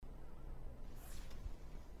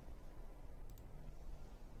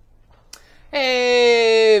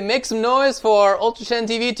Hey, make some noise for Ultra Chen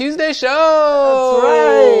TV Tuesday show. That's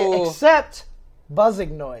right. Except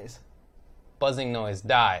buzzing noise. Buzzing noise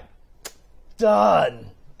died.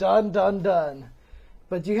 Done.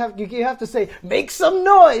 But you have to say, make some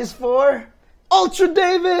noise for Ultra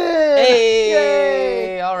David.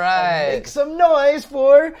 Hey, all right. And make some noise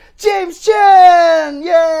for James Chen.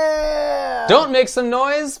 Yeah. Don't make some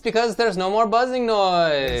noise because there's no more buzzing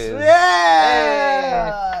noise. Yeah.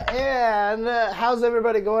 Yeah. And how's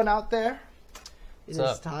everybody going out there? It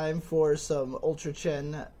is time for some Ultra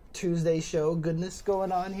Chen Tuesday show goodness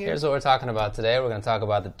going on here. Here's what we're talking about today. We're going to talk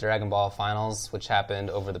about the Dragon Ball Finals, which happened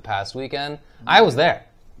over the past weekend. I was there,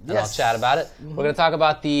 and I'll chat about it. We're going to talk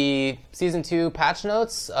about the Season 2 patch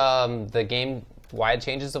notes, the game-wide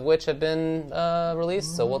changes of which have been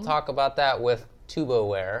released. So we'll talk about that with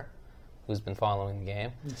TuboWare, who's been following the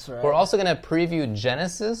game. That's right. We're also going to preview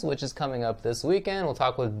Genesis, which is coming up this weekend. We'll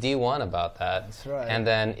talk with D1 about that. That's right. And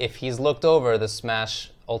then if he's looked over the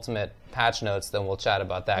Smash Ultimate patch notes, then we'll chat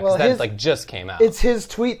about that, because that just came out. It's his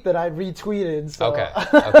tweet that I retweeted. So. Okay,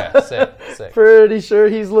 sick. Pretty sure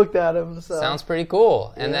he's looked at him. So. Sounds pretty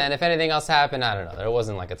cool. And then if anything else happened, I don't know. There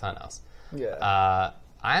wasn't like a ton else. Yeah.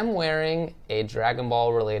 I'm wearing a Dragon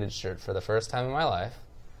Ball related shirt for the first time in my life.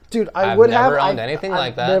 Dude, I've never owned anything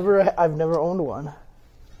like that. I've never owned one.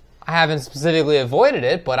 I haven't specifically avoided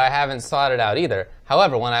it, but I haven't sought it out either.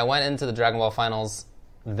 However, when I went into the Dragon Ball Finals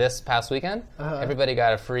this past weekend, everybody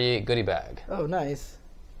got a free goodie bag. Oh, nice.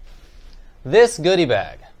 This goodie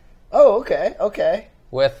bag. Oh, okay.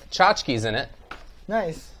 With tchotchkes in it.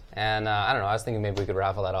 Nice. And I don't know, I was thinking maybe we could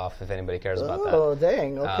raffle that off if anybody cares about that. Oh,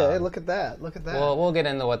 dang. Okay, look at that. We'll get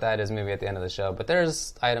into what that is maybe at the end of the show, but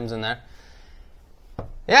there's items in there.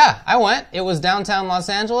 Yeah, I went. It was downtown Los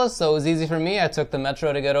Angeles, so it was easy for me. I took the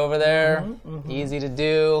metro to get over there. Easy to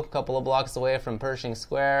do. A couple of blocks away from Pershing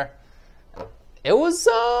Square. It was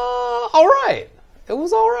all right. It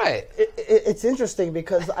was all right. It's interesting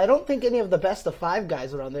because I don't think any of the best of five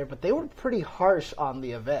guys were on there, but they were pretty harsh on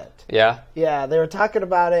the event. Yeah? Yeah, they were talking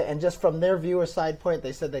about it, and just from their viewer side point,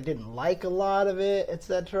 they said they didn't like a lot of it,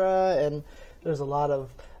 etc. And there's a lot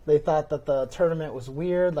of... They thought that the tournament was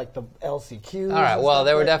weird, like the LCQs. All right, well,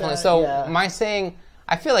 they were definitely... That. So, yeah. my saying...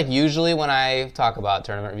 I feel like usually when I talk about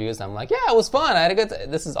tournament reviews, I'm like, yeah, it was fun. I had a good...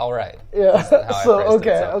 This is all right. Yeah,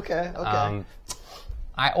 okay. Okay.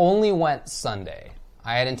 I only went Sunday.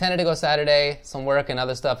 I had intended to go Saturday. Some work and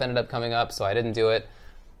other stuff ended up coming up, so I didn't do it.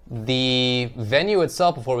 The venue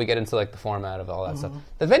itself, before we get into like the format of all that stuff,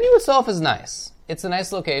 the venue itself is nice. It's a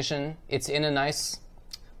nice location. It's in a nice,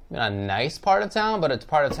 not a nice part of town, but it's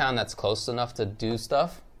part of town that's close enough to do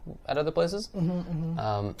stuff at other places.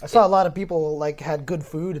 I saw a lot of people like had good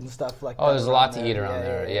food and stuff like that. Oh, there's a lot to eat around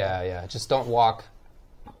there. Yeah. Just don't walk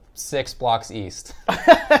 6 blocks east.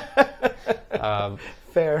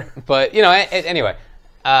 Fair. But, you know, anyway,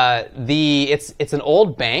 it's an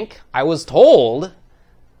old bank. I was told,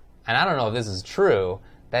 and I don't know if this is true,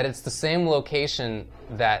 that it's the same location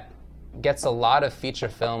that gets a lot of feature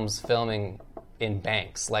films filming in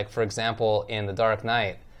banks. Like, for example, in The Dark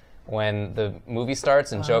Knight, when the movie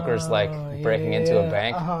starts and Joker's breaking into a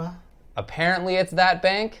bank. Apparently it's that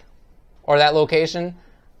bank or that location.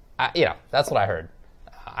 That's what I heard.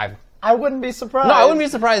 I wouldn't be surprised. No, I wouldn't be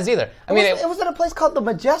surprised either. It was at a place called the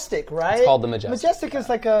Majestic, right? It's called the Majestic. Majestic is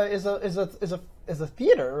like is a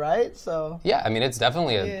theater, right? So yeah, I mean it's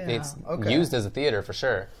definitely used as a theater for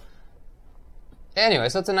sure. Anyway,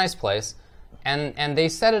 so it's a nice place, and they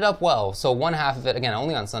set it up well. So one half of it, again,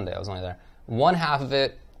 only on Sunday, I was only there. One half of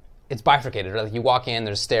it, it's bifurcated. Right? Like you walk in,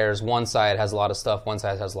 there's stairs. One side has a lot of stuff. One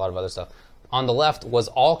side has a lot of other stuff. On the left was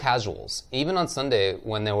all casuals. Even on Sunday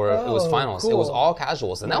when it was finals, cool. It was all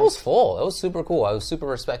casuals, and that was full. That was super cool. I was super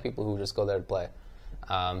respect people who just go there to play.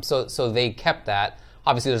 So they kept that.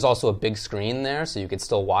 Obviously, there's also a big screen there, so you could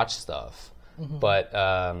still watch stuff. But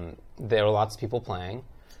there were lots of people playing.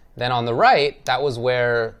 Then on the right, that was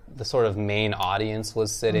where the sort of main audience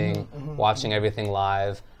was sitting, watching everything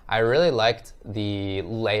live. I really liked the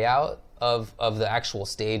layout of the actual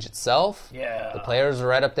stage itself. Yeah. The players were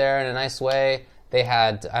right up there in a nice way. They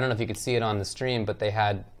had, I don't know if you could see it on the stream, but they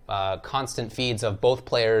had constant feeds of both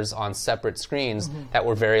players on separate screens that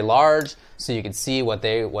were very large, so you could see what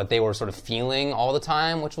they were sort of feeling all the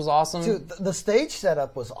time, which was awesome. Dude, the stage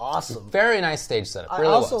setup was awesome. Very nice stage setup. I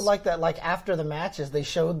really also was. like that, like after the matches, they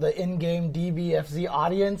showed the in-game DBFZ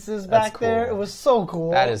audiences back cool. there. It was so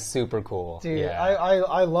cool. That is super cool. Dude, yeah.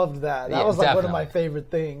 I loved that. That was like one of my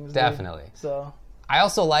favorite things. Definitely. Dude. So I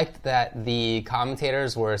also liked that the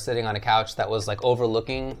commentators were sitting on a couch that was like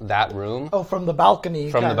overlooking that room. Oh, from the balcony.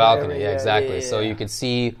 From the balcony, yeah, exactly. Yeah. So you could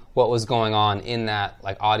see what was going on in that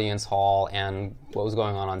like audience hall and what was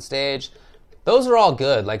going on stage. Those were all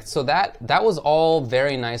good. Like, so that was all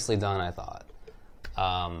very nicely done, I thought.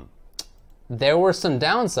 There were some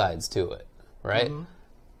downsides to it, right?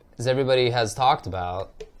 As everybody has talked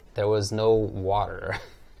about, there was no water.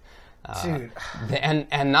 Dude.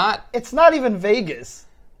 And not... It's not even Vegas,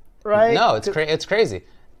 right? No, it's crazy.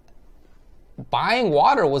 Buying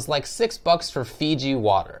water was like $6 for Fiji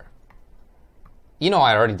water. You know,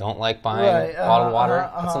 I already don't like buying bottled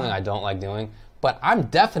water. That's something I don't like doing. But I'm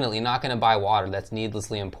definitely not going to buy water that's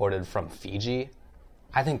needlessly imported from Fiji.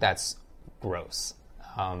 I think that's gross.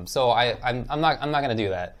 So I'm not going to do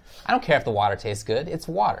that. I don't care if the water tastes good. It's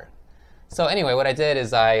water. So anyway, what I did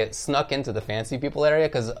is I snuck into the fancy people area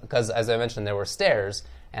because as I mentioned, there were stairs,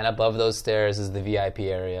 and above those stairs is the VIP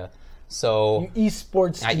area. So you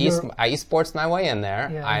esports. I esports my way in there.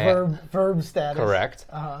 Yeah, verb status. Correct.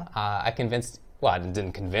 I convinced. Well, I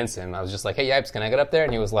didn't convince him. I was just like, "Hey, Yipes, can I get up there?"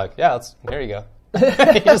 And he was like, "Yeah, here you go."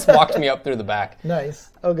 He just walked me up through the back.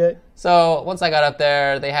 Nice. Okay. So once I got up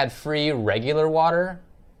there, they had free regular water,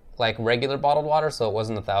 like regular bottled water, so it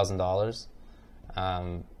wasn't $1,000.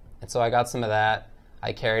 And so I got some of that.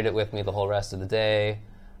 I carried it with me the whole rest of the day.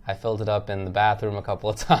 I filled it up in the bathroom a couple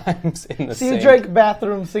of times in the sink. So you drank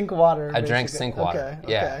bathroom sink water. I drank sink water.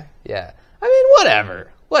 Okay. Yeah. I mean,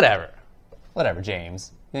 whatever,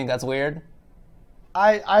 James. You think that's weird?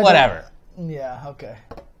 I whatever. Yeah. Okay.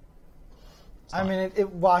 I mean, it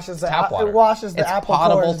washes the tap water. It washes the it's apple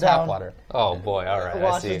potable cores tap down. water. Oh boy, all right. It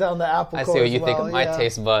washes down the apple I cores. see what you think of my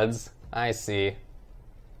taste buds. I see.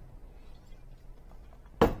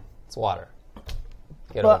 It's water.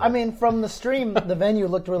 But I mean, from the stream, the venue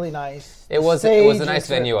looked really nice. It was a nice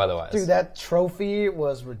venue otherwise. Dude, that trophy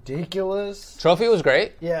was ridiculous. Trophy was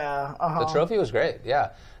great. Yeah. The trophy was great.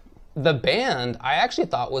 Yeah. The band I actually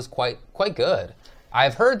thought was quite good.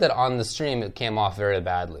 I've heard that on the stream it came off very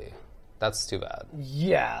badly. That's too bad.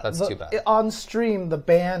 Yeah. That's too bad. On stream, the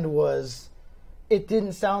band was... It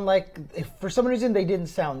didn't sound like... For some reason, they didn't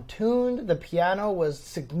sound tuned. The piano was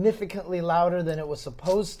significantly louder than it was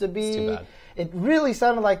supposed to be. It's too bad. It really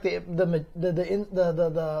sounded like the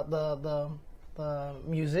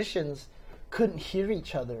musicians couldn't hear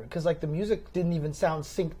each other because like the music didn't even sound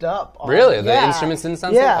synced up. Really? The instruments didn't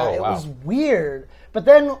sound synced? Yeah, Oh, it wow. was weird. But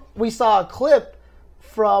then we saw a clip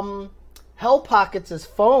from Hell Pockets'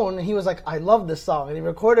 phone, and he was like, I love this song. And he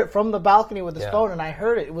recorded it from the balcony with his phone, and I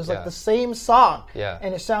heard it. It was like the same song. Yeah.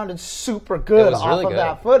 And it sounded super good off really of good.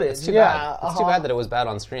 that footage. It's too bad. It's too bad that it was bad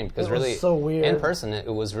on stream because It was really so weird. in person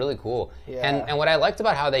it was really cool. Yeah. And what I liked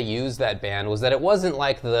about how they used that band was that it wasn't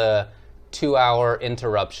like the 2-hour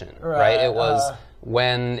interruption, right? It was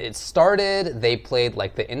when it started, they played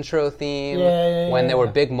like the intro theme. When there were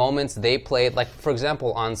big moments, they played like, for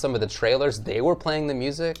example, on some of the trailers, they were playing the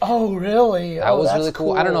music. Oh, really? That was that's really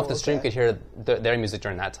cool. I don't know if the stream could hear their music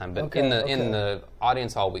during that time, but in the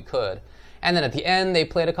audience hall we could. And then at the end, they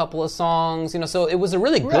played a couple of songs. So it was a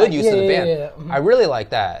really good use of the band. Yeah. I really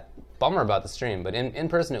like that. Bummer about the stream, but in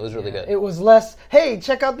person it was really good. It was less, hey,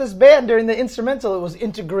 check out this band during the instrumental. It was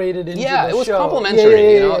integrated into the show. Yeah, it was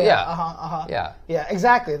complimentary, Yeah,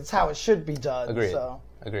 exactly. That's how it should be done.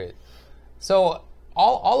 Agreed. So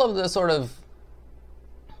all of the sort of,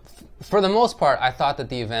 for the most part, I thought that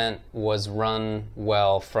the event was run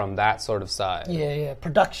well from that sort of side. Yeah.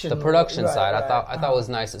 Production. The production side, I thought was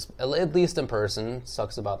nice, at least in person.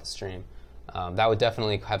 Sucks about the stream. That would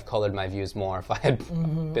definitely have colored my views more if I had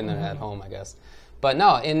been at home, I guess. But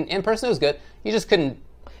no, in person it was good. You just couldn't.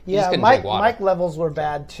 Drink water. Mic levels were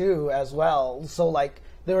bad too, as well. So like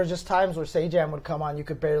there were just times where Sajam would come on, you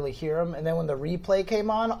could barely hear him, and then when the replay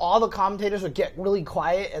came on, all the commentators would get really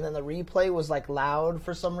quiet, and then the replay was like loud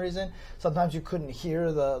for some reason. Sometimes you couldn't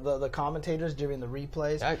hear the commentators during the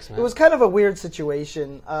replays. Yikes, man. It was kind of a weird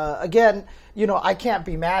situation. Again, I can't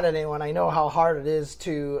be mad at anyone. I know how hard it is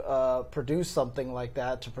to produce something like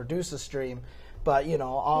that, to produce a stream. But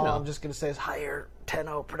all I'm just gonna say is hire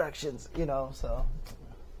Tenno Productions. So.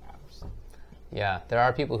 Yeah, there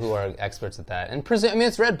are people who are experts at that, and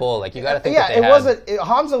it's Red Bull. Like you got to think. Yeah, that they wasn't.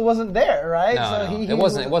 Hanzo wasn't there, right? No, so it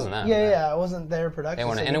wasn't. It wasn't them. Yeah, it wasn't their production. They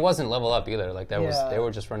weren't, and it wasn't Level Up either. Like they were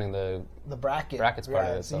just running the brackets part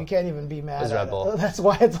of it. So you can't even be mad. It's at Red Bull. it. That's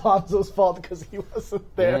why it's Hanzo's fault because he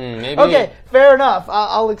wasn't there. Maybe. Okay, fair enough.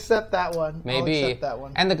 I'll accept that one. Maybe. I'll accept that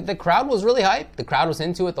one. And the crowd was really hyped. The crowd was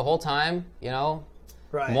into it the whole time.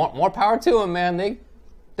 Right. More power to them, man.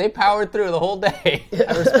 They powered through the whole day.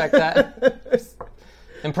 I respect that.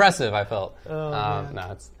 Impressive, I felt. Oh, man.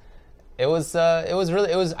 No, it was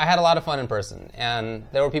really I had a lot of fun in person, and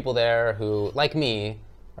there were people there who, like me,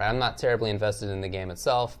 right? I'm not terribly invested in the game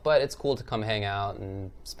itself, but it's cool to come hang out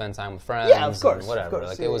and spend time with friends. Yeah, of course, and whatever. of course.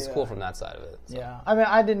 Like Yeah, it was yeah. cool from that side of it. So. Yeah, I mean,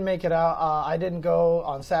 I didn't make it out. I didn't go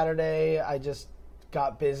on Saturday. I just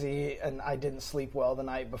got busy, and I didn't sleep well the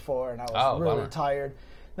night before, and I was really bummer. tired.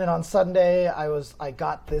 Then on Sunday, I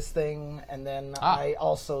got this thing, and then I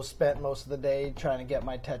also spent most of the day trying to get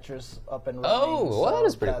my Tetris up and running. Oh, well, that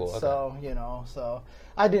is pretty cool. Okay. So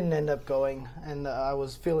I didn't end up going, and I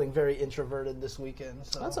was feeling very introverted this weekend.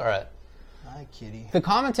 So That's all right. Hi, kitty. The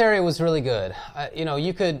commentary was really good.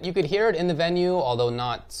 You could hear it in the venue, although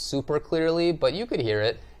not super clearly, but you could hear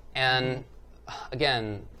it. And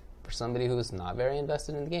again, for somebody who is not very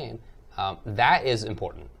invested in the game, that is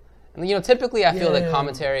important. And, typically I feel that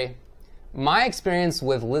commentary. My experience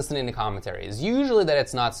with listening to commentary is usually that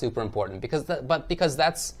it's not super important because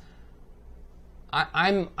that's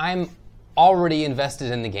I'm already invested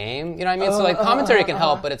in the game. You know what I mean? So like commentary can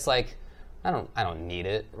help, but it's like. I don't need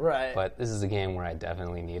it. Right. But this is a game where I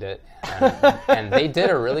definitely need it. And they did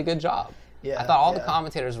a really good job. Yeah, I thought all the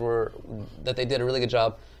commentators they did a really good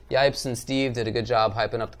job. Yipes and Steve did a good job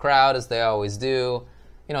hyping up the crowd, as they always do.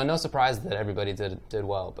 No surprise that everybody did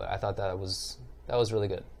well, but I thought that was really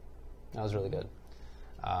good. That was really good.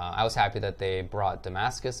 I was happy that they brought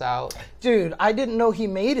Damascus out. Dude, I didn't know he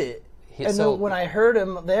made it. When I heard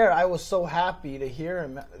him there, I was so happy to hear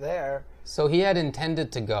him there. So he had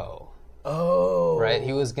intended to go. Oh. Right?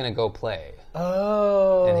 He was going to go play.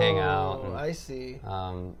 Oh. And hang out. I see.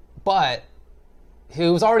 But he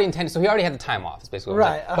was already intended, so he already had the time off, is basically what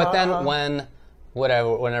right. But then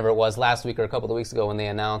whenever it was, last week or a couple of weeks ago, when they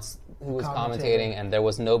announced who was commentating, and there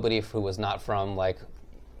was nobody who was not from,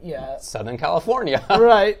 Southern California.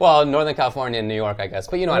 Right. Well, Northern California and New York, I guess,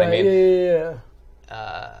 but you know what I mean.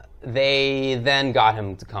 Yeah. They then got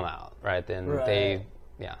him to come out, right? Then right.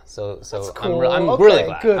 So cool. I'm really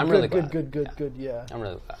glad. Good, I'm really glad. Good, yeah. I'm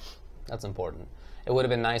really glad. That's important. It would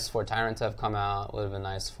have been nice for Tyrant to have come out. It would have been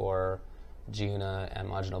nice for Giuna and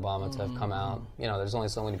Majin Obama to have come out. There's only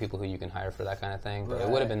so many people who you can hire for that kind of thing, but it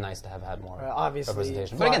would have been nice to have had more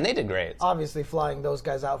representation. But again, they did great. Obviously, flying those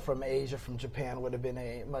guys out from Asia, from Japan, would have been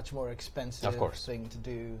a much more expensive thing to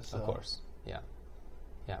do. So. Of course, yeah.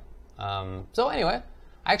 So anyway,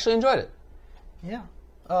 I actually enjoyed it. Yeah.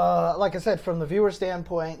 Like I said, from the viewer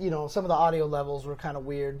standpoint, some of the audio levels were kind of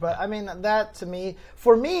weird. But, I mean, that to me,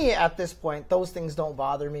 for me at this point, those things don't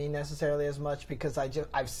bother me necessarily as much because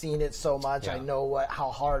I've seen it so much. Yeah. I know how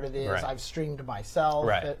hard it is. Right. I've streamed myself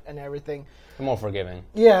and everything. I'm more forgiving.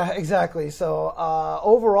 Yeah, exactly. So,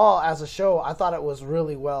 overall, as a show, I thought it was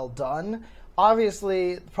really well done.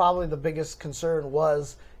 Obviously, probably the biggest concern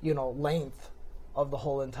was, length of the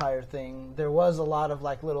whole entire thing. There was a lot of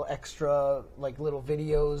little extra little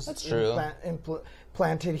videos That's true.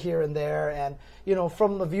 Planted here and there, and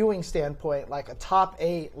from the viewing standpoint, a top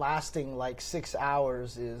 8 lasting 6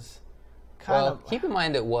 hours is kind of. Keep in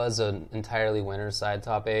mind it was an entirely winner's side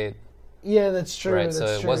top 8. Yeah, that's true. Right, that's so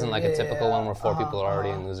it true. wasn't a typical one where 4 people are already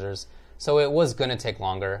in losers. So it was going to take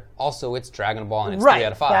longer. Also, it's Dragon Ball and it's 3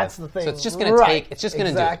 out of 5. That's the thing. So it's just going to take. It's just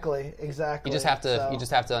going to do it. Exactly. You just have to. You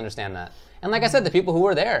just have to understand that. And like I said, the people who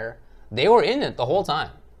were there, they were in it the whole time.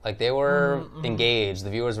 They were engaged. The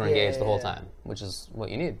viewers were engaged the whole time, which is what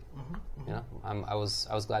you need. I was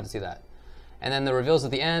glad to see that. And then the reveals at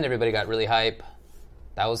the end, everybody got really hype.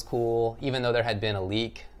 That was cool, even though there had been a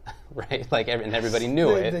leak, right? And everybody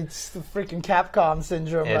knew it. It's the freaking Capcom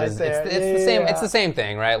syndrome there. It's the same. It's the same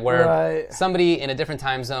thing, right? Where somebody in a different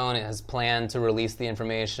time zone has planned to release the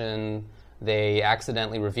information. They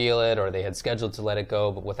accidentally reveal it, or they had scheduled to let it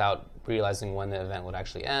go, but without realizing when the event would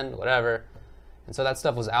actually end, whatever. And so that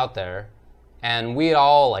stuff was out there, and we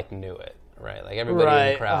all knew it, right? Everybody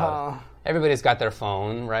in the crowd, everybody's got their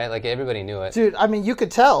phone, right? Everybody knew it. Dude, I mean, you could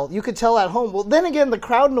tell at home. Well, then again, the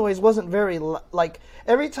crowd noise wasn't very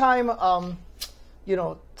every time,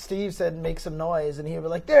 Steve said make some noise, and he would be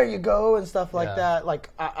like, "There you go," and stuff like that.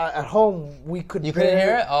 At home, we could. You couldn't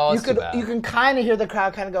hear it. Oh, it's too bad. You can kind of hear the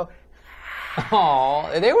crowd kind of go. Oh,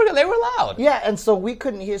 they were loud. Yeah, and so we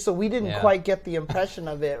couldn't hear, so we didn't quite get the impression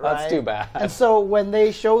of it, right? That's too bad. And so when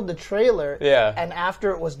they showed the trailer, and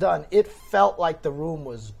after it was done, it felt like the room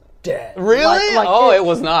was dead. Really? It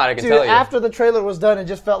was not, I can tell you. After the trailer was done, it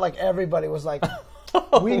just felt like everybody was like,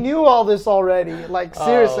 we knew all this already.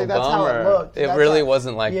 Seriously, that's how it looked. It really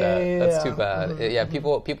wasn't like that. Yeah. That's too bad.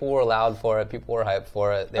 People were loud for it. People were hyped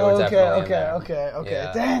for it. They were definitely in there. Okay.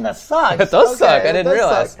 Yeah. Damn, that sucks. It does suck. I didn't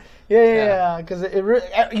realize. Yeah, because it really,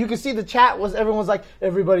 you could see the chat everyone was like,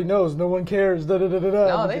 everybody knows, no one cares. No, they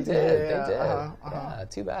did. They did. Yeah,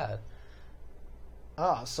 too bad.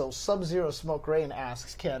 So Sub-Zero Smoke Rain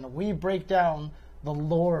asks, can we break down the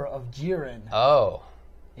lore of Jiren? Oh.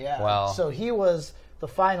 Yeah. Well. So he was the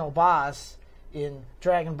final boss in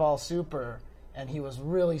Dragon Ball Super, and he was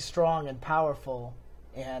really strong and powerful.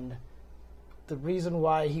 And the reason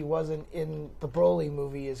why he wasn't in the Broly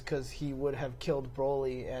movie is because he would have killed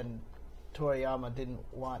Broly, and Toriyama didn't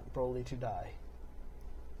want Broly to die.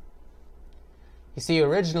 You see,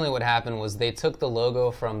 originally what happened was they took the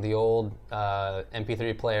logo from the old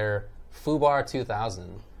MP3 player Fubar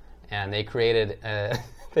 2000, and they created a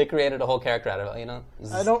whole character out of it. You know,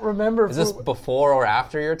 I don't remember. Is this before or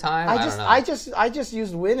after your time? I don't know. I just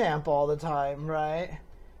used Winamp all the time, right?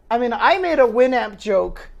 I mean, I made a Winamp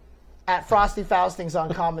joke at Frosty Faustings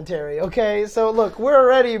on commentary. Okay, so look, we're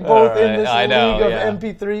already both in this league of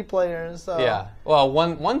MP3 players. So. Yeah. Well,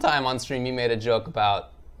 one time on stream, you made a joke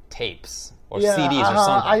about tapes. Or CDs or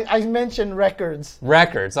something. I mentioned records.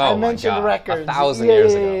 Records. Oh, I mentioned my God. records. 1,000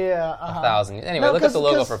 years ago. Yeah. 1,000. Anyway, look at the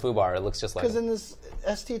logo for Fubar. It looks just like. Because in this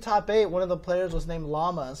ST Top 8, one of the players was named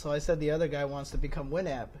Llama, so I said the other guy wants to become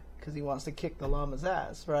Winamp because he wants to kick the llama's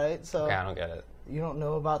ass, right? So okay, I don't get it. You don't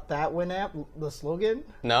know about that Winamp, the slogan?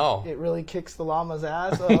 No. It really kicks the llama's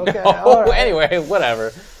ass. Oh, okay. No. All right. Anyway, whatever.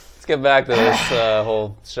 Let's get back to this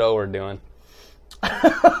whole show we're doing.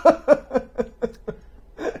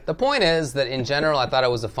 The point is that in general, I thought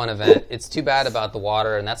it was a fun event. It's too bad about the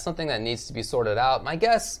water, and that's something that needs to be sorted out. My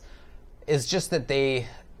guess is just that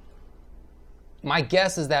my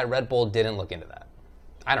guess is that Red Bull didn't look into that.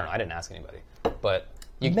 I don't know. I didn't ask anybody. But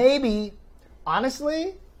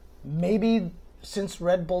honestly, since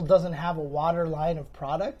Red Bull doesn't have a water line of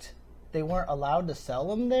product, they weren't allowed to sell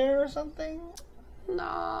them there or something?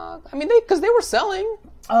 Nah. I mean, because they were selling.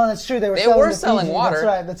 Oh, that's true. They were selling water.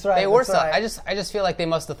 That's right. They were selling. I just feel like they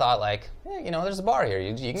must have thought like, there's a bar here.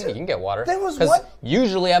 You can get water. There was because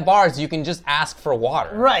usually at bars you can just ask for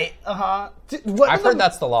water. Right. I've heard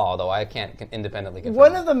that's the law, though I can't independently confirm.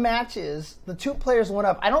 One of the matches, the two players went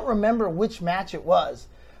up. I don't remember which match it was,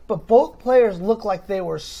 but both players looked like they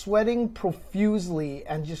were sweating profusely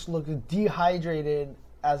and just looked dehydrated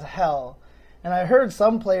as hell. And I heard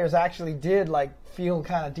some players actually did feel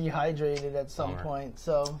kind of dehydrated at some point.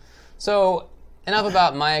 So enough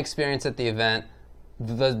about my experience at the event.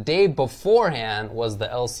 The day beforehand was the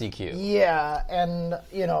LCQ. Yeah, and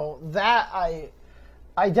that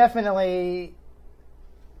I definitely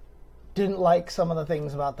didn't like some of the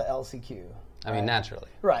things about the LCQ. I mean, naturally.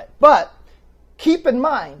 Right. But keep in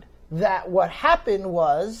mind that what happened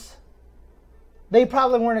was they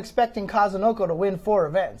probably weren't expecting Kazunoko to win 4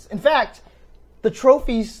 events. In fact, the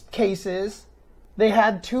trophies cases, they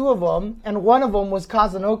had 2 of them, and one of them was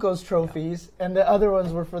Kazunoko's trophies, and the other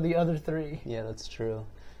ones were for the other 3. Yeah, that's true.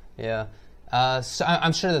 Yeah. So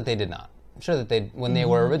I'm sure that they did not. I'm sure that when they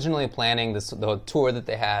were originally planning the tour that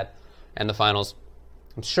they had and the finals,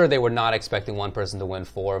 I'm sure they were not expecting one person to win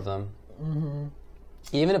 4 of them. Mm-hmm.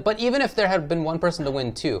 Even if there had been one person to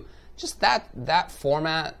win 2, just that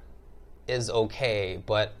format is okay,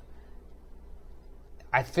 but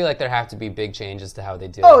I feel like there have to be big changes to how they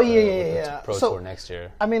do the Pro Tour next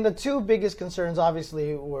year. I mean, the 2 biggest concerns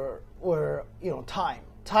obviously were time.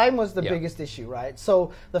 Time was the biggest issue, right?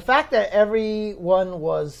 So the fact that everyone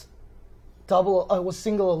was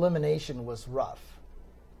single elimination was rough.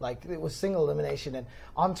 It was single elimination, and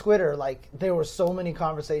on Twitter, there were so many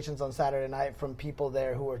conversations on Saturday night from people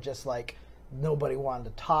there who were just nobody wanted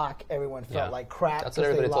to talk. Everyone felt like crap. That's what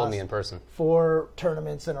everybody told me in person. 4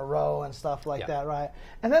 tournaments in a row and stuff like that, right?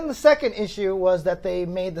 And then the second issue was that they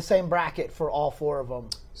made the same bracket for all 4 of them.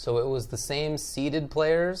 So it was the same seeded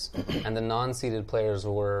players, and the non-seeded players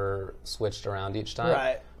were switched around each time.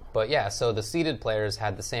 Right. But so the seeded players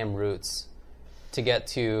had the same routes to get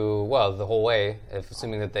to, the whole way,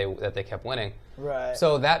 assuming that they kept winning. Right.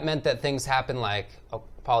 So that meant that things happened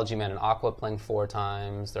Apology Man and Aqua playing 4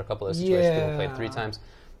 times. There are a couple of situations people played 3 times.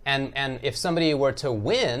 And if somebody were to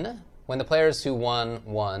win, when the players who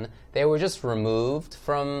won, they were just removed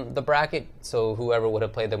from the bracket, so whoever would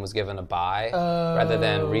have played them was given a bye rather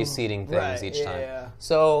than reseeding things each time. Yeah.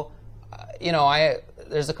 So,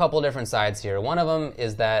 there's a couple different sides here. One of them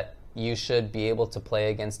is that you should be able to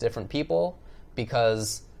play against different people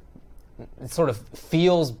because it sort of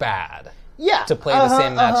feels bad. Yeah, to play the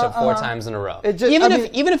same matchup 4 times in a row. Even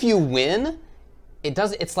if you win,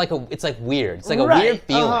 it's like weird. It's like a weird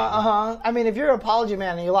feeling. I mean, if you're Apology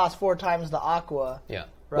Man and you lost 4 times to Aqua. Yeah.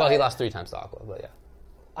 Right? Well, he lost 3 times to Aqua, but yeah.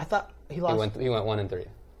 I thought he lost. He went 1 and 3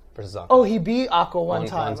 versus Aqua. Oh, he beat Aqua one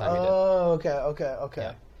time. One time he did. Oh,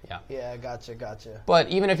 okay. Yeah. Yeah, gotcha. But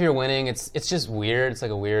even if you're winning, it's just weird. It's like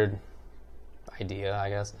a weird idea, I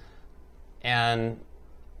guess. And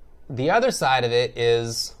the other side of it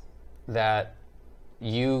is that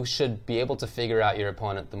you should be able to figure out your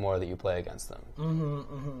opponent the more that you play against them.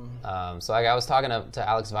 So I was talking to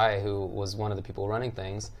Alex Valle, who was one of the people running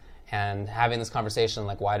things, and having this conversation,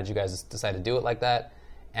 like, why did you guys decide to do it like that?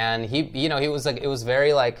 And he was like, it was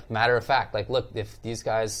very like matter of fact. Like, look, if these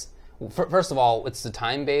guys, first of all, it's a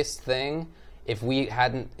time-based thing. If we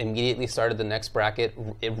hadn't immediately started the next bracket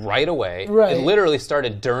right away, it literally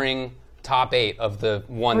started during top 8 of the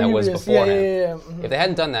one that was beforehand. If they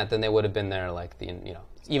hadn't done that, then they would have been there like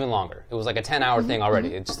even longer. It was like a 10-hour thing already.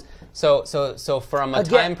 It's just so from a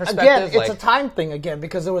time perspective, again, it's a time thing again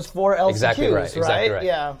because there was 4 LCQs, exactly right.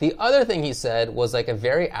 Yeah. The other thing he said was like a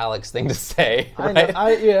very Alex thing to say, right?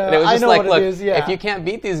 And it was just like, look, if you can't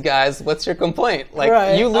beat these guys, what's your complaint?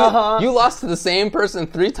 Like you lost to the same person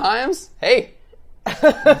 3 times. Hey,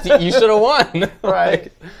 you should have won,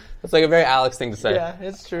 right? It's like a very Alex thing to say. Yeah,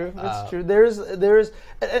 it's true. It's true. There's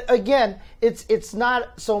again, it's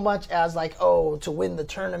not so much as like, oh, to win the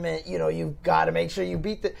tournament, you've got to make sure you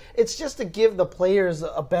beat it's just to give the players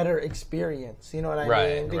a better experience. You know what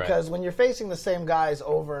I mean? Because when you're facing the same guys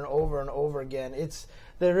over and over and over again,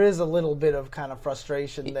 there is a little bit of kind of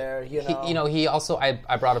frustration there, He also,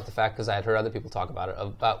 I brought up the fact, because I had heard other people talk about it,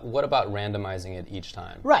 about what about randomizing it each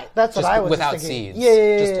time? Right, that's what I was without just thinking.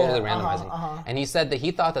 seeds. Just totally randomizing. And he said that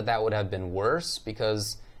he thought that would have been worse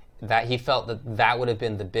because that he felt that would have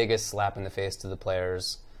been the biggest slap in the face to the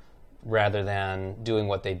players rather than doing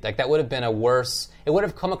what they, like that would have been a worse, it would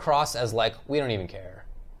have come across as like, we don't even care.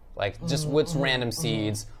 Like, just what's random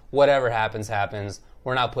seeds, whatever happens,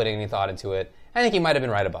 we're not putting any thought into it. I think he might have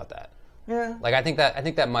been right about that. Yeah. Like I think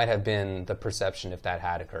that might have been the perception if that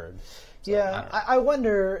had occurred. So, yeah, I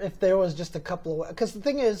wonder if there was just a couple of, because the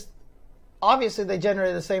thing is, obviously they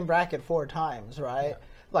generated the same bracket 4 times, right? Yeah.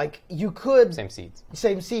 Like you could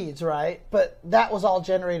same seeds, right? But that was all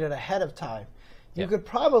generated ahead of time. You could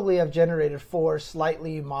probably have generated 4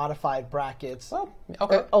 slightly modified brackets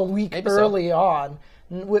a week early on.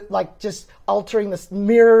 With like just altering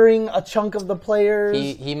mirroring a chunk of the players.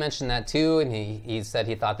 He mentioned that too, and he said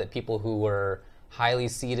he thought that people who were highly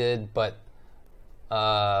seeded but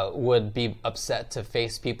would be upset to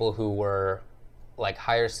face people who were like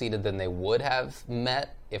higher seeded than they would have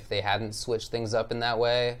met if they hadn't switched things up in that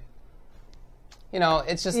way.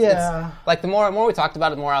 It's just it's, like the more we talked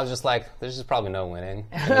about it, the more I was just like, there's just probably no winning.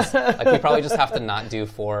 Like we probably just have to not do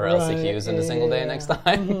 4 LCQs in a single day next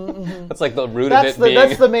time. That's like the root of it being.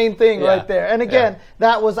 That's the main thing right there. And again,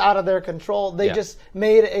 that was out of their control. They just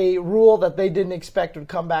made a rule that they didn't expect would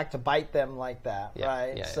come back to bite them like that,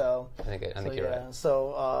 right? Yeah. So I think you're right.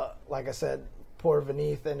 So like I said, poor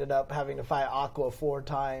Vineeth ended up having to fight Aqua 4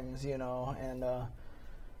 times, and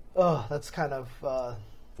that's kind of.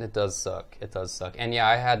 It does suck. And yeah,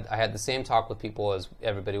 I had the same talk with people as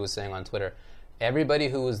everybody was saying on Twitter. Everybody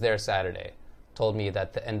who was there Saturday told me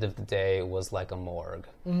that the end of the day was like a morgue.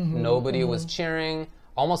 Nobody was cheering.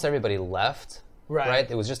 Almost everybody left. Right?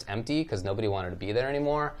 It was just empty because nobody wanted to be there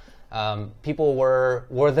anymore. People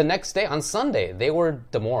were the next day on Sunday. They were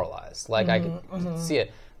demoralized. Like I could see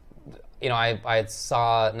it. I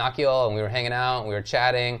saw Nakio and we were hanging out and we were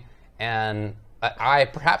chatting, and I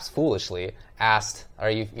perhaps foolishly asked, how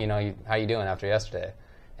you doing after yesterday?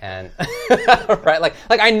 And right, like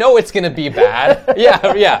I know it's gonna be bad.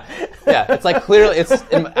 Yeah. It's like clearly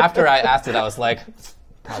after I asked it, I was like,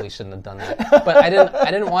 probably shouldn't have done that. But I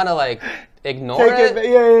didn't want to like ignore it.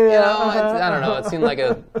 I don't know. It seemed like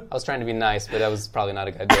I was trying to be nice, but that was probably not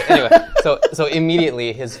a good idea. Anyway, so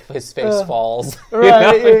immediately his face falls.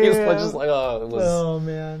 Right. He's just like, oh, it was. Oh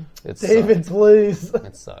man. David, please.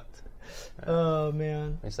 It sucked. Oh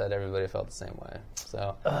man! We said everybody felt the same way.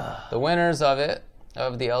 So the winners of the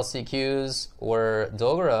LCQs were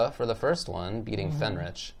Dogura for the first one, beating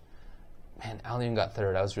Fenrich. Man, Alnion got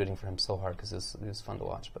third. I was rooting for him so hard because it was fun to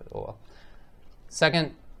watch, but oh well.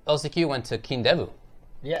 Second LCQ went to Kindevu.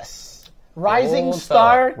 Yes. Rising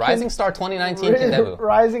Star 2019 Kindevu.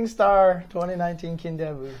 Rising Star 2019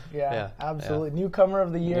 Kindevu. Yeah, absolutely. Yeah. Newcomer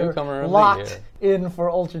of the year. Locked in for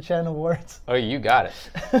Ultra Chen Awards. Oh, you got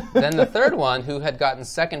it. Then the third one, who had gotten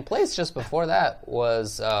second place just before that,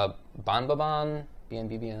 was Banbaban,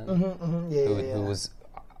 BNBBN, who was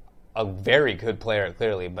a very good player,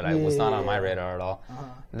 clearly, but I was not on my radar at all.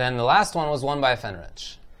 Then the last one was won by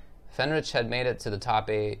Fenrich. Fenrich had made it to the top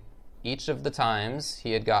 8 each of the times.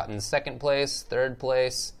 He had gotten second place, third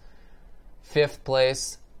place, 5th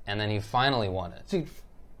place, and then he finally won it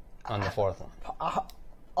on the 4th one.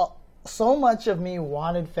 So much of me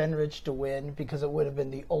wanted Fenrich to win because it would have been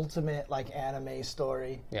the ultimate like anime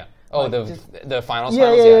story. Yeah. Oh, Like, the finals.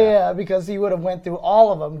 Yeah, because he would have went through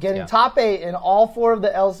all of them, getting Yeah. top 8 in all 4 of the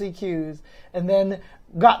LCQs, and then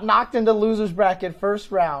got knocked into losers bracket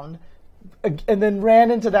first round, and then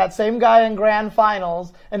ran into that same guy in grand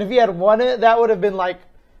finals. And if he had won it, that would have been like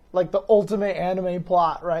the ultimate anime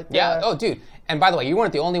plot right there. Yeah. Oh, dude. And by the way, you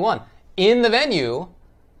weren't the only one in the venue.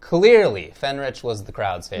 Clearly, Fenrich was the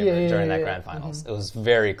crowd's favorite during that grand finals. It was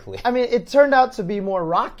very clear. I mean, it turned out to be more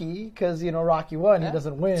Rocky because Rocky won. He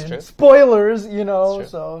doesn't win. it's true. Spoilers, true.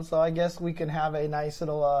 So I guess we can have a nice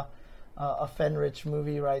little a Fenrich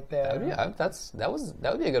movie right there. Yeah,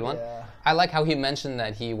 that would be a good one. Yeah. I like how he mentioned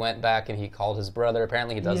that he went back and he called his brother.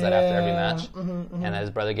 Apparently, he does that after every match. And his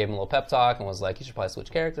brother gave him a little pep talk and was like, "You should probably switch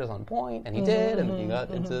characters on point," and he did, and he got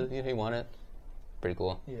into he won it. Pretty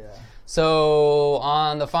cool. Yeah. So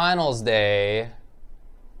on the finals day,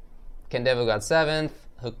 Kendevu got 7th.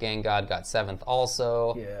 Hook Gang God got 7th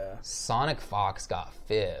also. Yeah. Sonic Fox got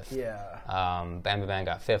 5th. Yeah. Bamboo Band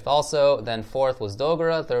got 5th also. Then 4th was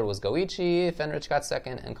Dogura. 3rd was Goichi. Fenrich got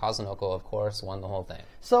 2nd. And Kazunoko, of course, won the whole thing.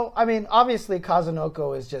 So, I mean, obviously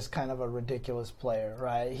Kazunoko is just kind of a ridiculous player,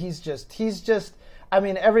 right? He's just I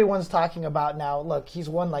mean, everyone's talking about now, look, he's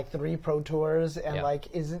won like 3 Pro Tours, and Yeah. like,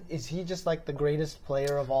 is he just like the greatest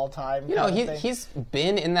player of all time? He's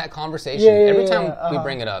been in that conversation. Yeah, Every time we uh-huh.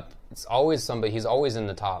 bring it up, it's always somebody, he's always in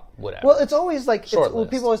the top, whatever. Well, it's always like, Short well,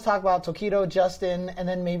 list. people always talk about Tokido, Justin, and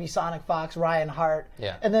then maybe Sonic Fox, Ryan Hart,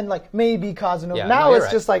 Yeah. and then like maybe Kazunoko. Yeah, now no, you're it's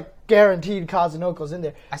right. just like guaranteed Kazunoko's in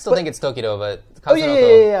there. I still think it's Tokido, but Oh,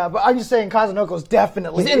 Kazunoko. yeah. But I'm just saying Kazunoko's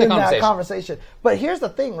definitely He's in the that conversation. conversation. But here's the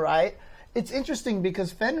thing, right? It's interesting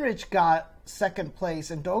because Fenrich got 2nd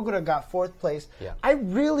place and Dogura got 4th place. Yeah. I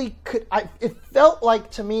really it felt like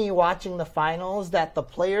to me watching the finals that the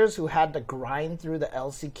players who had to grind through the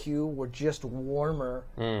LCQ were just warmer.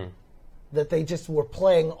 That they just were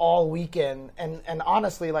playing all weekend. And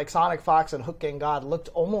honestly, like Sonic Fox and Hook Gang God looked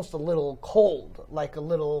almost a little cold. Like a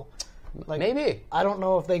little... Like, Maybe. I don't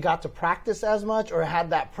know if they got to practice as much or had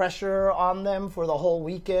that pressure on them for the whole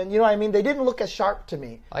weekend. You know what I mean? They didn't look as sharp to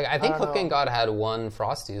me. Like, I think don't Hook Gang know. God had 1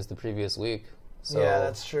 Frosties the previous week. So Yeah,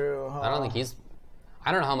 that's true. I don't think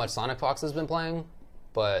I don't know how much Sonic Fox has been playing,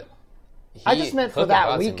 but I just meant for Hook Gang that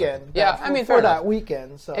God seemed like- weekend. Yeah, for, I mean, for fair that enough.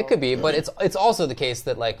 weekend. So It could be, but it's also the case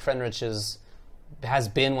that like Fenrich has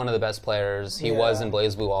been one of the best players. He was Yeah. in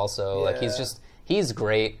BlazBlue also. Like Yeah. he's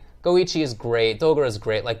great. Goichi is great. Dogura is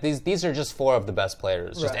great. Like these are just 4 of the best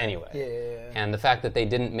players, just Right. anyway. Yeah. And the fact that they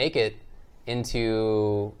didn't make it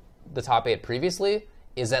into the top 8 previously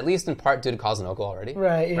is at least in part due to Kazunoko already.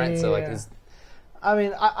 Right, Right. So like yeah. it's, I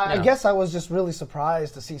mean, I Yeah. guess I was just really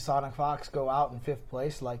surprised to see Sonic Fox go out in 5th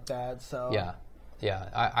place like that. So yeah.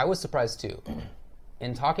 I was surprised too.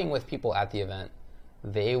 In talking with people at the event,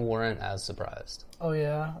 they weren't as surprised. Oh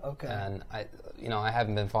yeah. Okay. And I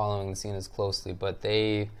haven't been following the scene as closely, but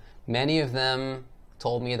many of them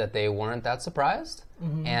told me that they weren't that surprised,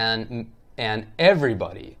 Mm-hmm. and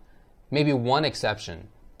everybody, maybe one exception,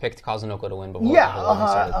 picked Kazunoko to win before Yeah, the whole thing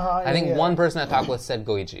started. I think yeah. one person I talked with said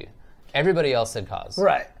Goichi. Everybody else said Kaz.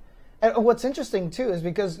 Right. And what's interesting too is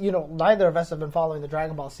because neither of us have been following the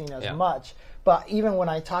Dragon Ball scene as Yeah. much. But even when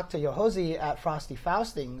I talked to Yohozi at Frosty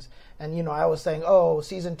Faustings, and I was saying, "Oh,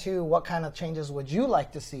 season 2, what kind of changes would you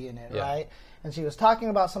like to see in it?" Yeah. Right? And she was talking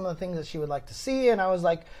about some of the things that she would like to see, and I was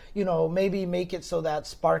like, maybe make it so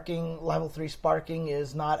that level 3 sparking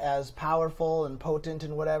is not as powerful and potent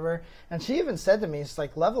and whatever. And she even said to me, it's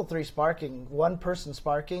like level 3 sparking, one person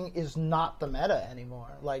sparking is not the meta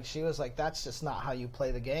anymore. Like she was like, that's just not how you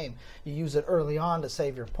play the game. You use it early on to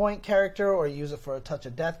save your point character, or you use it for a touch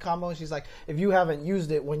of death combo. And she's like, if you haven't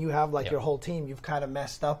used it when you have like your whole team, you've kind of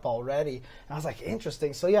messed up already. And I was like,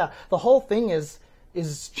 interesting. So yeah, the whole thing is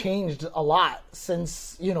changed a lot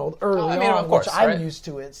since early on, of course, which I'm right? used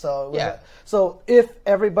to it. So Yeah. So if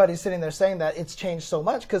everybody's sitting there saying that, it's changed so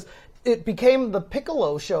much because it became the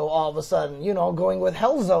Piccolo show all of a sudden. Going with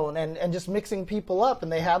Hellzone and just mixing people up, and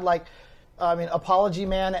they had like. Apology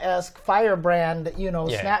Man-esque Firebrand,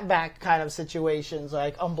 snapback kind of situations,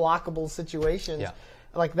 like unblockable situations. Yeah.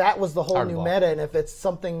 Like that was the whole Hard new block. meta, and if it's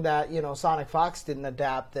something that Sonic Fox didn't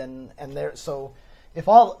adapt,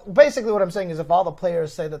 basically what I'm saying is if all the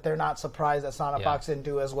players say that they're not surprised that Sonic Yeah. Fox didn't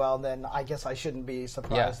do as well, then I guess I shouldn't be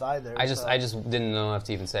surprised either. I just didn't know enough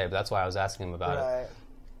to even say it, but that's why I was asking him about right.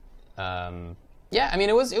 it.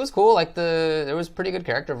 It was cool. Like there was pretty good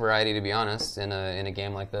character variety, to be honest, in a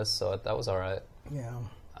game like this. So that was all right. Yeah.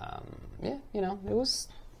 It was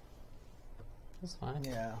fine.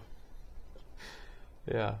 Yeah.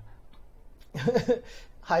 Yeah.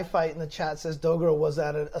 High Fight in the chat says Dogro was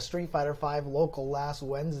at a Street Fighter V local last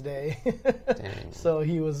Wednesday. Dang. So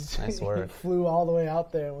he was Nice work. He flew all the way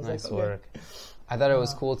out there and was Nice like, okay. work. I thought it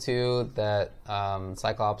was cool too that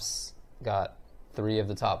Cyclops got 3 of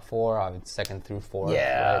the top 4, second through 4th,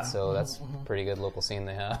 Yeah. right? So that's pretty good local scene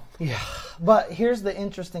they have. Yeah. But here's the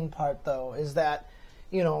interesting part, though, is that,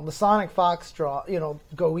 the Sonic Fox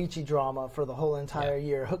Goichi drama for the whole entire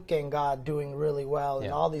year, Hook Gang God doing really well,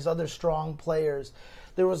 and all these other strong players,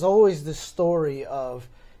 there was always this story of,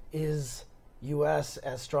 is U.S.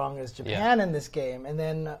 as strong as Japan in this game? And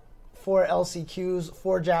then 4 LCQs,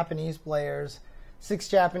 4 Japanese players, 6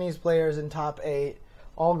 Japanese players in top 8.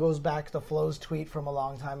 All goes back to Flo's tweet from a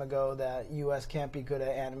long time ago that U.S. can't be good at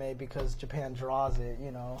anime because Japan draws it,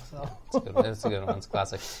 So It's a good one. It's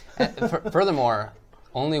classic. And furthermore,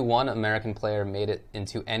 only 1 American player made it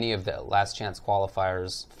into any of the Last Chance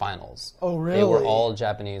qualifiers finals. Oh, really? They were all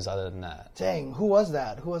Japanese other than that. Dang, who was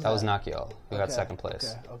that? That was Nakio, who got second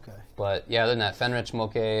place. Okay. But yeah, other than that, Fenrich,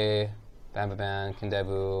 Moke, Bambaban,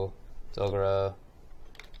 Kindebu, Dogura,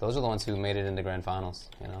 those are the ones who made it into grand finals,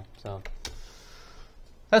 So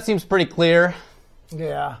that seems pretty clear.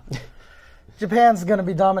 Yeah. Japan's going to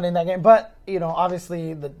be dominating that game, but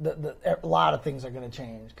obviously a lot of things are going to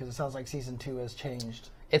change because it sounds like Season 2 has changed.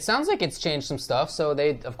 It sounds like it's changed some stuff. So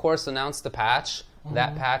they, of course, announced the patch.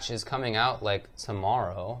 That patch is coming out like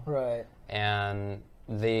tomorrow, Right. and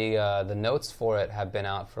the notes for it have been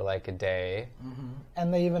out for like a day.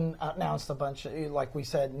 And they even announced a bunch of, like we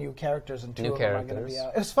said, new characters, and 2 New of them are going to characters. be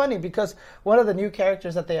out. It's funny because one of the new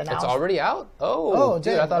characters that they announced, It's already out? Oh,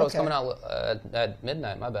 dude, I damn, thought it was okay. coming out at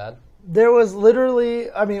midnight. My bad. there was literally,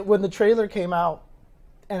 when the trailer came out,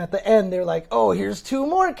 and at the end, they're like, oh, here's 2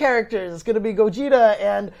 more characters. It's going to be Gogeta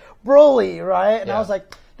and Broly, right? And I was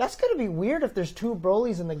like, that's going to be weird if there's 2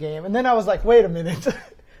 Brolys in the game. And then I was like, wait a minute.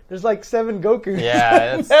 There's like 7 Gokus.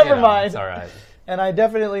 Yeah, it's, Never mind. It's all right. And I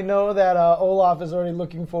definitely know that Olaf is already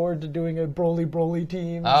looking forward to doing a Broly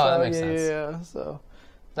team. Oh, that makes sense. Yeah, so.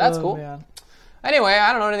 That's cool. Man. Anyway,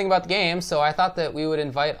 I don't know anything about the game, so I thought that we would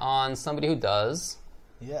invite on somebody who does.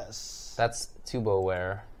 Yes. That's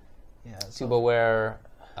TuboWare. Yeah. TuboWare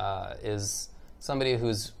is somebody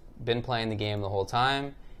who's been playing the game the whole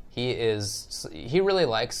time. He really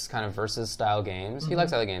likes kind of versus style games. He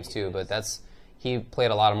likes other games too, but he played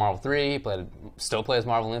a lot of Marvel 3. He still plays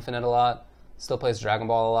Marvel Infinite a lot. Still plays Dragon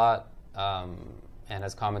Ball a lot, and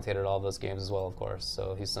has commentated all those games as well, of course.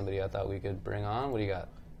 So he's somebody I thought we could bring on. What do you got?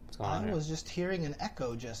 What's going on I here? was just hearing an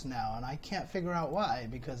echo just now, and I can't figure out why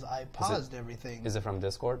because I paused everything. Is it from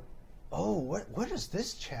Discord? Oh, what is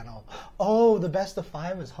this channel? Oh, the Best of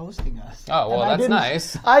 5 is hosting us. Oh, well, that's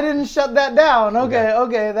nice. I didn't shut that down.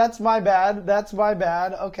 Okay, that's my bad.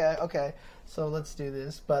 Okay. So let's do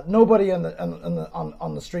this. But nobody on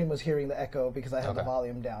the stream was hearing the echo because I have the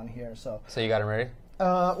volume down here. So you got him ready?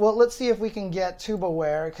 well, let's see if we can get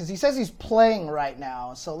TuboWare because he says he's playing right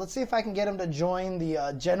now. So let's see if I can get him to join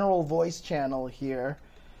the general voice channel here.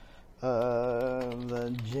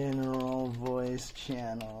 The general voice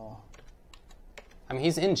channel. I mean,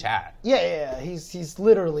 he's in chat. Yeah, he's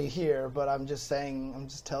literally here, but I'm just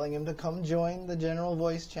telling him to come join the general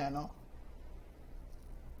voice channel.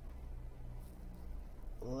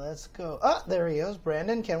 Let's go. Ah, there he is,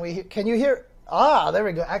 Brandon. Can you hear? Ah, there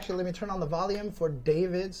we go. Actually, let me turn on the volume for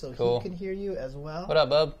David so Cool. he can hear you as well. What up,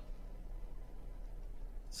 bub?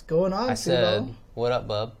 What's going on, I said, Tubo? what up,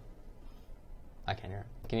 bub? I can't hear him.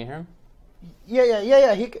 Can you hear him?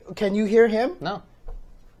 Yeah. Can you hear him? No.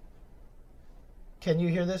 Can you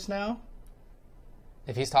hear this now?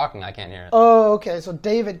 If he's talking, I can't hear it. Oh, okay. So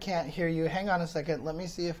David can't hear you. Hang on a second. Let me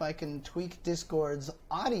see if I can tweak Discord's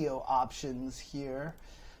audio options here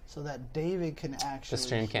so that David can actually. The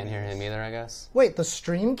stream can't hear him either, I guess. Wait, the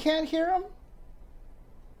stream can't hear him?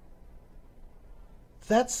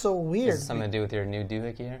 That's so weird. Is it something to do with your new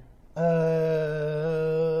doohickey here?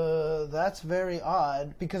 That's very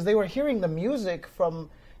odd because they were hearing the music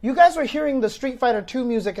from. You guys were hearing the Street Fighter 2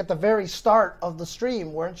 music at the very start of the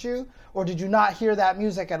stream, weren't you? Or did you not hear that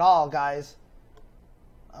music at all, guys?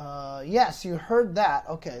 Yes, you heard that.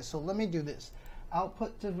 Okay, so let me do this.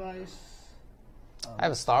 Output device. I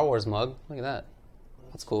have a Star Wars mug. Look at that.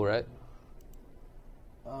 That's cool, right?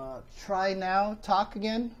 Try now. Talk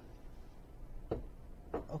again.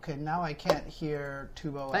 Okay, now I can't hear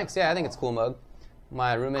Tubo. Thanks. Yeah, I think it's a cool mug.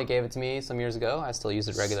 My roommate gave it to me some years ago. I still use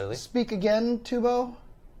it regularly. Speak again, Tubo.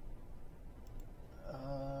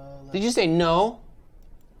 Did you say no?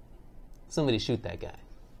 Somebody shoot that guy.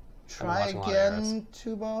 Try again,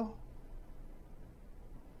 Tubo.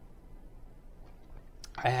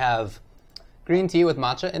 I have green tea with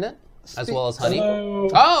matcha in it. as well as Honey. Hello.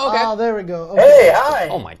 Oh, okay. Oh, there we go. Okay. Hey, hi.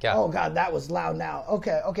 Oh my god. Oh god, that was loud now.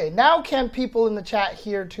 Okay. Now can people in the chat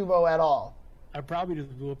hear Tubo at all? I probably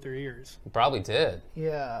just blew up their ears. Probably did.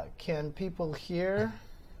 Yeah. Can people hear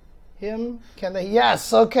him? Can they?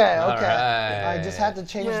 Yes. Okay. All Okay. right. I just had to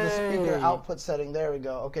change the speaker Yay. output setting. There we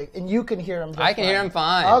go. Okay. And you can hear him. Just I can hear him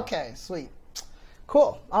fine. Okay. Sweet.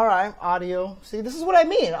 Cool. All right. Audio. See, this is what I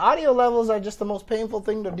mean. Audio levels are just the most painful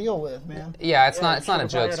thing to deal with, man. Yeah, it's not a should've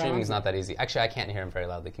joke. fired Streaming's on. not that easy. Actually, I can't hear him very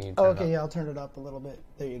loudly. Can you turn it Okay. up? Yeah, I'll turn it up a little bit.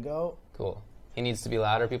 There you go. Cool. He needs to be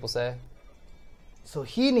louder, people say. So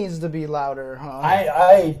he needs to be louder, huh?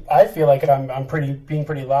 I feel like I'm being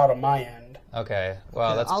pretty loud on my end. Okay.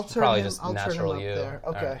 Well, that's I'll turn probably him, just I'll turn natural him up you. there. All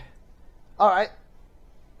Okay. right. All right.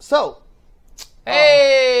 So,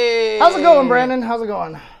 Hey! how's it going, Brandon? How's it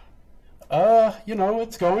going?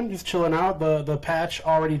 It's going, just chilling out. The patch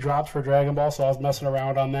already dropped for Dragon Ball, so I was messing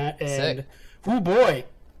around on that. And Sick. oh boy,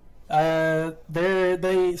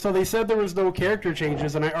 they said there was no character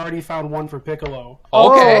changes, and I already found one for Piccolo.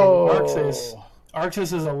 Okay. Oh.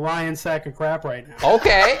 Arxis is a lion sack of crap right now.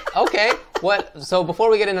 Okay. What? So before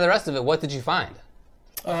we get into the rest of it, what did you find?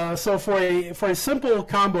 So for a simple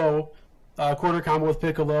combo, quarter combo with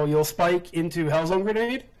Piccolo, you'll spike into Hellzone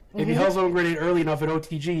Grenade. If you Hellzone Grenade early enough at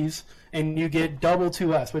OTGs, and you get double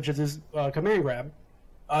 2S, which is his command grab.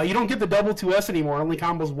 You don't get the double 2S anymore. Only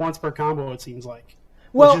combos once per combo, it seems like.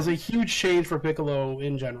 Well- which is a huge change for Piccolo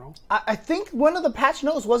in general. I think one of the patch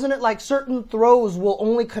notes, wasn't it like certain throws will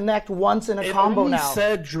only connect once in a It combo only now?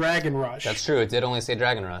 said Dragon Rush. That's true. It did only say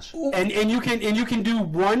Dragon Rush. And you can do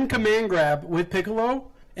one command grab with Piccolo,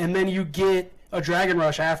 and then you get a Dragon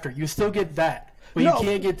Rush after. You still get that. But No. you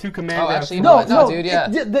can't get two command Oh, grabs. actually, no, No, dude, yeah.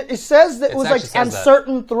 It says that it was actually like says on that.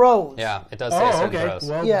 certain throws. Yeah, it does say Oh, certain okay. throws.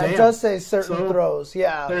 Well, Yeah, damn. it does say certain So- throws.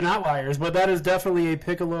 Yeah. They're not liars, but that is definitely a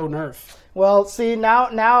Piccolo nerf. Well, see now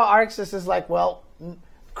Arxis is like, well,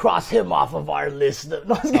 cross him off of our list. No,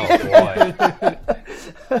 I'm just kidding. Oh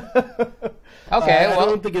boy. Okay, I well,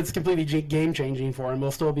 don't think it's completely game changing for him.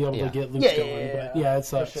 We'll still be able Yeah. to get loops Yeah, going, but yeah, it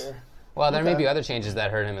for sucks. sure. well, there may Okay. be other changes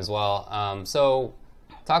that hurt him as well. So,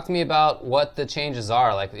 talk to me about what the changes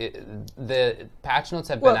are. Like the patch notes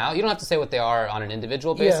have been Well- out. You don't have to say what they are on an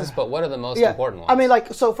individual basis, Yeah. but what are the most Yeah, important ones? I mean,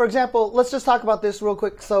 like, so for example, let's just talk about this real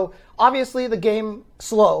quick. So obviously the game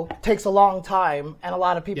slow takes a long time, and a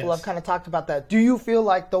lot of people Yes. have kind of talked about that. Do you feel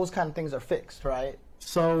like those kind of things are fixed, right?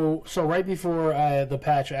 So right before the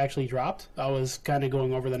patch actually dropped, I was kind of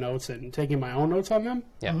going over the notes and taking my own notes on them.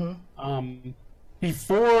 yeah.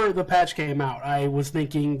 Before the patch came out, I was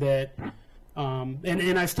thinking that,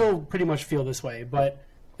 and I still pretty much feel this way, but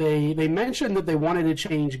they mentioned that they wanted to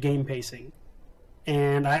change game pacing.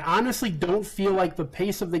 And I honestly don't feel like the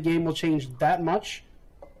pace of the game will change that much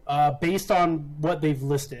based on what they've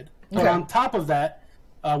listed. But Okay. on top of that,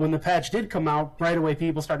 when the patch did come out, right away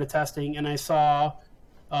people started testing, and I saw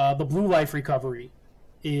the blue life recovery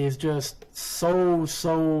is just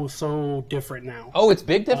so different now. Oh, it's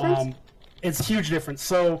big difference. It's huge difference.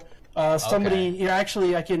 So somebody,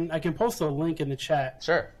 actually, I can post a link in the chat.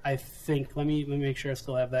 Sure. I think. Let me make sure I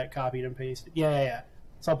still have that copied and pasted. Yeah.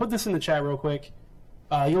 So I'll put this in the chat real quick.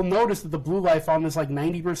 You'll notice that the blue life on this like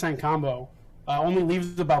 90% combo only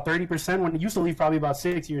leaves about 30% when it used to leave probably about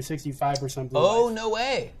 60 or 65% blue Oh, life. no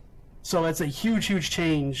way. So it's a huge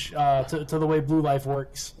change to the way blue life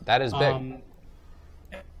works. That is big.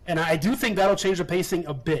 And I do think that'll change the pacing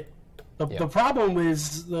a bit. The Yeah. problem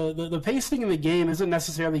is the pacing in the game isn't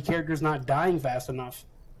necessarily characters not dying fast enough.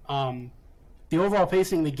 The overall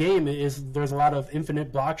pacing in the game is there's a lot of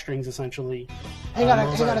infinite block strings essentially. Hang on a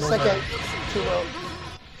those are- second. Tubo.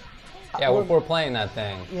 Yeah, we're playing that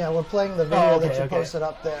thing. Yeah, we're playing the video Oh, okay, that you okay. posted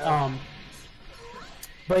up there.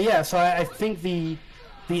 But yeah, so I think the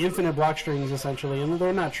infinite block strings essentially, and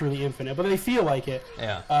they're not truly infinite, but they feel like it.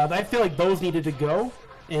 Yeah. I feel like those needed to go,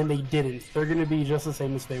 and they didn't. They're going to be just the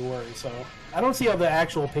same as they were. So I don't see how the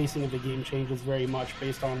actual pacing of the game changes very much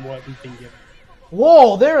based on what we've been given.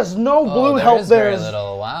 Whoa, there is no blue there help is there. very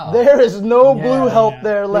little. Wow. There is no blue help Yeah.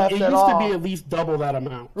 there left it at used all. to be at least double that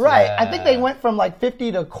amount. Right. I think they Yeah. went from like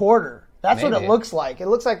 50 to quarter. That's what it Maybe. looks like. It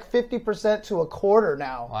looks like 50% to a quarter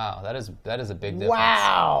now. Wow, that is a big difference.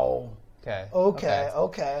 Wow. Okay.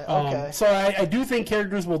 Okay. So I do think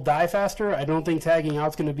characters will die faster. I don't think tagging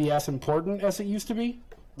out's going to be as important as it used to be,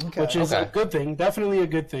 which is Okay. a good thing. Definitely a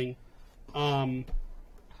good thing.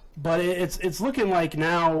 But it's looking like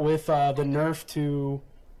now with the nerf to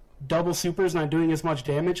double supers not doing as much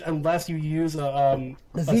damage unless you use a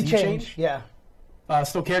The Z Z change. Yeah.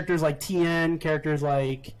 So characters like TN, characters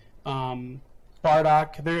like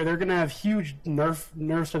Bardock, they're going to have huge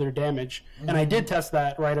nerfs to their damage. And I did test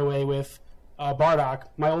that right away with Bardock,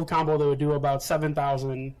 my old combo that would do about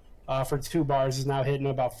 7,000 for 2 bars is now hitting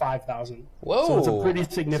about 5,000. Whoa. So it's a pretty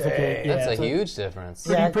significant. Dang. That's it's a huge difference.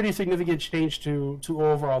 Yeah. pretty significant change to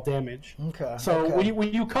overall damage. Okay. So okay.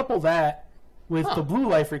 when you couple that with the blue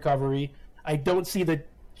life recovery, I don't see the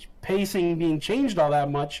pacing being changed all that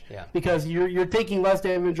much because you're taking less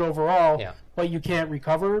damage overall, but you can't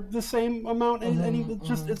recover the same amount.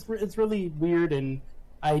 It's really weird, and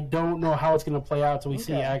I don't know how it's going to play out till we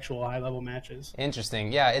see actual high level matches.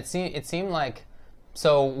 Interesting. Yeah, it seemed like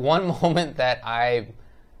one moment that I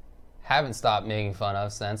haven't stopped making fun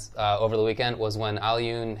of since over the weekend was when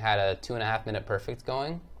Alyun had a 2.5 minute perfect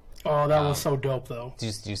going. Oh, that was so dope, though.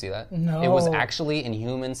 Did you see that? No. It was actually in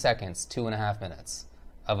human seconds, 2.5 minutes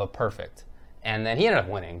of a perfect. And then he ended up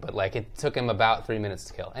winning, but like it took him about 3 minutes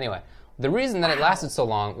to kill. Anyway, the reason that it lasted so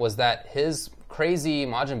long was that his crazy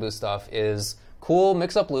Majin Buu stuff is cool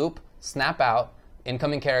mix-up loop, snap out,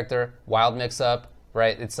 incoming character, wild mix-up,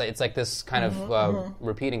 right? It's like this kind of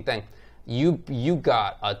repeating thing. You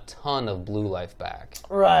got a ton of blue life back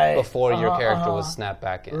before your character was snapped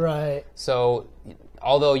back in. Right. So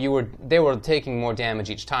although they were taking more damage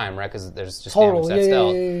each time, right? Because there's just damage that's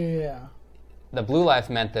dealt. Yeah. The blue life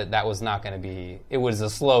meant that was not going to be. It was a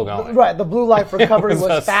slow going. Right. The blue life recovery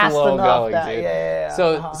was fast slow enough. Going, That,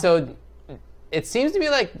 So it seems to me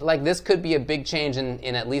like this could be a big change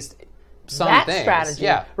in at least some that things. strategy.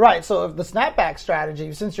 Yeah. Right. So if the snapback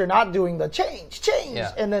strategy, since you're not doing the change,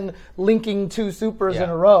 and then linking 2 supers in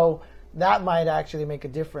a row, that might actually make a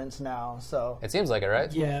difference now. So it seems like it, right?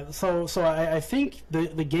 Yeah. So I think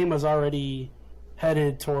the game is already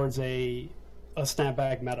headed towards a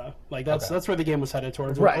snapback meta. Like that's where the game was headed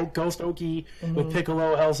towards. Right. With Ghost Oki, with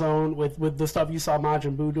Piccolo, Hellzone, with the stuff you saw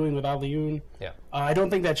Majin Buu doing with Alyun. Yeah. I don't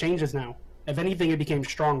think that changes now. If anything, it became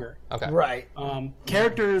stronger. Okay. Right.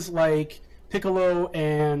 Characters like Piccolo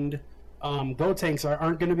and Gotenks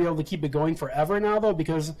aren't going to be able to keep it going forever now, though,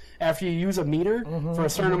 because after you use a meter, for a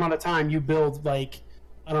certain amount of time, you build, like,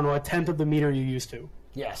 I don't know, 1/10 of the meter you used to.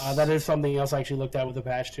 Yes. That is something else I actually looked at with the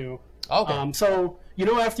patch, too. Okay. So,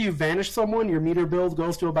 after you vanish someone, your meter build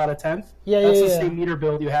goes to about 1/10. Yeah, That's yeah, the yeah. same meter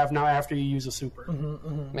build you have now after you use a super.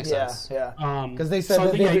 Makes sense. Yeah. Because they So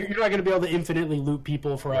said that you're not going to be able to infinitely loot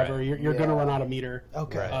people forever. Right. You're going to run out of meter.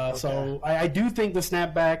 Okay. Right. So I do think the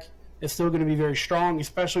snapback is still going to be very strong,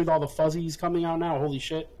 especially with all the fuzzies coming out now. Holy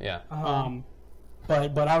shit! Yeah.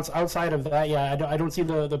 But outside of that, I don't see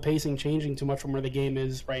the pacing changing too much from where the game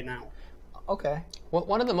is right now. Okay. Well,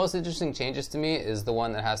 one of the most interesting changes to me is the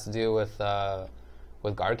one that has to do with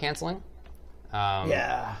guard canceling.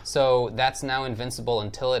 So that's now invincible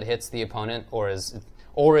until it hits the opponent or is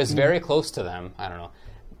very close to them. I don't know.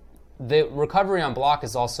 The recovery on block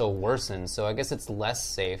is also worsened, so I guess it's less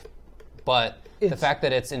safe. But the fact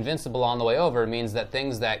that it's invincible on the way over means that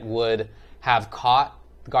things that would have caught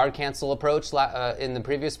guard cancel approach in the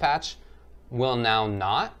previous patch will now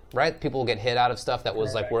not, right? People will get hit out of stuff that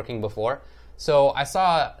was working before. So I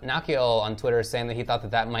saw Nakiel on Twitter saying that he thought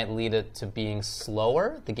that might lead it to being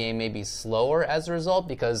slower. The game may be slower as a result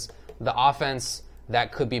because the offense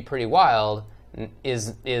that could be pretty wild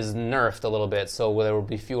is nerfed a little bit, so there will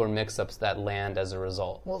be fewer mix-ups that land as a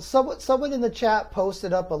result. Well, someone in the chat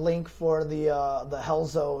posted up a link for the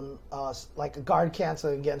Hellzone, like a guard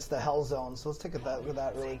cancel against the Hellzone. So let's take a look at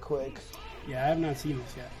that really quick. Yeah, I have not seen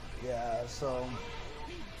this yet. Yeah. So.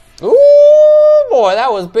 Ooh, boy,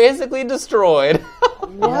 that was basically destroyed.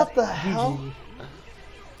 What the hell?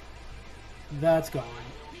 That's gone.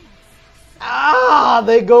 Ah,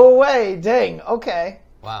 they go away. Dang. Okay.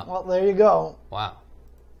 Wow. Well, there you go. Wow.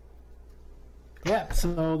 Yeah,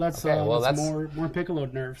 so that's more Piccolo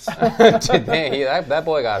nerfs. Dang, that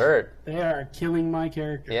boy got hurt. They are killing my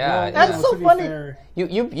character. Yeah, well, that's so funny.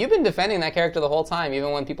 You've been defending that character the whole time,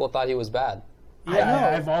 even when people thought he was bad.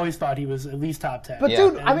 Yeah, I've always thought he was at least top 10. But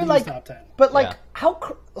dude, I mean, like, top 10. but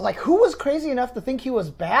like, who was crazy enough to think he was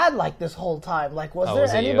bad like this whole time? Like, was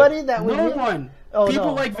there anybody that was? No one. Oh,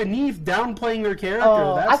 People like Vanith downplaying their character.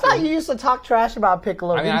 Oh, I thought you used to talk trash about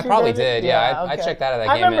Piccolo. I mean, I probably did. Yeah, I checked out of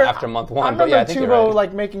that game after month 1. I remember I think Chubo you're right.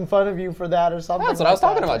 like making fun of you for that or something. That's what I was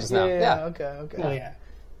talking about just now. Yeah. Okay. Oh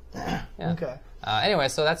yeah. Okay. Anyway,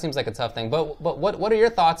 so that seems like a tough thing. But what are your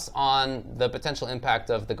thoughts on the potential impact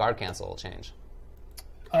of the guard cancel change?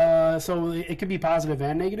 So it could be positive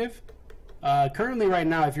and negative. Currently, right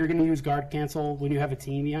now, if you're going to use guard cancel when you have a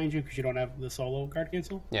team behind you because you don't have the solo guard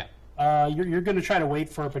cancel, you're going to try to wait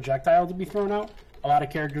for a projectile to be thrown out. A lot of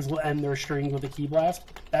characters will end their strings with a key blast.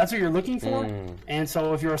 That's what you're looking for. And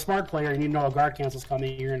so if you're a smart player and you know a guard cancel's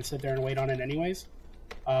coming, you're going to sit there and wait on it anyways.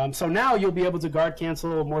 So now you'll be able to guard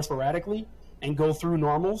cancel more sporadically and go through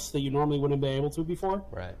normals that you normally wouldn't be able to before.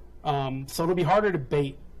 Right. So it'll be harder to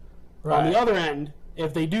bait. Right. On the other end,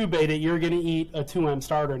 if they do bait it, you're going to eat a 2M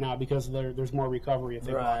starter now because there's more recovery if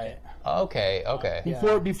they block Right. it.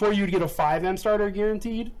 Okay. Before you'd get a 5M starter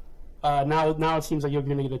guaranteed, now it seems like you're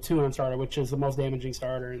going to get a 2M starter, which is the most damaging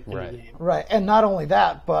starter in the game. Right, and not only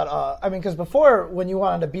that, but I mean, because before when you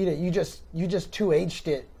wanted to beat it, you just 2H'd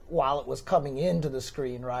it while it was coming into the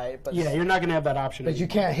screen, right? But Yeah, you're not going to have that option. but you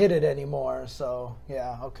can't hit it anymore. So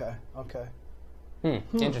yeah, okay.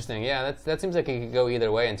 Interesting. Yeah, that seems like it could go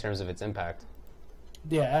either way in terms of its impact.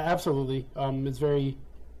 Yeah, absolutely. It's very,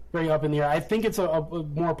 very up in the air. I think it's a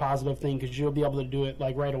more positive thing because you'll be able to do it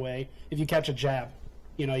like right away. If you catch a jab,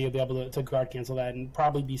 you'll be able to guard cancel that and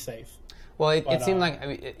probably be safe. Well, it seemed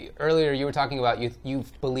like earlier you were talking about you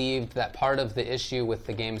believed that part of the issue with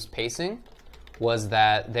the game's pacing was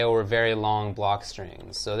that there were very long block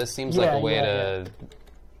strings. So this seems like a way to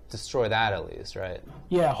destroy that at least, right?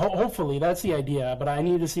 Yeah, hopefully that's the idea. But I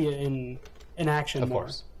need to see it in action more. Of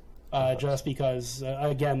course. Just because,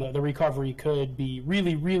 again, the recovery could be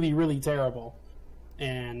really, really, really terrible,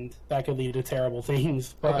 and that could lead to terrible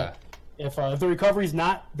things. But if the recovery's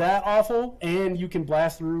not that awful, and you can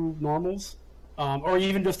blast through normals, or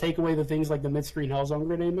even just take away the things like the mid-screen Hellzone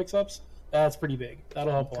grenade mix-ups, that's pretty big.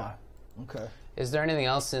 That'll help a lot. Okay. Is there anything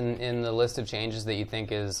else in the list of changes that you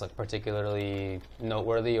think is like particularly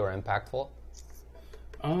noteworthy or impactful?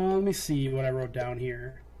 Let me see what I wrote down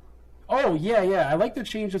here. Oh, yeah. I like the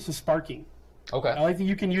changes to sparking. Okay. I like that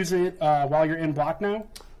you can use it while you're in block now.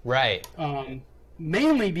 Right.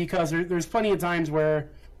 Mainly because there's plenty of times where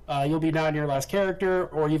you'll be down to your last character,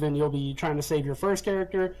 or even you'll be trying to save your first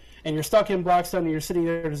character, and you're stuck in block stun, and you're sitting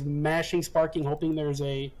there just mashing sparking, hoping there's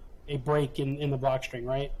a break in the block string,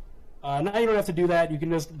 right? Now you don't have to do that. You can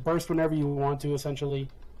just burst whenever you want to, essentially.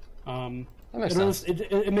 That makes sense.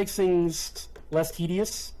 It makes things less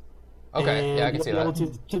tedious. Okay, yeah, I can see you'll that. be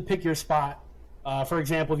able to pick your spot. For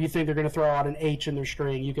example, if you think they're going to throw out an H in their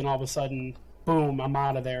string, you can all of a sudden, boom, I'm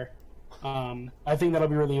out of there. I think that'll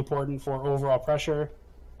be really important for overall pressure.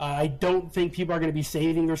 I don't think people are going to be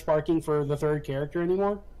saving their sparking for the third character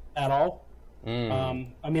anymore at all.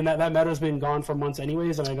 I mean, that meta's been gone for months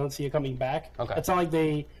anyways, and I don't see it coming back. Okay. It's not like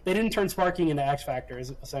they didn't turn sparking into X Factor,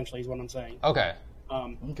 essentially, is what I'm saying. Okay.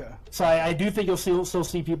 Okay. So I do think you'll still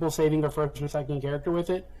see people saving their first or second character with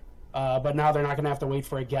it. But now they're not going to have to wait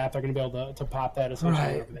for a gap. They're going to be able to pop that essentially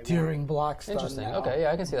whenever they want. During block stun. Interesting. now. Okay,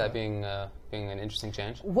 yeah, I can see that being an interesting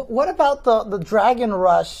change. What about the Dragon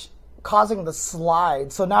Rush causing the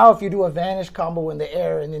slide? So now if you do a Vanish combo in the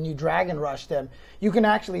air and then you Dragon Rush them, you can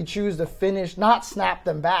actually choose to finish, not snap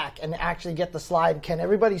them back, and actually get the slide. Can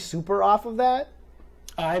everybody super off of that?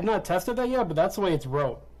 I've not tested that yet, but that's the way it's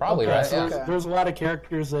wrote. Probably, Okay, right? so Yeah. There's a lot of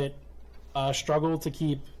characters that struggle to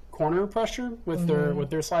keep corner pressure with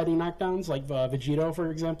their sliding knockdowns, like Vegito,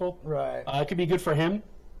 for example. Right. It could be good for him.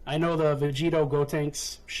 I know the Vegito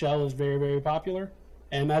Gotenks shell is very, very popular,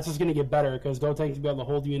 and that's just going to get better because Gotenks will be able to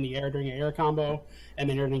hold you in the air during an air combo, and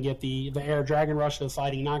then you're going to get the air Dragon Rush, the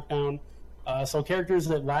sliding knockdown. So characters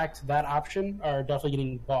that lacked that option are definitely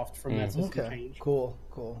getting buffed from that system change. Cool.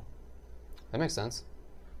 That makes sense.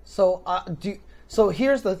 So so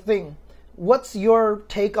here's the thing. What's your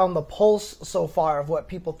take on the pulse so far of what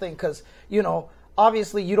people think? Because,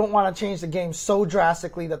 obviously you don't want to change the game so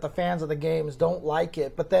drastically that the fans of the games don't like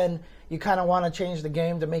it, but then you kind of want to change the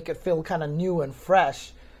game to make it feel kind of new and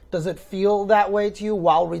fresh. Does it feel that way to you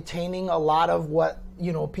while retaining a lot of what,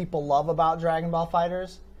 people love about Dragon Ball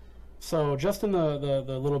FighterZ? So just in the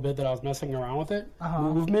little bit that I was messing around with it,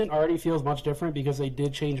 movement already feels much different because they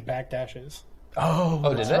did change backdashes. Oh,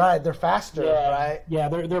 did that's they? right. They're faster, right? Yeah,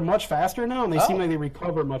 they're much faster now, and they seem like they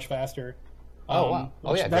recover much faster. Wow.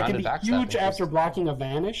 Oh, yeah, That can grounded be backstabbing. huge after blocking a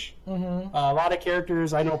Vanish. A lot of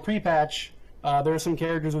characters, I know pre-patch, there are some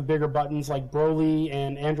characters with bigger buttons like Broly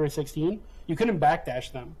and Android 16. You couldn't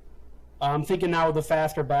backdash them. I'm thinking now with the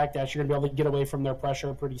faster backdash, you're going to be able to get away from their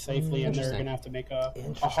pressure pretty safely, and they're going to have to make a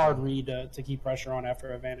hard read to keep pressure on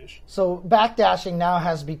after a Vanish. So backdashing now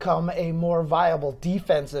has become a more viable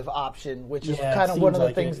defensive option, which is Yeah, it kind of one of the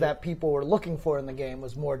seems like things it. that people were looking for in the game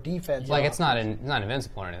was more defense. Like it's not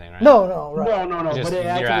invincible or anything, right? No, right. No, Just- but it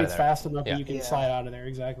you're out of activates there. fast enough Yeah. that you can slide out of there,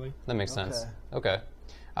 exactly. That makes sense. Okay.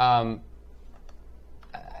 My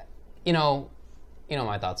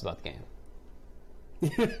thoughts about the game.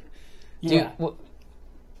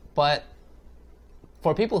 But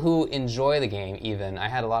for people who enjoy the game, even, I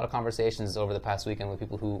had a lot of conversations over the past weekend with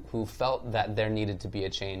people who felt that there needed to be a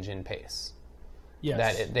change in pace.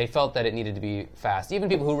 Yes. That they felt that it needed to be fast. Even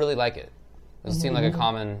people who really like it. It seemed like a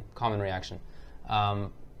common reaction.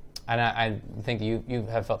 And I think you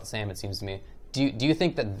have felt the same, it seems to me. Do you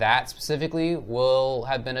think that specifically will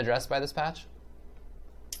have been addressed by this patch?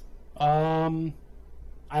 I'm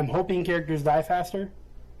hoping characters die faster.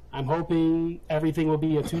 I'm hoping everything will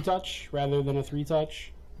be a 2-touch rather than a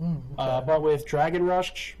 3-touch. But with Dragon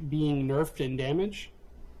Rush being nerfed in damage,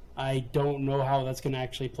 I don't know how that's going to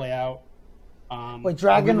actually play out. Wait,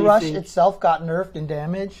 Dragon Rush itself got nerfed in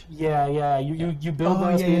damage? Yeah. You build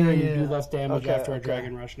less meter, you do less damage after a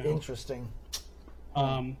Dragon Rush now. Interesting.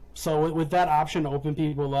 So with that option to open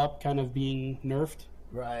people up kind of being nerfed,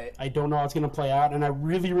 Right. I don't know how it's going to play out, and I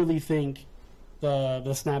really, really think the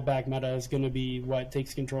snapback meta is going to be what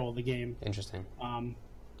takes control of the game. Interesting.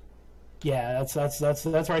 Yeah, that's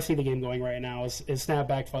where I see the game going right now is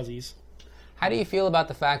snapback fuzzies. How do you feel about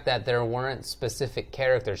the fact that there weren't specific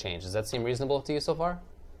character changes? Does that seem reasonable to you so far?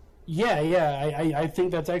 Yeah. I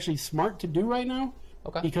think that's actually smart to do right now.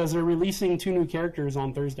 Okay. Because they're releasing 2 new characters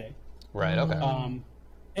on Thursday. Right. Okay.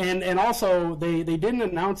 And also, they didn't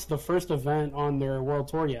announce the first event on their World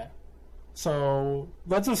Tour yet. So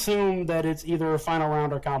let's assume that it's either a final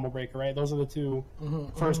round or combo breaker, right? Those are the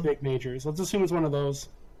 2 first big majors. Let's assume it's one of those.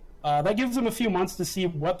 That gives them a few months to see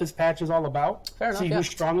what this patch is all about. Fair enough, see yeah. who's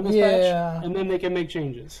strong in this patch, and then they can make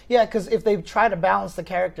changes. Yeah, because if they try to balance the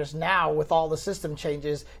characters now with all the system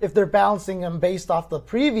changes, if they're balancing them based off the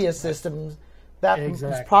previous systems, that is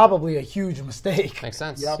probably a huge mistake. Makes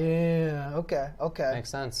sense. Yep. Yeah, okay. Makes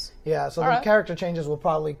sense. Yeah, so All the right. character changes will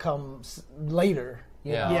probably come later.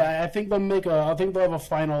 you Yeah. know? Yeah, I think they'll have a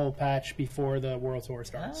final patch before the World Tour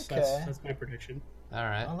starts. Okay. That's my prediction. All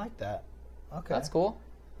right. I like that. Okay. That's cool.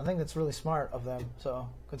 I think that's really smart of them, so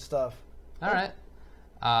good stuff. All right.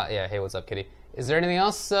 Yeah. Hey, what's up, Kitty? Is there anything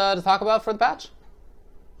else to talk about for the patch?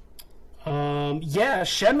 Yeah,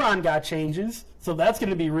 Shenron got changes, so that's going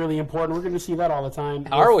to be really important. We're going to see that all the time.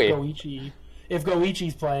 Are we? If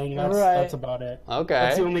Goichi's playing, Right. that's about it. Okay.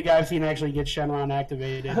 That's the only guy I've seen actually get Shenron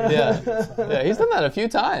activated. Yeah, he's done that a few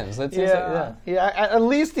times. That seems like, Yeah. At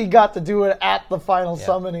least he got to do it at the final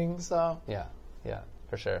summoning, so. yeah,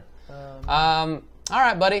 for sure. All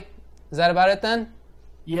right, buddy. Is that about it then?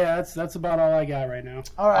 Yeah, that's about all I got right now.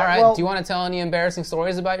 All right. All right. Well, Do you want to tell any embarrassing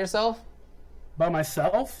stories about yourself? About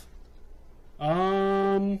myself,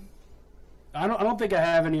 I don't think I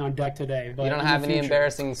have any on deck today. But You don't in have the any future-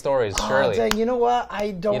 embarrassing stories, oh, surely. dang, you know what?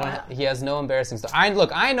 I don't. You don't he has no embarrassing stories.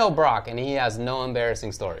 I know Brock, and he has no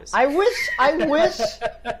embarrassing stories. I wish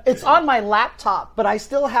it's on my laptop, but I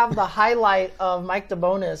still have the highlight of Mike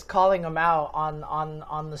DeBonis calling him out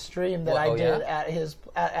on the stream that I did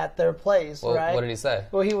at their place, right? What did he say?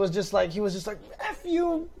 Well, he was just like F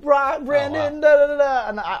you, Brandon, da da da da,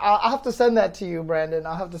 and I'll have to send that to you, Brandon.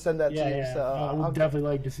 I'll have to send that to you. Yeah. So I would definitely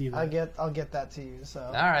like to see that. I'll get that to you. So.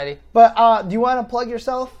 Alrighty. But do you want to plug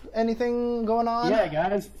yourself? Anything going on? Yeah,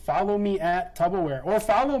 guys, follow me at Tubbleware. Or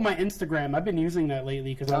follow my Instagram. I've been using that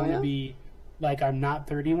lately because I want to be like I'm not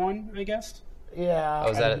 31, I guess. Yeah. Oh,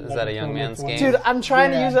 is that a young man's game? Dude, I'm trying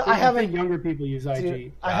to use it. I think haven't. younger people use IG.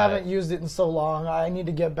 Dude, I haven't used it in so long. I need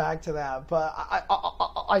to get back to that. But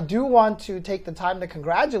I do want to take the time to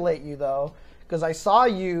congratulate you, though, because I saw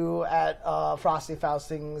you at Frosty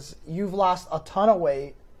Faustings. You've lost a ton of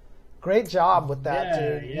weight. Great job with that,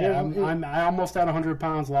 dude. Yeah, I'm almost at 100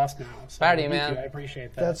 pounds lost now. So Proud of you, thank man. I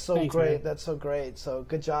appreciate that. That's so Thanks, great. man. That's so great. So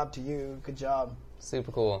good job to you. Good job.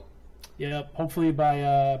 Super cool. Yeah, hopefully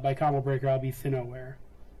by Combo Breaker I'll be thin-aware.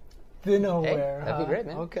 Thin-aware. Hey, that'd be great,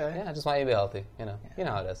 man. Okay. Yeah, I just want you to be healthy. You know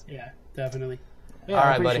how it is. Yeah, definitely. Yeah, All I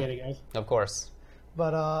right, appreciate buddy. it, guys. Of course.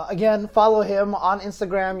 But again, follow him on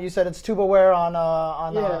Instagram. You said it's Tubaware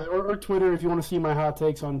on Yeah, or Twitter if you want to see my hot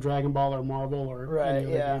takes on Dragon Ball or Marvel or right. any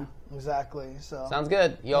other Yeah. game. Exactly. So. Sounds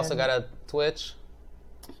good. You also got a Twitch.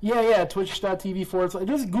 Yeah, twitch.tv/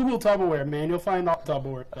 just Google Tubbleware, man. You'll find all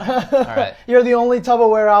Tubbleware. All right. You're the only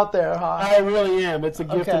Tubaware out there, huh? I really am. It's a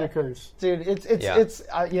gift and a curse. Dude, it's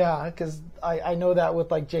because I know that with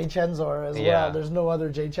like Jay Chenzor as Yeah. well. There's no other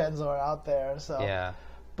Jay Chenzor out there. So. Yeah.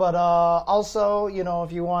 But also,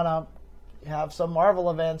 if you want to have some Marvel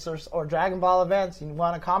events or Dragon Ball events, you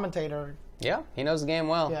want a commentator. Yeah, he knows the game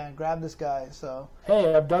well. Yeah, grab this guy. So.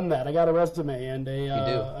 Hey, I've done that. I got a resume and do.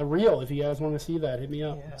 a reel. If you guys want to see that, hit me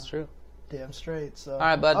up. Yeah. That's true. Damn straight. So. All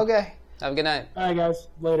right, bud. Okay. Have a good night. All right, guys.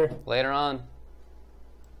 Later. Later on.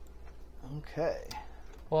 Okay.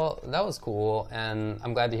 Well, that was cool, and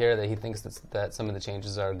I'm glad to hear that he thinks that some of the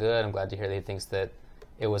changes are good. I'm glad to hear that he thinks that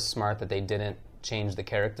it was smart that they didn't change the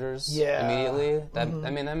characters immediately. That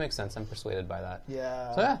that makes sense. I'm persuaded by that.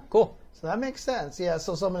 Yeah. So yeah, cool. So that makes sense. Yeah,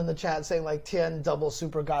 so someone in the chat saying like Tien double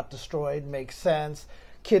super got destroyed makes sense.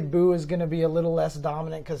 Kid Buu is going to be a little less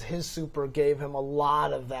dominant because his super gave him a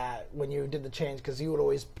lot of that when you did the change because he would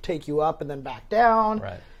always take you up and then back down.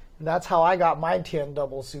 Right. That's how I got my Tien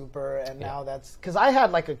double super, and now that's because I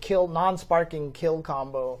had like a non-sparking kill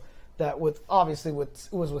combo that obviously was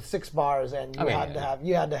with 6 bars, and you had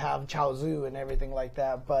to have Chaozu and everything like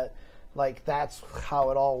that. But like that's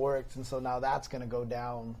how it all worked, and so now that's gonna go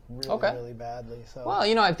down really badly. So well,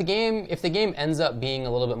 if the game ends up being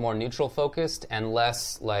a little bit more neutral focused and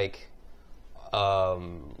less like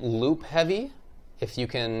loop heavy. If you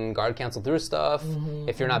can guard cancel through stuff,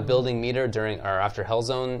 if you're not building meter during or after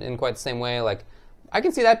Hellzone in quite the same way, like I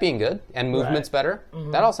can see that being good and movement's better.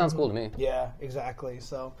 That all sounds cool to me. Yeah, exactly.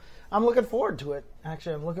 So I'm looking forward to it.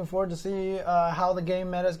 Actually, I'm looking forward to see how the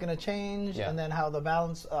game meta is going to change, and then how the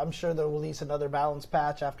balance. I'm sure they'll release another balance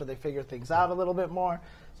patch after they figure things out a little bit more.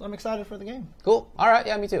 So I'm excited for the game. Cool. All right.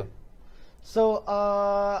 Yeah, me too.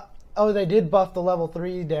 So. They did buff the level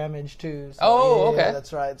 3 damage too. So, okay. Yeah,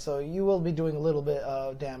 that's right. So you will be doing a little bit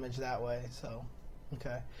of damage that way. So,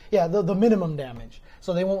 okay. Yeah, the minimum damage.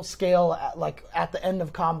 So they won't scale at the end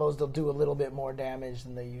of combos. They'll do a little bit more damage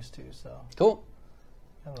than they used to. So cool.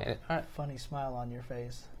 All right. Funny smile on your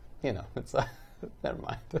face. It's never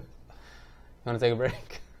mind. You want to take a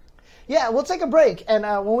break? Yeah, we'll take a break, and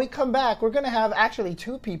when we come back, we're going to have actually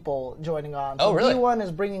 2 people joining on. So really? B1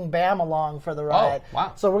 is bringing Bam along for the ride. Oh,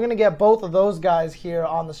 wow. So we're going to get both of those guys here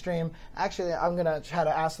on the stream. Actually, I'm going to try to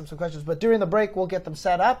ask them some questions, but during the break, we'll get them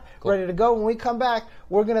set up, ready to go. When we come back,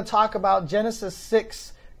 we're going to talk about Genesis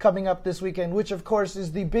 6 coming up this weekend, which, of course,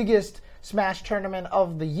 is the biggest Smash tournament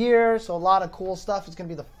of the year. So a lot of cool stuff. It's going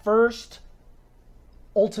to be the first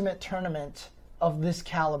Ultimate tournament of this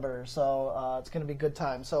caliber, so it's going to be a good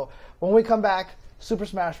time. So when we come back, Super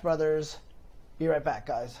Smash Brothers, be right back,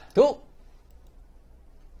 guys. Cool.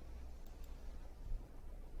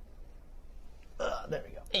 There we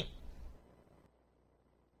go. Hey.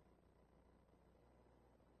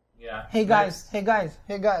 Yeah. Hey guys. Are you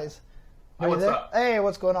what's there? up? Hey,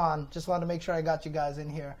 what's going on? Just wanted to make sure I got you guys in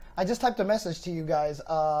here. I just typed a message to you guys.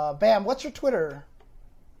 Bam, what's your Twitter?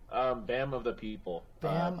 Bam of the People.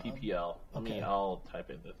 Bam PPL. I'll type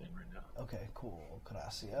in the thing right now. Okay, cool.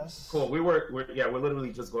 Gracias. Cool. We're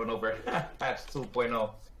literally just going over patch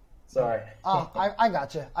 2.0. Sorry. Oh, I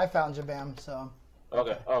got you. I found you, Bam. So.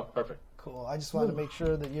 Okay. Oh, perfect. Cool. I just wanted to make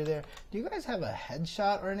sure that you're there. Do you guys have a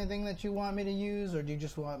headshot or anything that you want me to use, or do you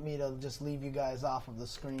just want me to just leave you guys off of the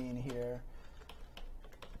screen here?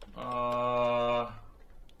 There's a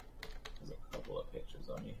couple of pictures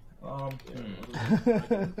on me.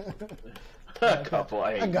 A couple.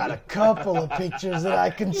 I got a couple of pictures that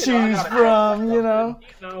I can choose from, A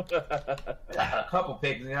couple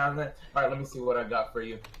pictures. All right, let me see what I got for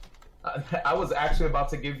you. I was actually about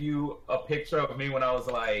to give you a picture of me when I was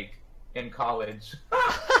like in college.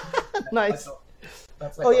 Nice.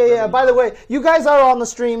 That's like yeah. By the way, you guys are on the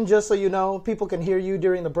stream, just so you know. People can hear you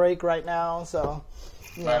during the break right now, so.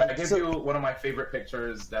 Yeah. Right, I give you one of my favorite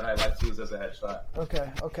pictures that I like to use as a headshot.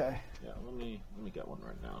 Okay. Yeah, let me get one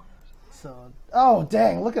right now. So, oh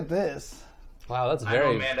dang, look at this. Wow, that's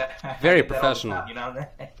very very professional.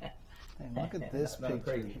 Hey, look at this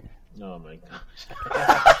picture here. Oh my gosh.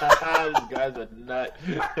 This guy's a nut.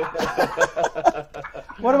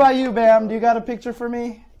 What about you, Bam? Do you got a picture for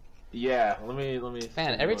me? Yeah, let me.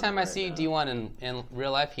 Man, every time I see D1 in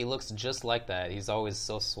real life, he looks just like that. He's always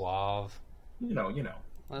so suave. You know.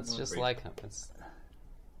 That's just like him. It's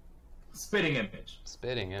spitting image.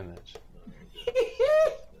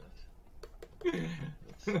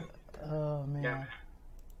 Oh man. Yeah.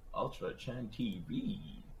 Ultra Chan TV.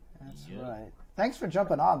 That's right. Thanks for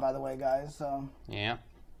jumping on, by the way, guys. Yeah.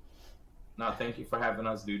 No, thank you for having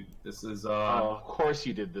us, dude. This is of course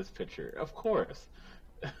you did this picture. Of course.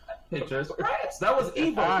 Pictures. Right. That was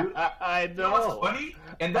evil, dude. I know. That was funny.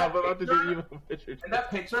 And that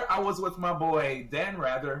picture, I was with my boy Dan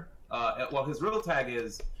Rather. Well, his tag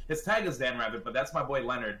is Dan Rather, but that's my boy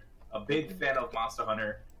Leonard, a big fan of Monster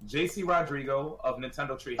Hunter. JC Rodrigo of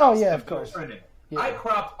Nintendo Treehouse. Oh yeah, of course. Yeah. I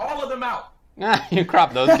cropped all of them out. You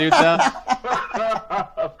cropped those dudes out?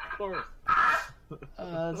 Of course.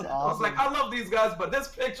 That's awesome. I was like, I love these guys, but this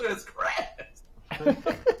picture is crap.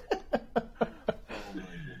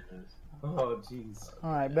 Oh, jeez.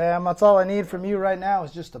 All right, Bam. That's all I need from you right now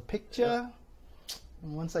is just a picture.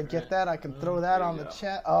 And once I get that, I can throw that on the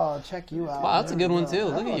chat. Oh, check you out. Wow, that's a good one too.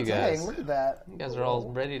 Look at you guys. Dang, look at that. You guys are all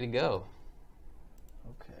ready to go.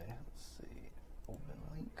 Okay, let's see. Open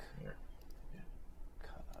link. Here.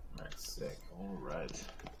 That's sick. All right.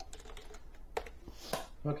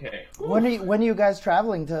 Okay. When are you guys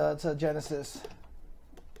traveling to Genesis?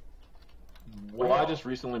 Well, I just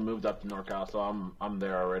recently moved up to NorCal, so I'm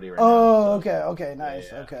there already right now. So. Okay, nice.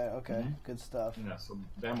 Yeah. Okay, good stuff. Yeah, so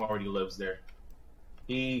Bam already lives there.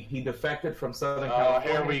 He defected from Southern Oh,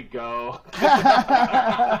 California. here we go.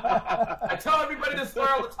 I tell everybody this story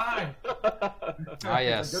all the time. Ah, He's a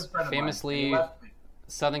yes. good friend of mine. Famously He left me.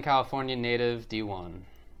 Southern California native D1.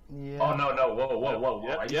 Yeah. Oh no!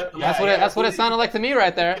 Whoa! Yep. That's what it sounded like to me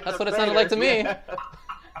right there. That's what it sounded like to me. Yeah.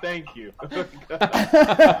 Thank you. I'm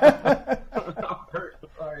hurt.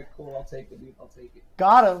 All right, cool. I'll take it, dude. I'll take it.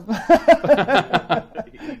 Got him.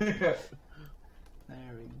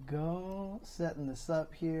 There we go. Setting this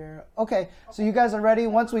up here. Okay, so you guys are ready.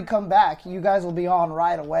 Once we come back, you guys will be on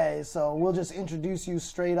right away. So we'll just introduce you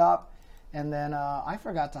straight up. And then I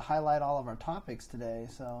forgot to highlight all of our topics today.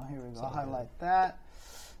 So here we go. I'll highlight that.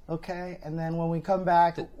 Okay, and then when we come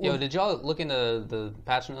back... Did y'all look into the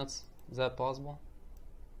patch notes? Is that plausible?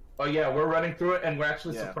 Oh yeah, we're running through it, and we're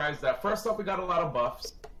actually Yeah. surprised that first off we got a lot of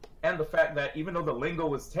buffs, and the fact that even though the lingo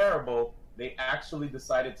was terrible, they actually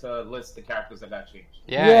decided to list the characters that got changed.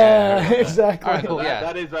 Yeah, exactly. All right, cool. Yeah.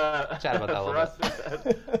 That is Chat about that a for little us.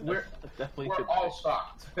 We're Definitely we're could- all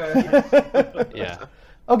shocked. Yeah.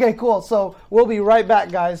 Okay, cool. So we'll be right back,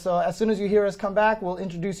 guys. So as soon as you hear us come back, we'll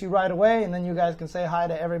introduce you right away, and then you guys can say hi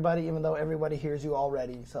to everybody, even though everybody hears you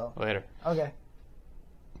already. So, Later. okay.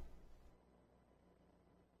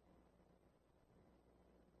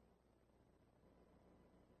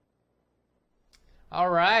 All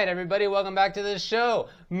right, everybody, welcome back to the show.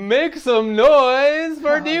 Make some noise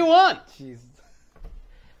for D1. Jeez.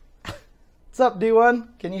 What's up,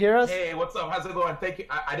 D1? Can you hear us? Hey, what's up? How's it going? Thank you.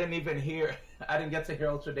 I didn't even hear. I didn't get to hear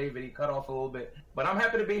Ultra David. He cut off a little bit, but I'm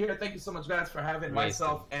happy to be here. Thank you so much, guys, for having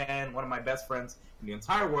myself and one of my best friends in the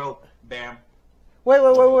entire world, Bam. Wait.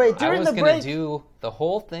 I During was the going break, to do the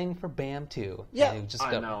whole thing for Bam, too. Yeah. And it just,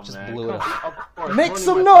 I know, just man. blew it up. Of course. Make Ruining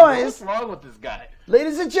some my- noise. What's wrong with this guy?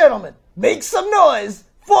 ladies and gentlemen, make some noise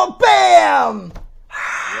for Bam!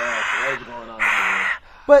 Yeah, what is going on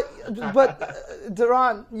here? But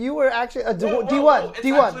Duran, you were actually D1. It's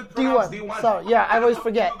actually pronounced D1. Sorry, yeah, I always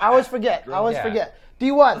forget. Yeah.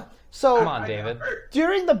 D1. So Come on, David.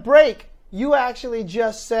 during the break, you actually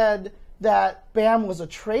just said that Bam was a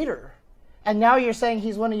traitor, and now you're saying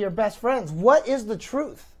he's one of your best friends. What is the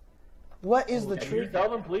truth? What is the Can you truth? tell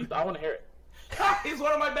them, please? I want to hear it. He's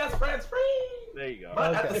one of my best friends. Free. There you go.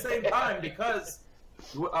 But at the same time, because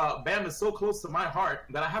Bam is so close to my heart,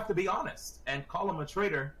 that I have to be honest and call him a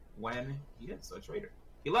traitor when he is a traitor.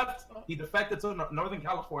 He left. He defected to Northern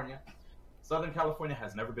California. Southern California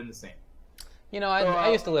has never been the same. You know, I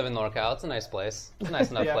used to live in NorCal. It's a nice place. It's a nice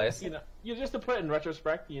enough Yeah, place. Just to put it in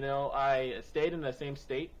retrospect, I stayed in the same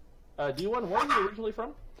state. D1, where are you originally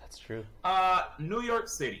from? That's true. New York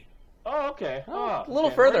City. Oh, okay. A little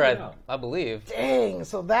okay. further, Right now. I believe. Dang.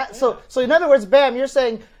 So in other words, Bam, you're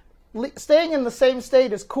saying staying in the same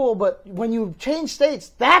state is cool, but when you change states,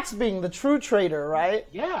 that's being the true traitor, right?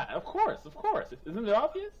 Yeah, of course. Isn't it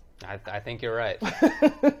obvious? I think you're right.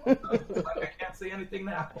 I can't say anything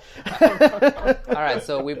now. All right,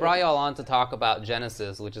 so we brought y'all on to talk about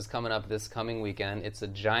Genesis, which is coming up this coming weekend. It's a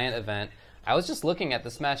giant event. I was just looking at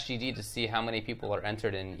the Smash GD to see how many people are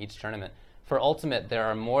entered in each tournament. For Ultimate, there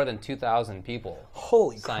are more than 2,000 people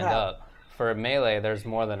Holy signed crap. up. For Melee, there's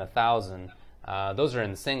more than 1,000. Those are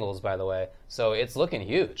in singles, by the way. So it's looking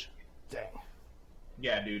huge. Dang.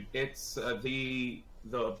 Yeah, dude. It's the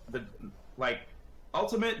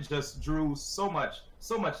Ultimate just drew so much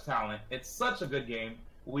talent. It's such a good game.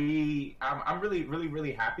 I'm really, really,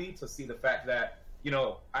 really happy to see the fact that,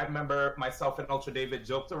 I remember myself and Ultra David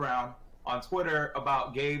joked around on Twitter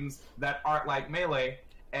about games that aren't like Melee,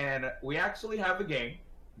 and we actually have a game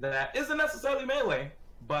that isn't necessarily Melee,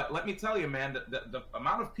 but let me tell you, man, the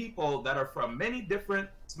amount of people that are from many different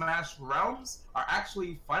Smash realms are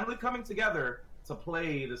actually finally coming together to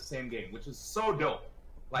play the same game, which is so dope.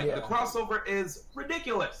 The crossover is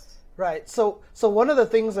ridiculous. Right. So one of the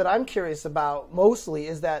things that I'm curious about mostly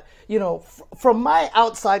is that, from my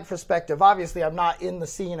outside perspective, obviously I'm not in the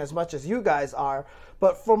scene as much as you guys are,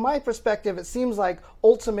 but from my perspective, it seems like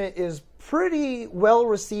Ultimate is pretty well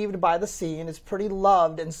received by the scene. It's pretty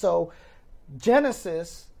loved. And so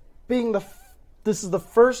Genesis being this is the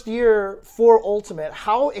first year for Ultimate,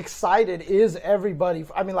 how excited is everybody?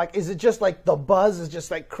 I mean, is it just the buzz is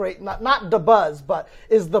just crazy? Not the buzz, but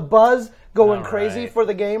is the buzz going crazy for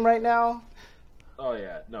the game right now? Oh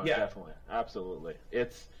yeah, no, Yeah. definitely, absolutely.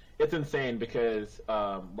 It's insane because,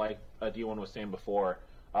 like D1 was saying before,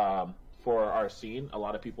 for our scene, a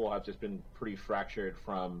lot of people have just been pretty fractured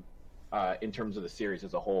from, in terms of the series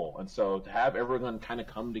as a whole, and so to have everyone kind of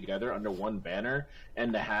come together under one banner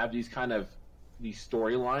and to have these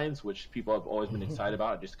storylines, which people have always been excited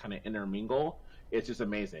about, just kind of intermingle. It's just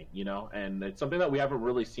amazing, and it's something that we haven't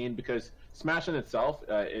really seen because Smash in itself,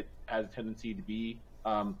 it has a tendency to be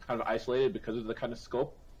kind of isolated because of the kind of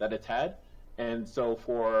scope that it's had. And so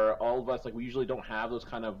for all of us, like, we usually don't have those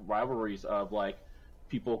kind of rivalries of like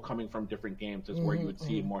people coming from different games. It's where you would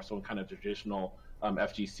see more so kind of traditional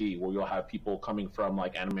FGC, where you'll have people coming from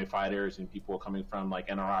like Anime Fighters and people coming from like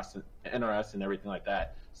NRS and everything like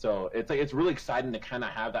that. So it's like it's really exciting to kind of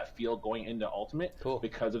have that feel going into Ultimate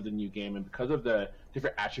because of the new game and because of the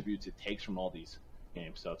different attributes it takes from all these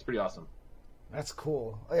games. So it's pretty awesome. That's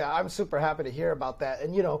cool. Yeah, I'm super happy to hear about that.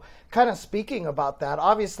 And, you know, kind of speaking about that,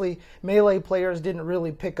 obviously Melee players didn't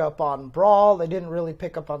really pick up on Brawl. They didn't really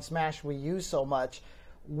pick up on Smash Wii U so much.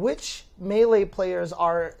 Which Melee players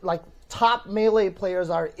are, like, top Melee players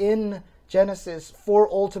are in Genesis for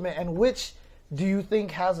Ultimate, and which do you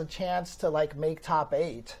think has a chance to, like, make top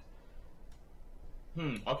 8?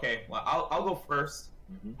 Okay, well, I'll go first.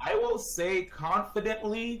 I will say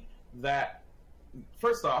confidently that,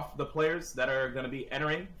 first off, the players that are going to be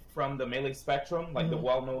entering from the Melee spectrum, like the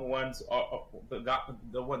well-known ones,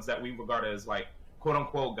 the ones that we regard as like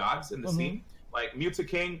quote-unquote gods in the scene, like Muta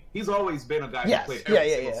King, he's always been a guy who played every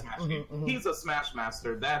single Smash game. He's a Smash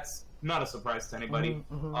master. That's not a surprise to anybody.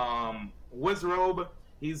 Wizrobe,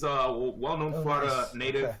 he's a well-known Florida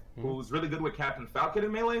native who's really good with Captain Falcon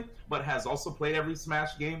in Melee, but has also played every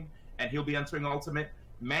Smash game, and he'll be entering Ultimate.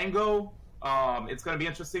 Mango, it's going to be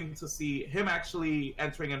interesting to see him actually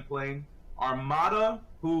entering and playing. Armada,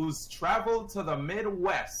 who's traveled to the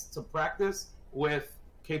Midwest to practice with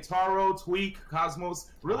Keitaro, Tweak,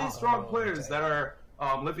 Cosmos, really strong players that are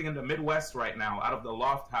living in the Midwest right now out of the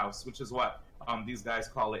Loft House, which is what these guys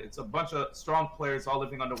call it. It's a bunch of strong players all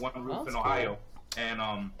living under one roof in Ohio.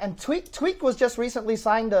 And Tweak was just recently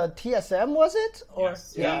signed to TSM, was it? Or,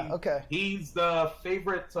 yes. Yeah, okay. He's the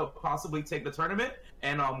favorite to possibly take the tournament.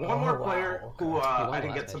 And one more player who I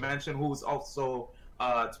didn't get to mention, who's also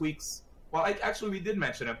Tweak's. Well, actually, we did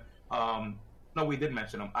mention him. No, we did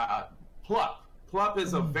mention him. Plup. Plup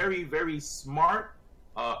is a very, very smart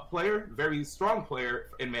player, very strong player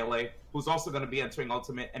in Melee, who's also going to be entering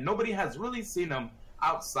Ultimate. And nobody has really seen him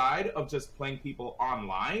outside of just playing people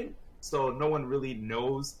online. So no one really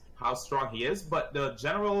knows how strong he is. But the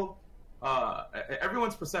general,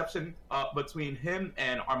 everyone's perception between him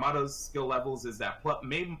and Armada's skill levels is that Plup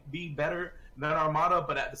may be better than Armada,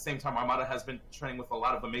 but at the same time, Armada has been training with a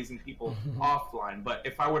lot of amazing people offline. But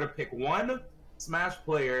if I were to pick one Smash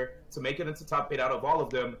player to make it into top 8 out of all of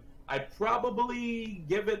them, I'd probably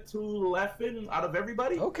give it to Leffen out of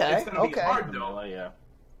everybody. Okay. It's going to be hard, though. Yeah.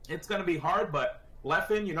 It's going to be hard, but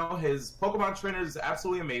Leffen, you know, his Pokemon trainer is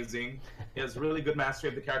absolutely amazing. He has really good mastery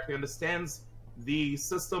of the character. He understands the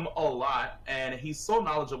system a lot, and he's so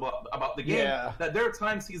knowledgeable about the game that there are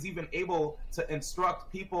times he's even able to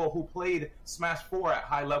instruct people who played Smash 4 at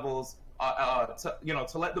high levels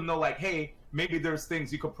to let them know, like, hey, maybe there's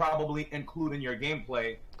things you could probably include in your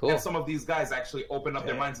gameplay. Cool. And some of these guys actually opened up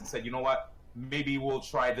their minds and said, you know what, maybe we'll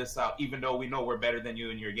try this out, even though we know we're better than you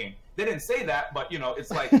in your game. They didn't say that, but, you know,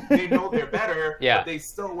 it's like they know they're better, but they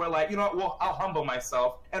still were like, you know what, well, I'll humble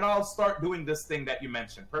myself, and I'll start doing this thing that you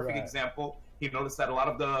mentioned. Perfect example. He noticed that a lot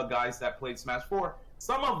of the guys that played Smash 4,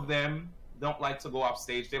 some of them don't like to go off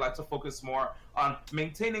stage. They like to focus more on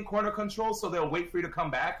maintaining corner control, so they'll wait for you to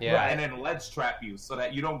come back and then ledge trap you so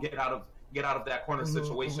that you don't get out of that corner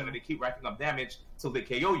situation and they keep racking up damage till they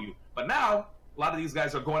KO you. But now, a lot of these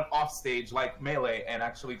guys are going off stage like Melee and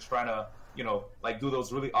actually trying to, you know, like do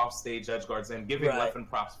those really off stage edge guards and giving Leffen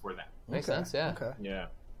props for that. Makes sense, yeah. Okay. Yeah.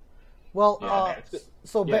 Well, go ahead.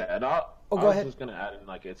 I was just going to add in,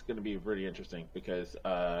 like, it's going to be really interesting because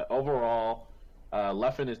overall,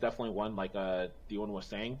 Leffen is definitely one, like D1 was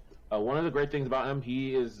saying. One of the great things about him,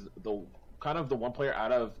 he is the kind of the one player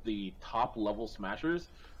out of the top level smashers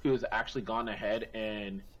who has actually gone ahead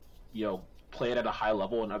and, you know, played at a high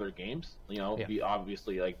level in other games. You know,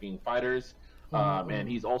 obviously like being fighters, and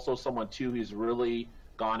he's also someone too who's really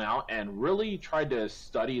gone out and really tried to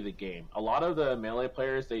study the game. A lot of the Melee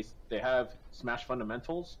players, they have Smash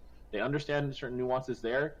fundamentals. They understand certain nuances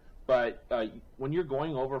there, but when you're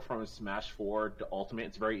going over from Smash 4 to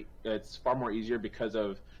Ultimate, it's far more easier because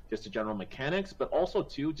of just the general mechanics, but also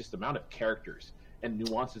too just the amount of characters and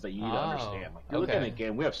nuances that you need to understand. Like, you look at the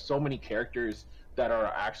game, we have so many characters that are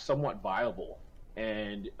actually somewhat viable,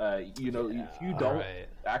 and you know, if you don't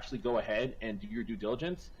actually go ahead and do your due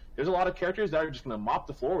diligence, there's a lot of characters that are just going to mop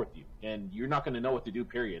the floor with you, and you're not going to know what to do,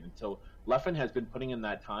 period. And so Leffen has been putting in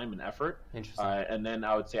that time and effort. Interesting. And then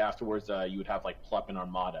I would say afterwards you would have like Plup and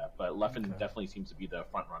Armada, but Leffen definitely seems to be the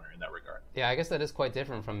front runner in that regard. Yeah, I guess that is quite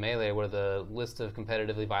different from Melee, where the list of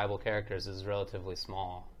competitively viable characters is relatively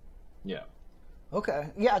small. Yeah. Okay.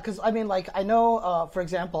 Yeah, because, I mean, like, I know, for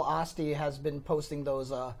example, Asti has been posting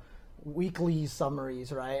those weekly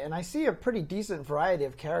summaries, right? And I see a pretty decent variety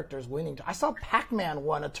of characters winning. I saw Pac-Man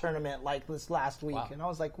won a tournament like this last week, and I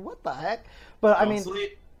was like, what the heck? But I mean,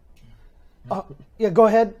 yeah, go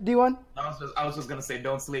ahead, D1. I was just gonna say,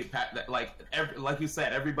 don't sleep. Like you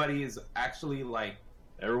said, everybody is actually like.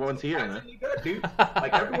 Everyone's here, man. Good, dude.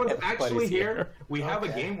 Like everyone's actually here. We have a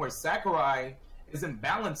game where Sakurai isn't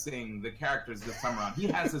balancing the characters this time around. He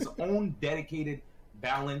has his own dedicated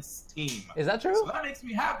balanced team. Is that true? So that makes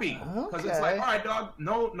me happy because it's like, all right, dog.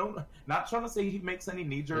 No, not trying to say he makes any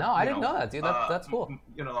knee-jerk. No, I didn't know that, dude. That's cool.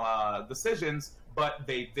 Decisions, but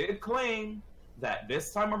they did claim that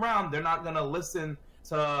this time around they're not gonna listen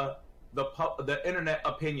to the internet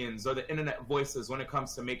opinions or the internet voices when it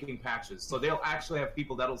comes to making patches. So they'll actually have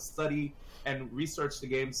people that'll study and research the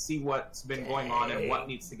game, see what's been going on and what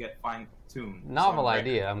needs to get fine-tuned. Novel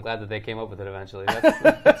idea. I'm glad that they came up with it eventually.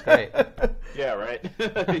 That's great. Yeah, right?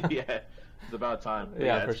 Yeah, it's about time.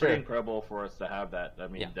 Yeah, for it's pretty incredible for us to have that. I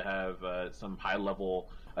mean, to have some high-level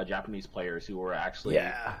Japanese players who are actually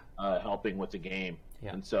helping with the game.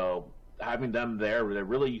 Yeah. And so having them there,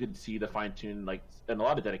 really you could see the fine-tune, like, and a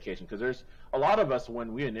lot of dedication, because there's a lot of us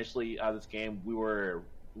when we initially had this game,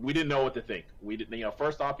 we didn't know what to think. We didn't,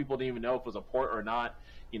 first off, people didn't even know if it was a port or not.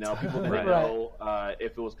 People didn't know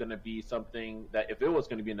if it was going to be something that, if it was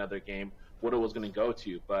going to be another game, what it was going to go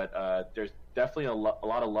to. But there's definitely a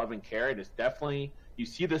lot of love and care, and it's definitely, you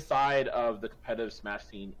see the side of the competitive Smash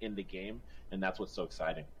scene in the game, and that's what's so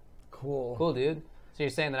exciting. Cool, dude. So you're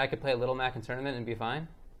saying that I could play Little Mac in tournament and be fine?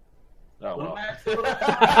 Oh, well.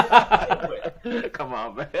 Come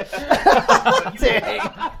on, man.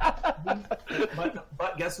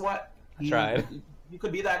 But guess what? I tried. You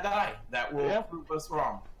could be that guy that will prove us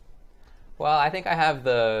wrong. Well, I think I have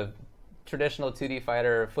the traditional 2D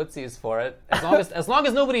fighter footsies for it. As long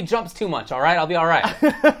as nobody jumps too much, all right? I'll be all right.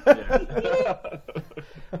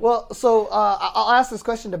 Well, so I'll ask this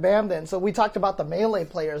question to Bam then. So we talked about the Melee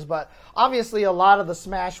players, but obviously a lot of the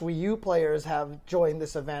Smash Wii U players have joined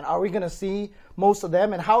this event. Are we going to see most of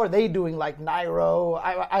them, and how are they doing? Like Nairo,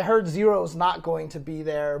 I heard Zero's not going to be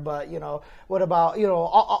there, but what about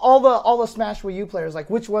all the Smash Wii U players? Like,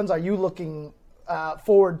 which ones are you looking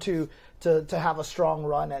forward to have a strong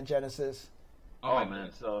run at Genesis? Oh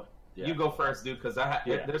man, so. Yeah. You go first, dude, because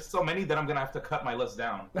there's so many that I'm going to have to cut my list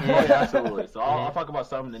down. Yeah, absolutely. So I'll talk about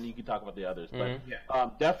some, and then you can talk about the others.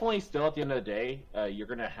 But definitely still at the end of the day, you're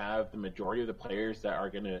going to have the majority of the players that are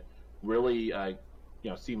going to really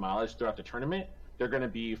see mileage throughout the tournament. They're going to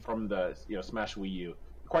be from the Smash Wii U.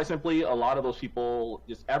 Quite simply, a lot of those people,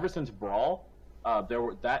 just ever since Brawl,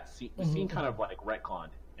 the scene kind of like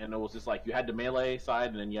retconned. And it was just like you had the Melee side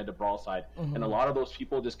and then you had the Brawl side. Mm-hmm. And a lot of those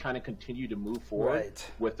people just kind of continue to move forward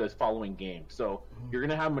with the following game. So you're going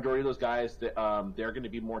to have majority of those guys that they're going to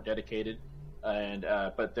be more dedicated. And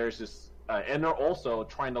but there's this and they're also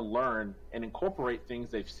trying to learn and incorporate things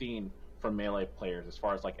they've seen from Melee players as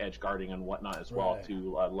far as like edge guarding and whatnot as well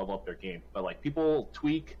to level up their game. But like people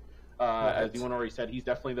tweak, as Ewan already said, he's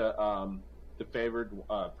definitely the favored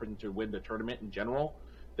person to win the tournament in general.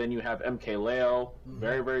 Then you have MKLeo,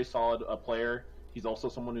 very, very solid player. He's also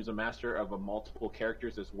someone who's a master of multiple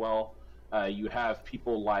characters as well. You have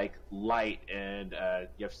people like Light, and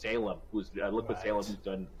you have Salem, who's Liquid Salem, who's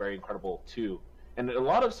done very incredible too. And a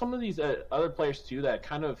lot of some of these other players too that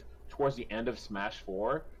kind of towards the end of Smash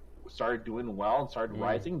 4 started doing well and started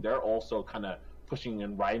rising. They're also kind of pushing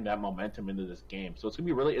and riding that momentum into this game. So it's going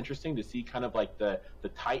to be really interesting to see kind of like the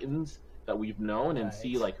titans that we've known and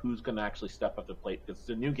see like who's going to actually step up to the plate, because it's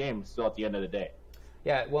a new game still at the end of the day.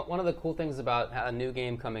 Yeah, one of the cool things about a new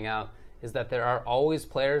game coming out is that there are always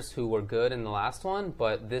players who were good in the last one,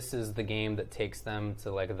 but this is the game that takes them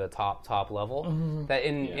to like the top level. That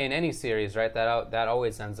in any series, right? That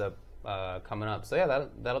always ends up coming up. So yeah,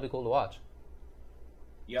 that'll be cool to watch.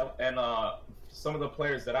 Yep, and some of the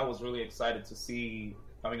players that I was really excited to see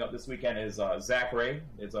coming up this weekend is Zach Ray.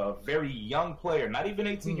 It's a very young player, not even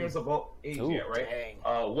 18 years of age yet, right?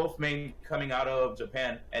 Wolfmane coming out of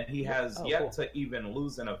Japan, and he has yet to even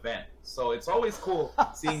lose an event. So it's always cool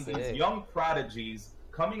seeing these young prodigies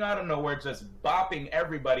coming out of nowhere, just bopping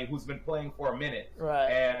everybody who's been playing for a minute. Right.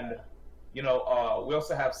 And, we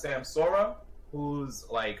also have Sam Sora, who's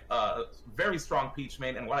like a very strong Peach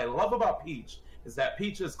main. And what I love about Peach is that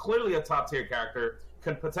Peach is clearly a top-tier character,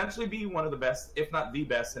 can potentially be one of the best, if not the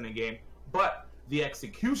best in the game, but the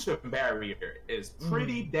execution barrier is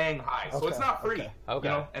pretty dang high. So it's not free,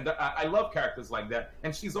 and I love characters like that.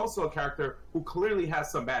 And she's also a character who clearly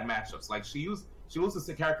has some bad matchups. Like she loses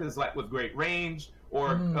to characters like with great range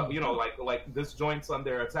or, like disjoints on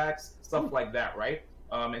their attacks, stuff like that, right?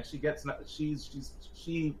 And she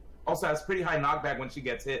also has pretty high knockback when she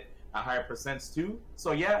gets hit. at higher percents too.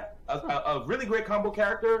 So yeah, a really great combo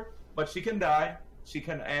character, but she can die. She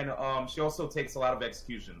can, and she also takes a lot of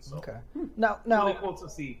execution. So Okay. Now, really cool to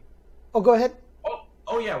see. oh, go ahead.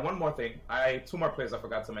 Oh yeah, one more thing. Two more players I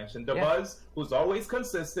forgot to mention. Dabuz, who's always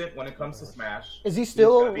consistent when it comes to Smash. Is he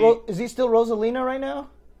still Rosalina right now?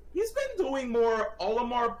 He's been doing more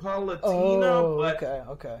Olimar Palutena, Oh, but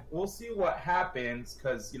okay. we'll see what happens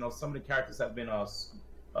because some of the characters have been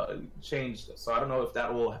changed. So I don't know if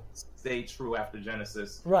that will stay true after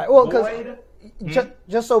Genesis. Right. Well, because Void,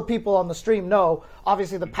 just so people on the stream know,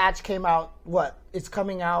 obviously the patch came out. It's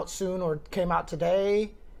coming out soon or came out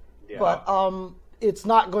today, but it's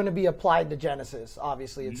not going to be applied to Genesis.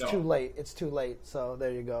 Obviously, it's too late. It's too late. So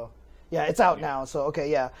there you go. Yeah, it's out now. So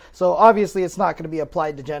okay, yeah. So obviously, it's not going to be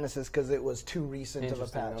applied to Genesis because it was too recent of a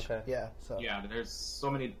patch. Okay. Yeah. So yeah, there's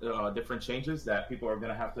so many different changes that people are going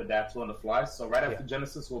to have to adapt to on the fly. So right after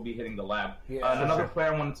Genesis, we'll be hitting the lab. Yeah, and another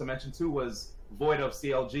player I wanted to mention too was Void of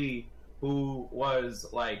CLG, who was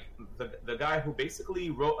like the guy who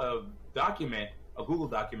basically wrote a Google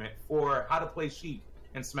document for how to play Sheik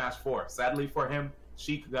in Smash 4. Sadly for him,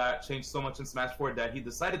 Sheik got changed so much in Smash 4 that he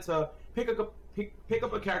decided to pick up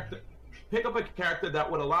a character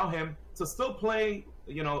that would allow him to still play,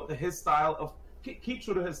 his style of keep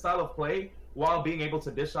true to his style of play while being able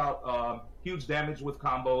to dish out huge damage with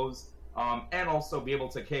combos and also be able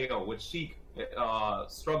to KO, which Sheik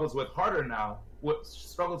struggles with harder now.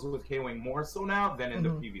 Struggles with KOing more so now than in the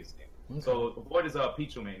previous game. Okay. So Void is a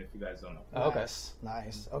Pichu main, if you guys don't know. Okay.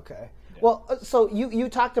 Nice. Okay. Yeah. Well, so you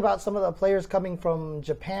talked about some of the players coming from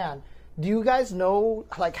Japan. Do you guys know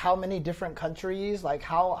like how many different countries, like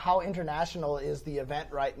how international is the event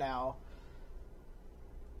right now?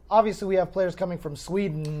 Obviously, we have players coming from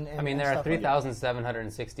Sweden. There are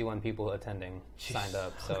 3,761 people attending, signed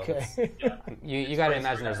up. So okay. you got to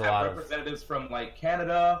imagine there's a lot of representatives from like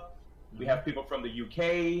Canada. We have people from the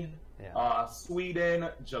UK, Sweden,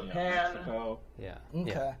 Japan. Mexico. Yeah.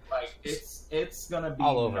 Okay. Yeah. Like it's gonna be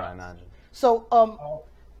all over, nuts. I imagine. So,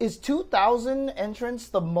 is 2,000 entrants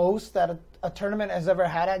the most that a tournament has ever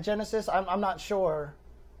had at Genesis? I'm not sure.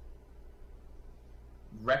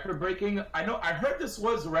 Record breaking? I heard this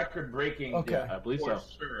was record breaking. Okay. Yeah, I believe for so.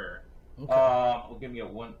 sure. Okay. Well, give me a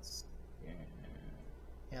once.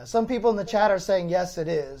 Yeah, some people in the chat are saying yes, it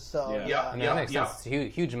is. So Yeah. That makes sense. It's a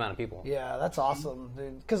huge amount of people. Yeah, that's awesome,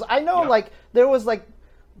 dude. Because I know, like, there was like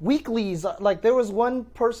weeklies. Like, there was one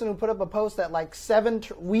person who put up a post that like 7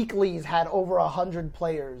 weeklies had over 100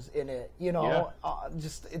 players in it.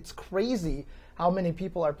 Just it's crazy how many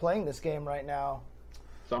people are playing this game right now.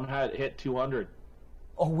 Some had hit 200.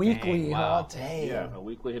 A weekly, Dang, wow. Dang. Yeah, a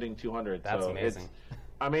weekly hitting 200. That's so amazing.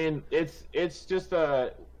 It's just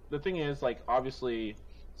the thing is, like, obviously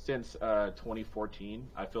since 2014,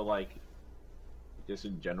 I feel like just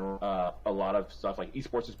in general, a lot of stuff like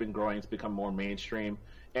esports has been growing. It's become more mainstream,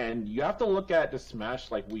 and you have to look at the Smash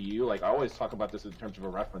like Wii U. Like I always talk about this in terms of a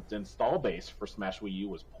reference. The install base for Smash Wii U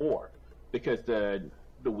was poor because the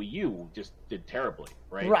Wii U just did terribly,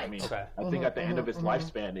 right? Right. I mean, Okay. I think at the end of its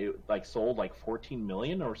lifespan, it like sold like 14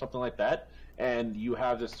 million or something like that. And you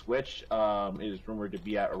have the Switch is rumored to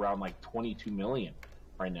be at around like 22 million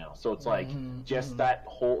right now. So it's like just that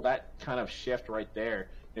kind of shift right there.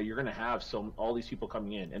 You're going to have all these people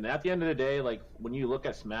coming in. And at the end of the day, like when you look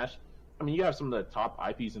at Smash, I mean, you have some of the top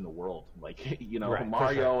IPs in the world, like, Right,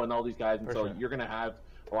 Mario and all these guys. And For so sure. you're going to have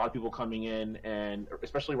a lot of people coming in, and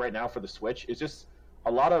especially right now for the Switch, it's just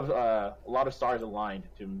a lot of stars aligned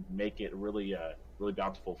to make it really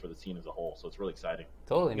bountiful for the scene as a whole. So it's really exciting.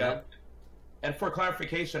 Totally, man. And for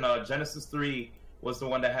clarification, Genesis 3 was the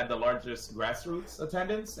one that had the largest grassroots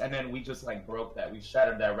attendance, and then we just like broke that. We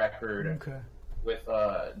shattered that record with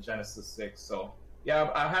Genesis 6. So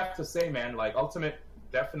yeah, I have to say, man, like Ultimate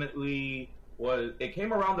definitely it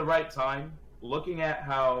came around the right time. Looking at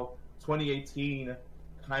how 2018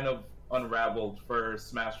 kind of unraveled for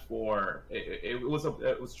Smash 4, it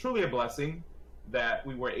was truly a blessing that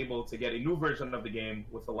we were able to get a new version of the game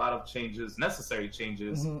with a lot of changes, necessary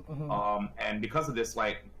changes. And because of this,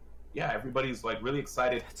 like, yeah, everybody's like really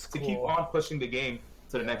excited to keep on pushing the game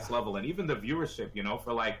to the next level. And even the viewership,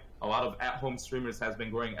 for like a lot of at-home streamers has been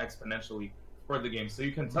growing exponentially for the game. So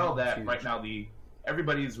you can tell that huge. Right now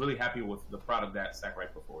everybody's really happy with the product that Sakurai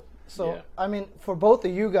put forward. So, I mean, for both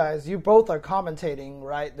of you guys, you both are commentating,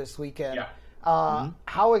 right, this weekend. Yeah.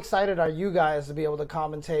 How excited are you guys to be able to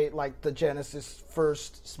commentate like the Genesis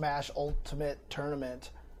first Smash Ultimate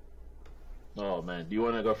tournament? Oh man, do you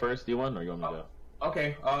want to go first, D1, or you want me to go?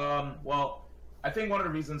 Okay. Well, I think one of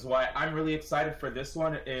the reasons why I'm really excited for this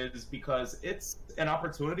one is because it's an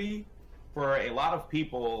opportunity for a lot of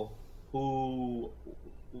people who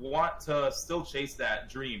want to still chase that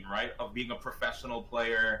dream, right, of being a professional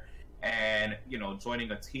player and, you know,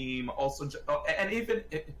 joining a team, also, and even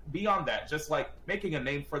beyond that, just like making a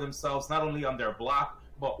name for themselves, not only on their block,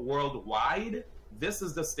 but worldwide, this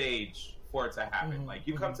is the stage for it to happen. Like,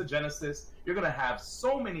 you come to Genesis, you're going to have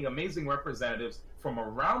so many amazing representatives from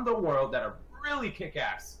around the world that are really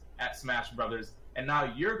kick-ass at Smash Brothers, and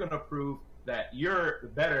now you're going to prove that you're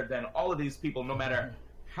better than all of these people, no matter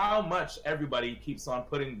how much everybody keeps on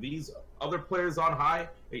putting these other players on high.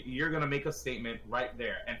 You're going to make a statement right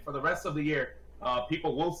there. And for the rest of the year,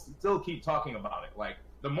 people will still keep talking about it. Like,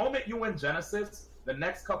 the moment you win Genesis, the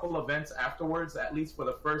next couple events afterwards, at least for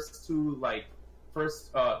the first two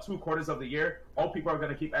quarters of the year, all people are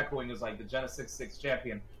going to keep echoing is like the Genesis 6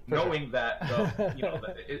 champion, knowing that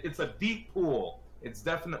it's a deep pool. It's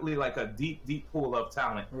definitely like a deep, deep pool of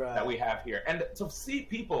talent that we have here. And to see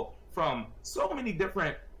people from so many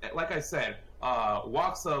different, like I said,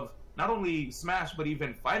 walks of not only Smash but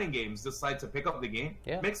even fighting games decide to pick up the game,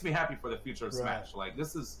 makes me happy for the future of Smash. Like,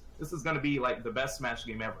 this is going to be like the best Smash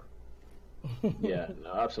game ever. Yeah,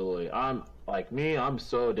 no, absolutely. I'm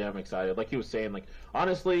so damn excited. Like he was saying, like,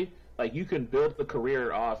 honestly, like, you can build the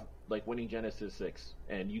career off like winning Genesis 6,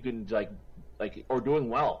 and you can like or doing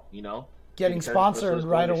well, you know, getting sponsored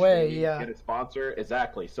right away. Get a sponsor,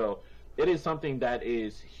 exactly. So it is something that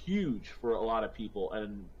is huge for a lot of people,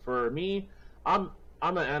 and for me, I'm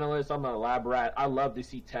an analyst. I'm a lab rat. I love to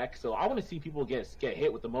see tech, so I want to see people get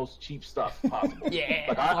hit with the most cheap stuff possible. Yeah,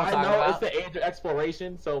 like, I know it's the age of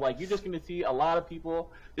exploration, so like, you're just going to see a lot of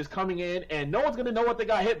people just coming in, and no one's going to know what they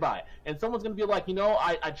got hit by, and someone's going to be like, you know,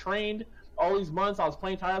 I trained all these months, I was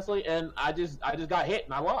playing tirelessly, and I just got hit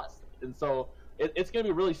and I lost, and so it's going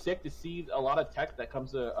to be really sick to see a lot of tech that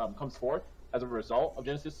comes forth as a result of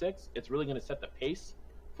Genesis 6. It's really going to set the pace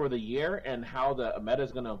for the year and how the meta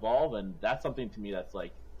is going to evolve, and that's something to me that's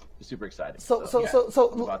like super exciting. So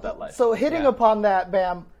about that life. So hitting upon that,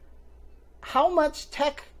 Bam, how much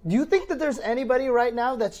tech do you think that there's anybody right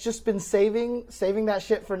now that's just been saving that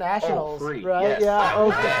shit for nationals? Free. Right? Yes. Yeah.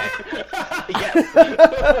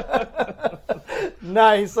 Okay.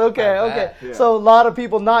 Nice. Okay. Yeah. So a lot of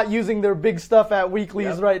people not using their big stuff at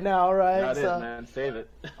weeklies right now, right? That is, man. Save it.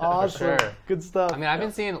 Awesome. For sure. Good stuff. I mean, I've been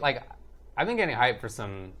getting hyped for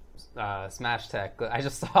some Smash tech. I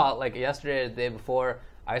just saw, like, yesterday, the day before,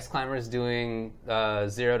 Ice Climbers doing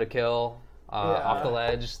 0 to kill off the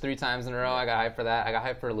ledge 3 times in a row. I got hyped for that. I got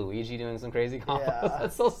hyped for Luigi doing some crazy combos. Yeah.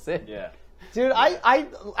 That's so sick. Yeah. Dude, I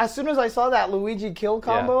as soon as I saw that Luigi kill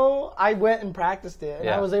combo, I went and practiced it, and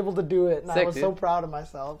I was able to do it, and I was so proud of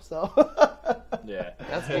myself. So yeah,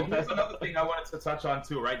 that's cool. That's another thing I wanted to touch on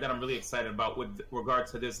too, right? That I'm really excited about with regard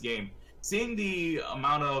to this game. Seeing the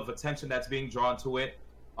amount of attention that's being drawn to it,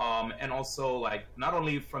 and also, like, not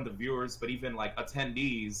only from the viewers but even like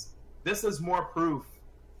attendees, this is more proof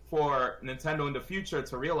for Nintendo in the future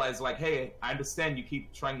to realize, like, hey, I understand you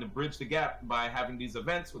keep trying to bridge the gap by having these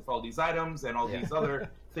events with all these items and all these other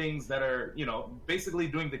things that are, you know, basically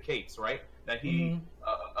doing the capes, right? That he,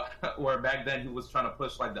 where back then he was trying to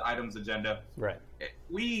push, like, the items agenda. Right.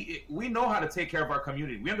 We know how to take care of our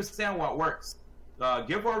community. We understand what works.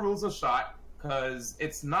 Give our rules a shot, because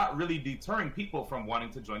it's not really deterring people from wanting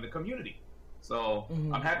to join the community. So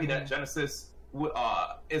I'm happy that Genesis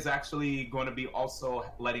is actually going to be also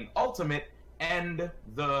letting Ultimate end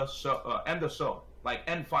the show, like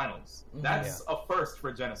end finals. That's a first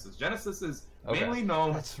for Genesis. Genesis is mainly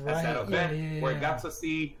known as that event where it got to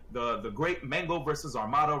see the great Mango versus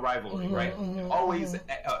Armada rivalry, right?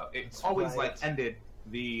 It always like ended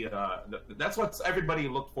the that's what everybody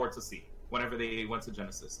looked forward to see whenever they went to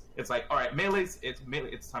Genesis. It's like, all right,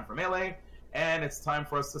 it's time for Melee, and it's time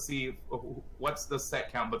for us to see what's the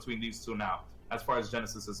set count between these two now, as far as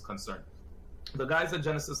Genesis is concerned. The guys at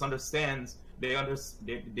Genesis understands, they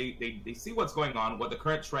see what's going on, what the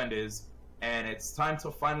current trend is, and it's time to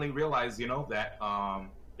finally realize, you know, that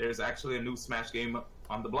there's actually a new Smash game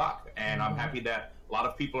on the block, and I'm happy that a lot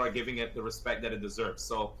of people are giving it the respect that it deserves.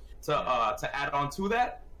 So to add on to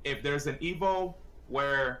that, if there's an Evo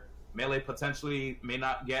where Melee potentially may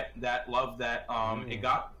not get that love that it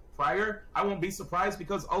got prior, I won't be surprised,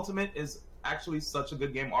 because Ultimate is actually such a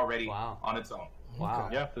good game already on its own. Wow.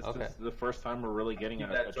 Yeah, this is the first time we're really getting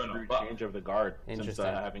a true change of the guard since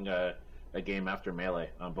having a game after Melee.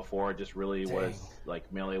 Before, it just really was like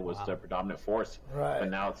Melee was the predominant force, but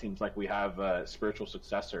now it seems like we have a spiritual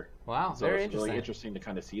successor. Wow, so it's really interesting to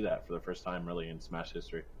kind of see that for the first time, really, in Smash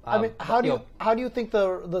history. I mean, how do you think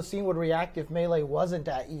the scene would react if Melee wasn't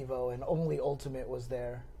at Evo and only Ultimate was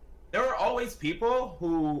there? There are always people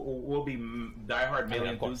who will be diehard Melee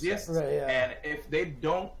enthusiasts, and if they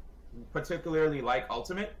don't particularly like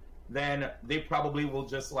Ultimate, then they probably will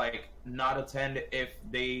just like not attend if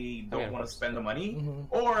they don't want to spend the money,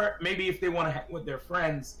 or maybe if they want to hang with their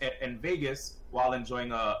friends in Vegas while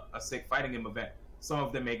enjoying a sick fighting game event. Some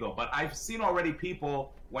of them may go, but I've seen already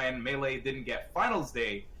people when Melee didn't get finals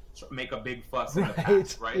day make a big fuss in the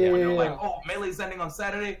past, right? Yeah, when they're like, "Oh, Melee's ending on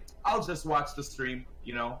Saturday, I'll just watch the stream,"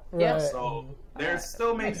 you know. Yeah. So there's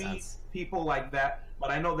still maybe people like that,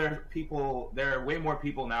 but I know there are way more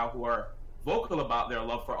people now who are vocal about their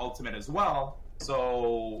love for Ultimate as well.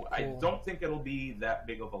 So I don't think it'll be that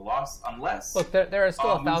big of a loss unless there are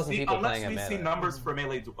still 1,000 people playing at Melee. Unless we see numbers for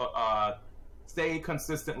Melee stay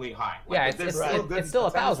consistently high. Like, it's still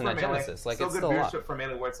 1,000 at Genesis. Like, it's still a lot. For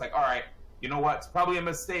Melee, where it's like, all right, you know what? It's probably a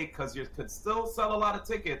mistake because you could still sell a lot of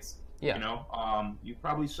tickets. Yeah. You know, you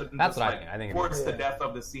probably shouldn't That's just what like I think force the death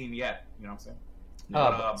of the scene yet. You know what I'm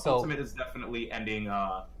saying? So Ultimate is definitely ending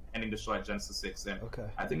the show at Genesis 6, and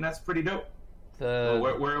I think that's pretty dope.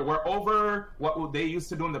 We're over what they used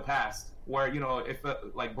to do in the past, where, you know, if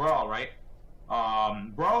like Brawl, right?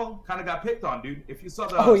 Brawl kind of got picked on, dude. If you saw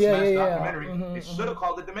the Smash documentary, they should have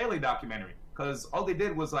called it the Melee documentary, because all they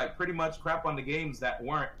did was like pretty much crap on the games that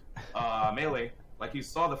weren't Melee. Like, you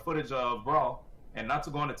saw the footage of Brawl, and not to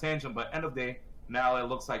go on a tangent, but end of day, now it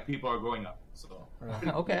looks like people are growing up. So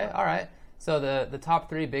okay, all right. So the top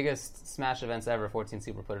 3 biggest Smash events ever, 14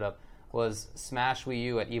 Super put it up, was Smash Wii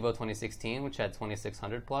U at EVO 2016, which had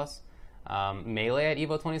 2,600 plus. Melee at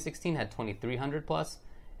EVO 2016 had 2,300 plus,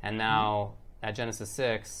 and now at Genesis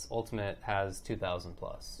 6, Ultimate has 2,000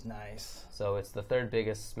 plus. Nice. So it's the 3rd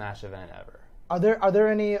biggest Smash event ever. Are there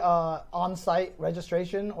any on-site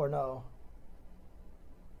registration or no?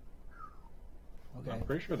 Okay. I'm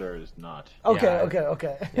pretty sure there is not.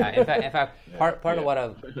 Okay. Yeah, in fact, part of what I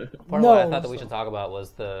thought that we should talk about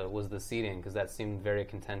was the seating, because that seemed very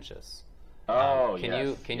contentious.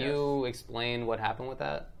 Can you explain what happened with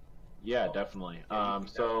that? Yeah, definitely.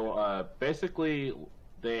 So basically,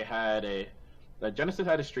 they had Genesis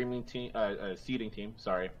had a streaming team, a seating team,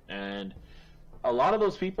 and a lot of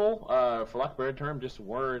those people, for lack of a better term, just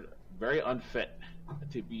were very unfit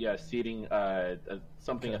to be seating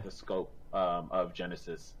something at the scope of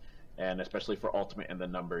Genesis, and especially for Ultimate and the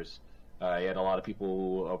numbers. You had a lot of people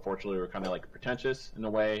who unfortunately were kind of like pretentious in a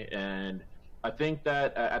way, and I think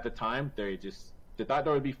that at the time they thought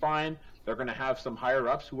they would be fine. They're going to have some higher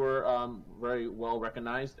ups who were very well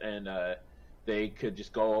recognized, and they could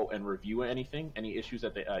just go and review any issues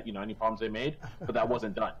that they, any problems they made, but that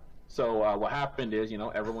wasn't done. So what happened is,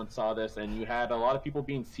 everyone saw this, and you had a lot of people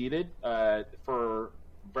being seated for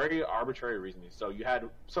very arbitrary reasons. So you had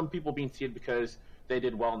some people being seated because they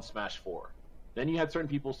did well in Smash 4. Then you had certain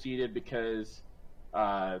people seated because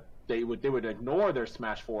they would ignore their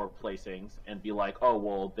Smash 4 placings and be like, oh,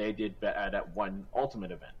 well, they did bad at one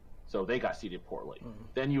Ultimate event, so they got seated poorly. Mm-hmm.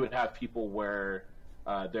 Then you would have people where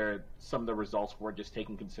some of the results weren't just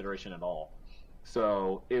taken consideration at all.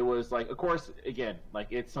 So it was like, of course, again, like,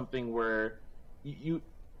 it's something where you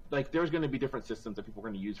like, there's going to be different systems that people are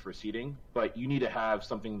going to use for seeding, but you need to have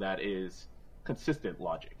something that is consistent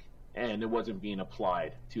logic, and it wasn't being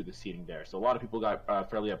applied to the seeding there. So a lot of people got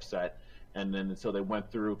fairly upset, and then so they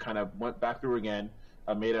went back through again,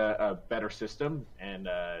 made a better system, and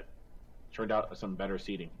turned out some better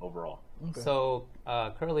seeding overall. Okay. So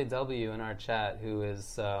Curly W in our chat, who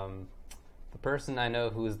is the person I know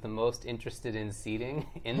who is the most interested in seeding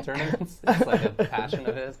in tournaments. It's like a passion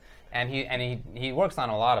of his, and he works on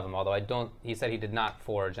a lot of them. Although he said he did not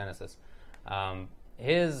for Genesis.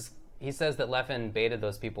 He says that Leffen baited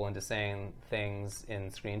those people into saying things in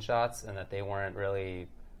screenshots, and that they weren't really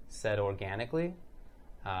said organically.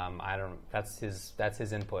 That's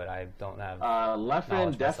his input. I don't have.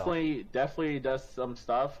 Leffen definitely does some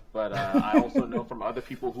stuff, but I also know from other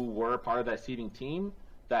people who were part of that seeding team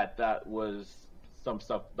that was some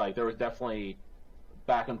stuff, like, there was definitely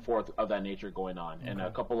back and forth of that nature going on. Okay. And a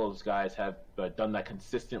couple of those guys have done that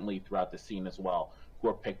consistently throughout the scene as well, who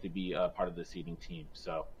are picked to be part of the seeding team.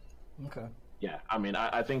 So, okay, yeah, I mean,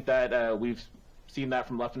 I think that we've seen that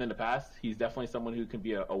from Leffen in the past. He's definitely someone who can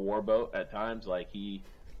be a warboat at times. Like, he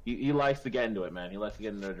likes to get into it, man. He likes to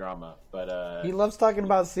get into the drama, but he loves talking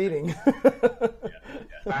about seeding.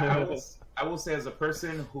 Yeah. I will say, as a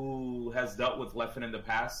person who has dealt with Leffen in the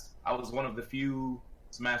past, I was one of the few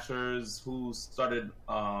Smashers who started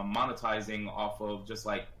monetizing off of just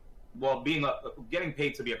like, well, getting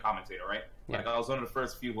paid to be a commentator, right? Yeah. Like, I was one of the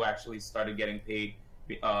first few who actually started getting paid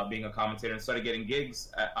being a commentator, and started getting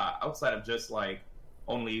gigs outside of just like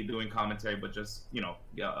only doing commentary, but just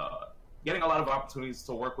getting a lot of opportunities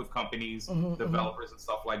to work with companies, developers, and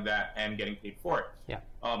stuff like that, and getting paid for it. Yeah.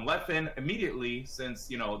 Leffen immediately, since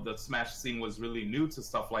the Smash scene was really new to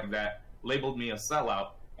stuff like that, labeled me a sellout,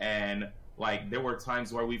 and like there were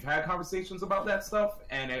times where we've had conversations about that stuff,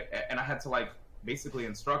 and I had to like basically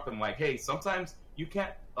instruct them like, hey, sometimes you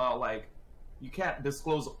can't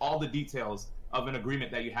disclose all the details of an agreement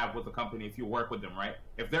that you have with a company if you work with them, right?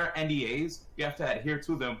 If there are NDAs, you have to adhere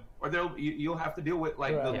to them, or you'll have to deal with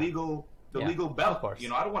like the legal belt. Of course.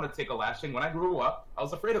 I don't want to take a lashing. When I grew up, I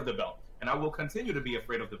was afraid of the belt, and I will continue to be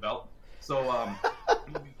afraid of the belt. So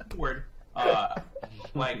moving forward,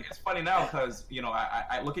 like it's funny now because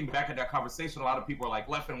I looking back at that conversation, a lot of people are like,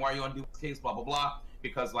 Leffen, why are you on this case, blah blah blah,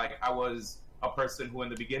 because like I was a person who in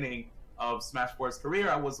the beginning of Smash 4's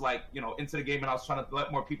career, I was like, into the game, and I was trying to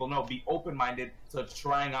let more people know, be open-minded to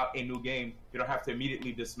trying out a new game. You don't have to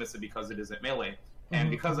immediately dismiss it because it isn't Melee.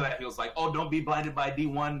 And because of that, he was like, oh, don't be blinded by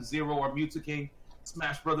D1, Zero, or Mewtwo King.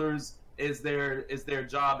 Smash Brothers is their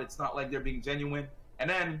job. It's not like they're being genuine. And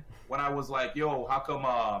then when I was like, yo, how come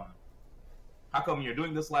you're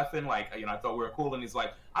doing this, Leffen? Like, I thought we were cool. And he's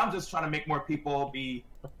like, I'm just trying to make more people be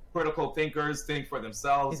critical thinkers, think for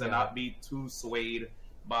themselves, and not be too swayed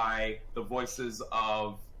by the voices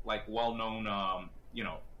of like well-known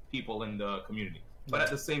people in the community. But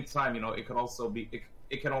at the same time, it could also be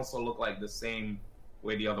it can also look like the same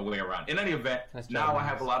way the other way around. In any event, now I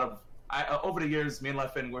have a lot of over the years, me and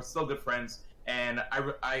Leffen, we're still good friends, and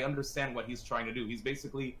I understand what he's trying to do. He's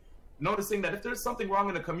basically noticing that if there's something wrong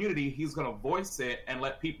in the community, he's going to voice it and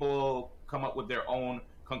let people come up with their own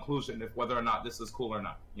conclusion if whether or not this is cool or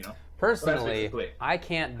not. Personally, I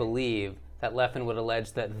can't believe that Leffen would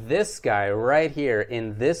allege that this guy right here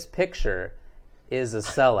in this picture is a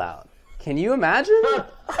sellout. Can you imagine?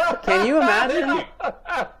 Can you imagine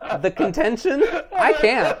the contention? I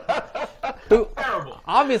can't. Who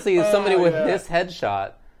obviously is somebody with this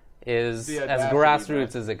headshot is as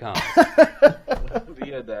grassroots as it comes.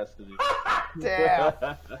 The audacity. Damn.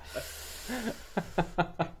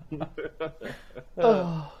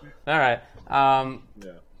 All right.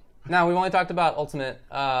 Now, we've only talked about Ultimate.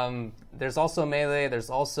 There's also Melee.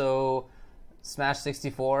 There's also Smash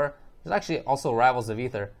 64. There's actually also Rivals of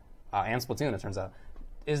Aether and Splatoon, it turns out.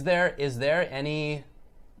 Is there any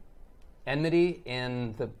enmity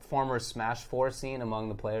in the former Smash 4 scene among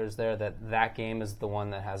the players there that game is the one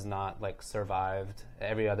that has not like survived?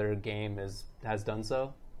 Every other game has done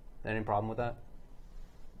so? Any problem with that?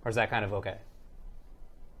 Or is that kind of okay?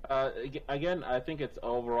 Again, I think it's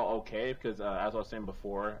overall okay because, as I was saying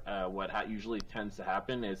before, what usually tends to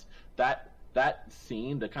happen is that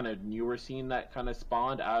scene, the kind of newer scene that kind of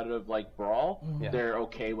spawned out of like Brawl, they're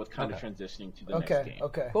okay with kind of transitioning to the next game.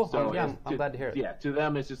 Okay, cool. So I'm glad to hear it. Yeah, to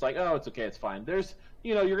them it's just like, oh, it's okay, it's fine. There's,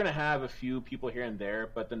 you're gonna have a few people here and there,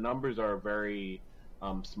 but the numbers are very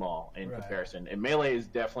small in comparison. And Melee is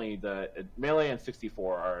definitely Melee and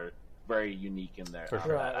 64 are very unique in that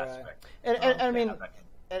aspect. And I mean.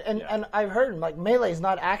 And I've heard like Melee's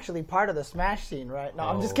not actually part of the Smash scene, right? No,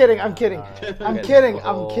 I'm just kidding. I'm kidding. Right. I'm kidding.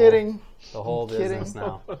 I'm kidding. The whole business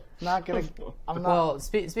now. Not gonna. I'm not. Well,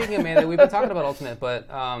 speaking of Melee, we've been talking about Ultimate, but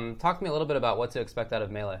talk to me a little bit about what to expect out of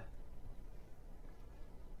Melee.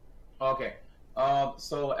 Okay.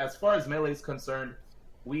 So as far as Melee is concerned,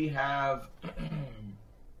 we have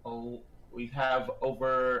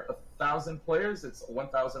over 1,000 players. It's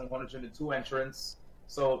 1,102 entrants.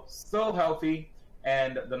 So still healthy.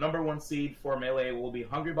 And the number one seed for Melee will be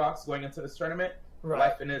Hungrybox going into this tournament.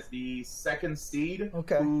 Right. Leffen is the second seed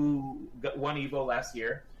who won EVO last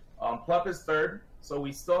year. Plup is third. So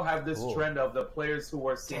we still have this trend of the players who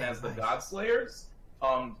were seen as the God Slayers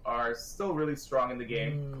are still really strong in the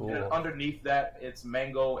game. Cool. And underneath that, it's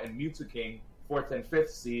Mango and Mewtwo King, fourth and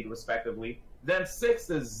fifth seed, respectively. Then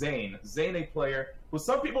sixth is Zane. Zane, a player who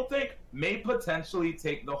some people think may potentially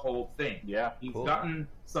take the whole thing. Yeah, he's gotten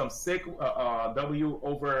some sick W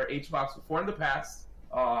over HBox before in the past.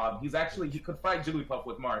 He could fight Jigglypuff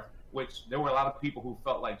with Marth, which there were a lot of people who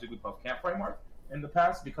felt like Jigglypuff can't fight Marth in the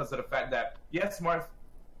past because of the fact that, yes, Marth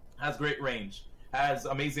has great range, has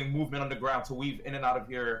amazing movement on the ground to weave in and out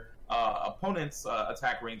of your opponent's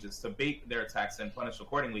attack ranges to bait their attacks and punish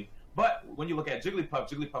accordingly. But when you look at Jigglypuff,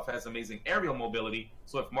 Jigglypuff has amazing aerial mobility.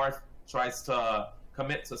 So if Marth tries to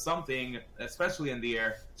commit to something, especially in the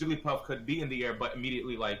air, Jigglypuff could be in the air, but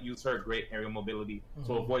immediately use her great aerial mobility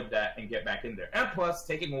to avoid that and get back in there. And plus,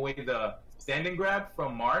 taking away the standing grab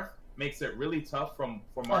from Marth makes it really tough for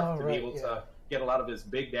Marth to be able to get a lot of his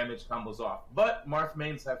big damage combos off. But Marth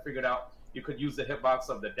mains have figured out you could use the hitbox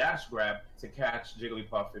of the dash grab to catch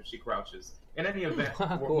Jigglypuff if she crouches. In any event,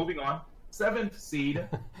 we're moving on. 7th seed,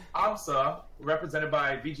 AMSA, represented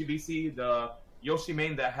by VGBC, the Yoshi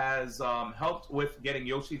main that has helped with getting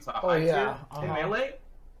Yoshi to high tier in Melee.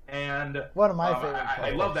 And one of my favorite I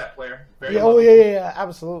love that player. Very yeah,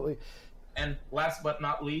 absolutely. And last but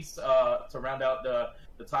not least, to round out the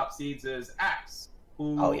top seeds is Axe,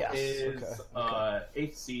 who is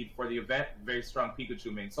 8th seed for the event. Very strong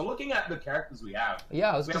Pikachu main. So looking at the characters we have, we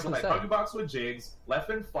have like Huggybox with Jigs,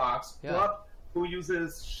 Leffen Fox, Plup, who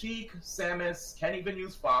uses Sheik, Samus, can't even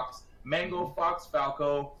use Fox, Mango, Fox,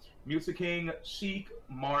 Falco, Mewtwo Sheik,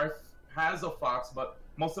 Marth, has a Fox, but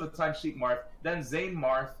most of the time Sheik, Marth, then Zane,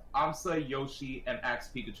 Marth, AMSA, Yoshi, and Axe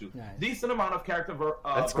Pikachu. Nice. Decent amount of character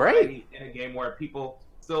That's variety great. in a game where people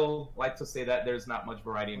still like to say that there's not much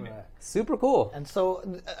variety in it. Super cool. And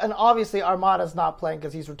so, and obviously Armada's not playing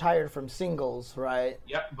because he's retired from singles, right?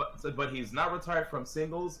 Yep, but he's not retired from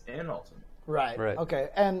singles and ultimate. Right. Okay.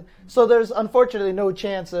 And so there's unfortunately no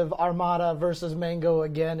chance of Armada versus Mango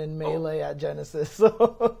again in Melee at Genesis.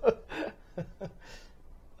 So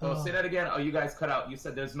say that again. Oh, you guys cut out. You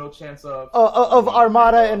said there's no chance of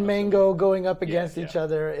Armada and Mango going up against each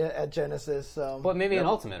other at Genesis. But maybe in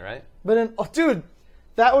Ultimate, right? But dude,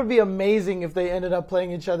 that would be amazing if they ended up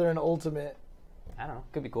playing each other in Ultimate. I don't know.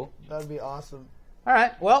 Could be cool. That'd be awesome. All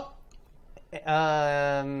right. Well,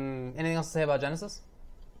 anything else to say about Genesis?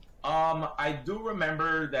 I do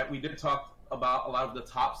remember that we did talk about a lot of the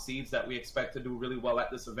top seeds that we expect to do really well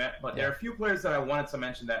at this event, but there are a few players that I wanted to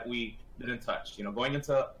mention that we didn't touch. You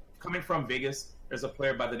know, coming from Vegas, there's a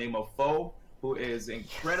player by the name of Foe, who is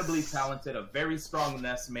incredibly talented, a very strong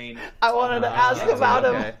Ness main. I wanted to ask about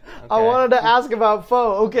him. Okay. I wanted to ask about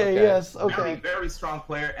Foe. Yes. Very, very strong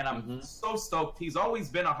player, and I'm so stoked. He's always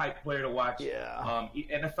been a hype player to watch. Yeah.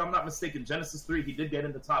 And if I'm not mistaken, Genesis 3, he did get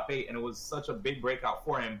in the top 8, and it was such a big breakout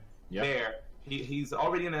for him there. He's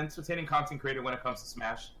already an entertaining content creator when it comes to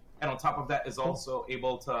Smash, and on top of that is also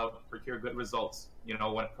able to procure good results, you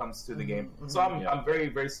know, when it comes to the game. So I'm very,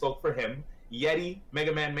 very stoked for him. Yeti,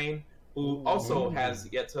 Mega Man main, who also has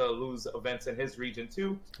yet to lose events in his region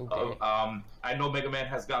too. I know Mega Man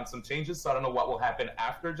has gotten some changes, so I don't know what will happen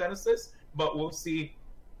after Genesis, but we'll see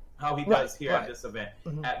how he does here at this event.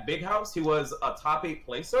 At Big House, he was a top 8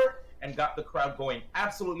 placer and got the crowd going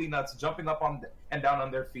absolutely nuts, jumping up and down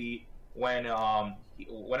on their feet when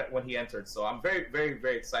he entered. So I'm very, very,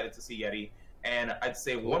 very excited to see Yeti. And I'd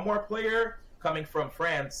say one more player coming from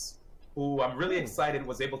France who I'm really excited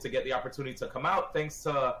was able to get the opportunity to come out thanks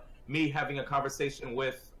to me having a conversation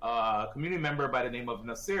with a community member by the name of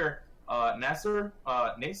Nasser. Nasser?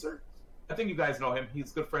 I think you guys know him.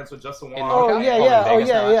 He's good friends with Justin Wong.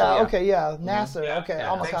 Nasser.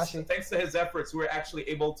 Omakashi. Thanks to his efforts, we were actually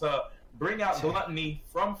able to bring out Gluttony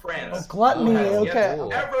from France. Gluttony,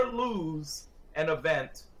 ever lose an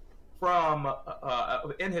event from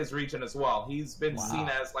in his region as well. He's been seen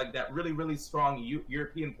as like that really, really strong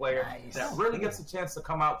European player that really gets a chance to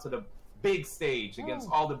come out to the big stage against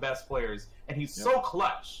all the best players, and he's so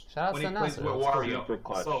clutch when he plays with Wario.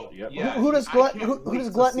 So, who does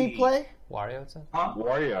Gluttony play? Wario, it's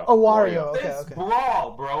Wario. Oh, Wario. Since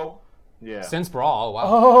Brawl, bro. Yeah. Since Brawl, wow.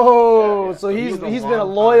 Oh, so he's been a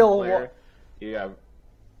loyal player.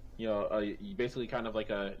 You know, basically kind of like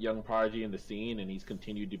a young prodigy in the scene, and he's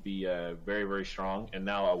continued to be very, very strong. And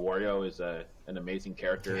now Wario is an amazing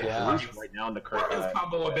character. Right now in the current his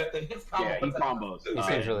combo a bit. His combo he combos. He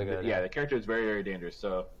seems really good. Yeah, the character is very, very dangerous.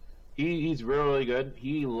 So he's really, really good.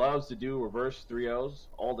 He loves to do reverse 3-0s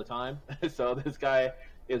all the time. So this guy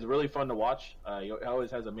is really fun to watch. He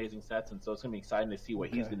always has amazing sets, and so it's gonna be exciting to see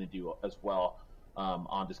what he's gonna do as well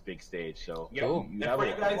on this big stage. So you have a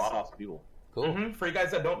lot of awesome people. Cool. For you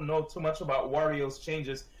guys that don't know too much about Wario's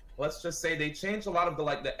changes, let's just say they changed a lot of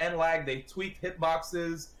the end lag. They tweaked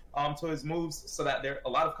hitboxes to his moves so that a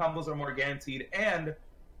lot of combos are more guaranteed. And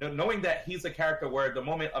knowing that he's a character where the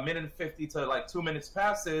moment 1:50 to 2 minutes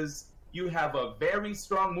passes, you have a very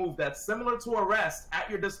strong move that's similar to Arrest at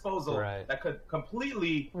your disposal that could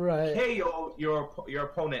completely KO your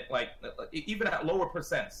opponent, even at lower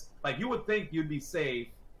percents. Like you would think you'd be safe.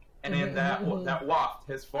 And then that waft,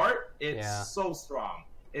 his fart, it's so strong.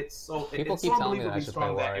 It's so unbelievably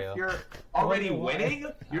strong that if you're already winning,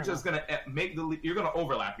 you're just gonna you're gonna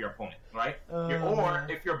overlap your opponent, right? Or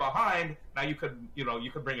if you're behind, now you could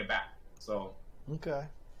bring it back. So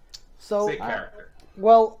so sick character.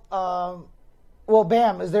 Well,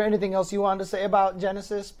 Bam, is there anything else you wanted to say about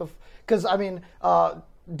Genesis? Because I mean,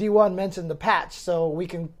 D1 mentioned the patch, so we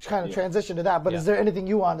can kind of transition to that. But is there anything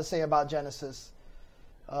you wanted to say about Genesis?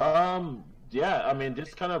 I mean,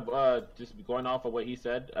 just kind of just going off of what he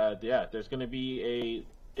said. There's going to be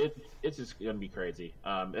it's just going to be crazy.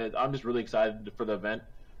 I'm just really excited for the event.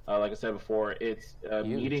 like I said before, it's a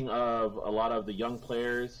meeting of a lot of the young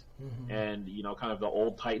players and kind of the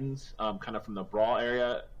old titans, kind of from the Brawl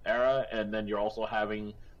era, and then you're also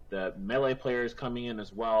having the Melee players coming in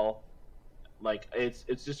as well. Like it's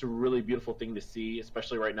just a really beautiful thing to see,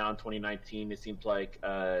 especially right now in 2019. It seems like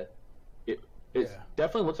it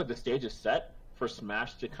definitely looks like the stage is set for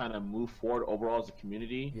Smash to kind of move forward overall as a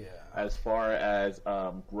community, as far as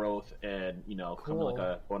growth and becoming like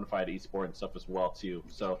a bona fide esport and stuff as well too.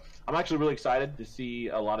 So I'm actually really excited to see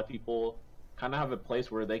a lot of people kind of have a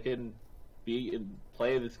place where they can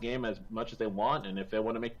play this game as much as they want, and if they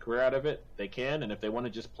want to make a career out of it, they can, and if they want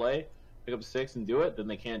to just play, pick up sticks and do it, then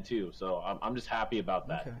they can too. So I'm just happy about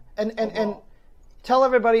that. Okay. And tell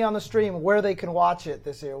everybody on the stream where they can watch it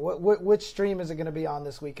this year. Which stream is it going to be on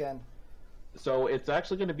this weekend? So it's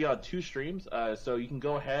actually going to be on 2 streams. So you can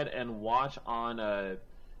go ahead and watch on a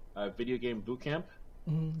Video Game Bootcamp.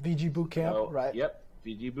 VG Bootcamp, right? Yep,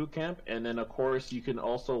 VG Bootcamp. And then, of course, you can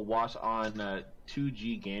also watch on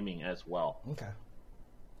 2G Gaming as well. Okay.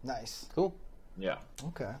 Nice. Cool. Yeah.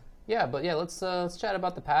 Okay. Yeah, but let's chat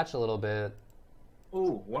about the patch a little bit.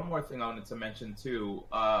 Ooh, one more thing I wanted to mention, too.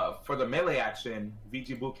 For the Melee action,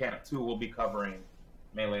 VG Bootcamp 2 will be covering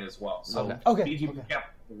Melee as well. So VG Bootcamp,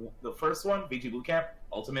 the first one, VG Bootcamp,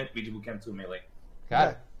 Ultimate, VG Bootcamp 2 Melee.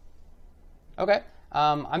 Got it. Okay.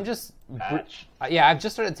 I'm just... Patch. I've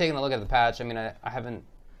just started taking a look at the patch. I mean, I haven't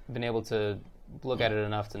been able to look at it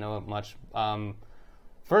enough to know it much.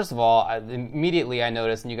 First of all, immediately I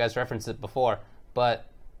noticed, and you guys referenced it before, but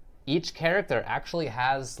each character actually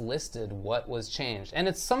has listed what was changed.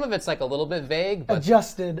 And some of it's like a little bit vague. But,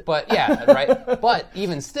 adjusted. But yeah, right? But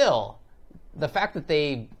even still, the fact that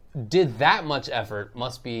they did that much effort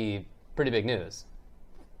must be pretty big news.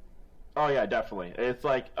 Oh yeah, definitely. It's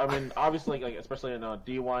like, I mean, obviously, like especially in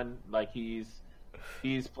D1, like he's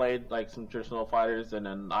played like some traditional fighters, and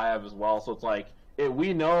then I have as well. So it's like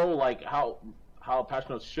we know like how patch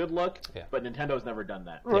notes should look, but Nintendo's never done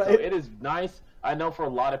that. Right. So it is nice. I know for a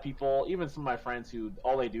lot of people, even some of my friends who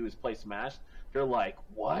all they do is play Smash, they're like,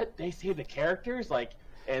 "What? They say the characters?" Like,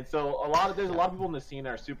 and so there's a lot of people in the scene that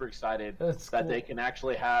are super excited that they can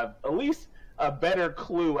actually have at least a better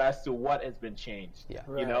clue as to what has been changed. Yeah.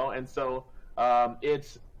 You know, and so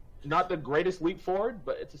it's not the greatest leap forward,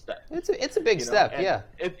 but it's a step. It's a big step, yeah.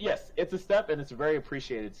 Yes, it's a step, and it's a very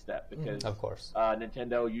appreciated step because, of course,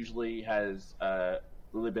 Nintendo usually has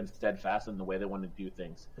really been steadfast in the way they want to do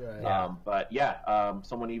things. Right. But yeah,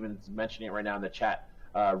 someone even mentioning it right now in the chat.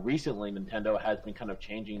 Recently, Nintendo has been kind of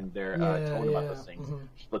changing their tone about those things.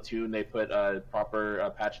 Splatoon, they put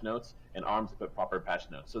proper patch notes, and ARMS put proper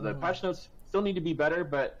patch notes. So the patch notes still need to be better,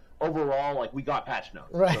 but overall, like, we got patch notes.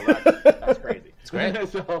 Right. So that's crazy. It's great.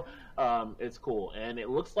 So it's cool, and it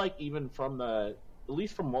looks like even from at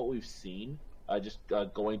least from what we've seen, just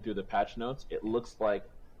going through the patch notes, it looks like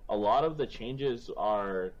a lot of the changes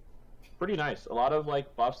are pretty nice. A lot of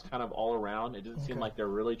like buffs, kind of all around. It doesn't seem like they're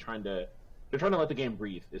really trying to let the game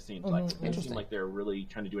breathe. It seems like it doesn't seem like they're really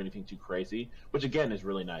trying to do anything too crazy, which again is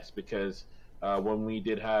really nice because when we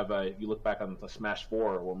did have, if you look back on the Smash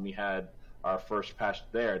 4, when we had our first patch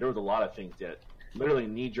there was a lot of things that literally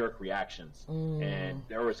knee-jerk reactions, and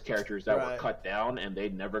there was characters that were cut down and they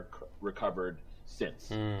never recovered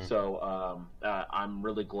since. So I'm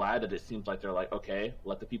really glad that it seems like they're like, okay,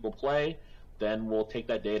 let the people play, then we'll take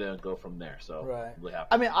that data and go from there. So really happy.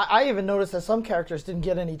 I mean, I even noticed that some characters didn't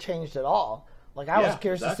get any changed at all. Like, I was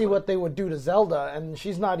curious to see what they would do to Zelda, and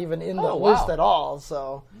she's not even in the list at all.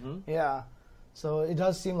 So, yeah. So it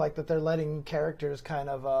does seem like that they're letting characters kind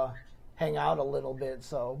of hang out a little bit.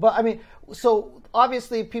 So, but I mean, so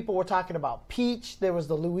obviously people were talking about Peach. There was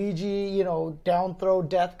the Luigi, down throw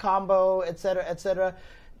death combo, et cetera, et cetera.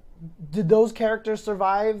 Did those characters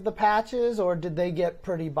survive the patches, or did they get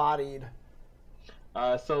pretty bodied?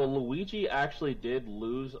 So Luigi actually did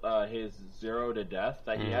lose his 0 to death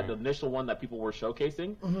that he had, the initial one that people were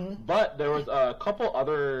showcasing. But there was a couple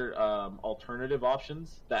other alternative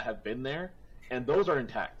options that have been there, and those are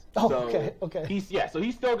intact. Oh, so okay. So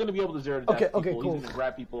he's still going to be able to 0 to death people. Cool. He's going to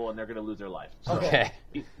grab people, and they're going to lose their life. So Okay.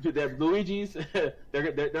 Luigi's,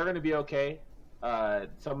 they're going to be okay.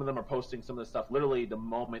 Some of them are posting some of the stuff literally the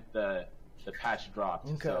moment the patch dropped.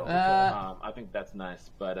 Okay. So I think that's nice.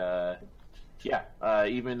 But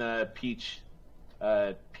even Peach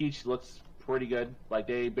looks pretty good. Like,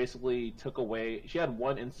 they basically took away. She had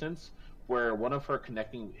one instance where one of her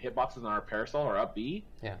connecting hitboxes on her parasol or up B.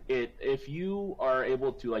 Yeah. If you are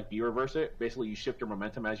able to like B reverse it, basically you shift your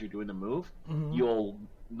momentum as you're doing the move. You'll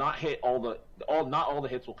not hit not all the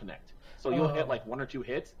hits will connect. So you'll hit like 1 or 2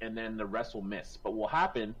 hits, and then the rest will miss. But what will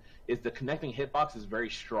happen is the connecting hitbox is very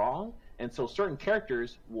strong, and so certain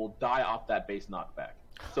characters will die off that base knockback.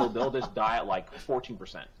 So they'll just die at like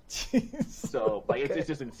 14%. Jeez. So like Okay. it's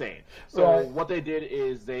just insane. So Right. what they did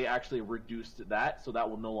is they actually reduced that, so that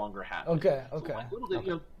will no longer happen. Okay, So, okay. like,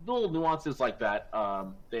 little nuances like that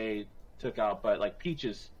they took out, but like Peach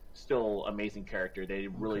is still amazing character. They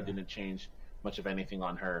really didn't change much of anything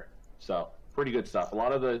on her. So pretty good stuff. A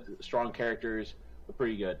lot of the strong characters were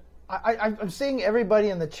pretty good. I'm seeing everybody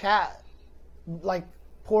in the chat like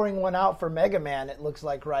pouring one out for Mega Man. It looks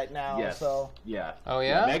like right now. Yes. So Yeah. Oh,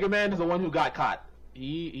 yeah? Mega Man is the one who got caught.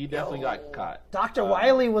 He definitely got caught. Dr.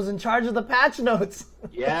 Wily was in charge of the patch notes.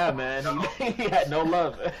 Yeah, man. He had no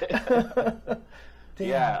love. Damn.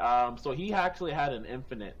 Yeah. So he actually had an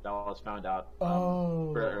infinite that was found out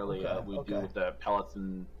very early. okay, We okay. do with the pellets,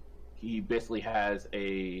 and he basically has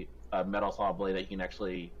a metal saw blade that he can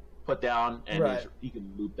actually put down, and Right. he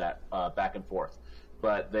can loop that back and forth.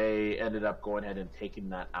 But they ended up going ahead and taking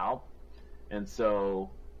that out, and so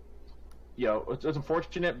it's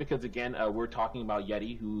unfortunate because again we're talking about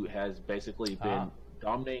Yeti, who has basically been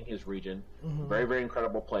dominating his region. Very, very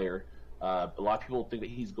incredible player. A lot of people think that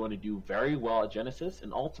he's going to do very well at Genesis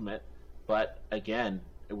and Ultimate, but again,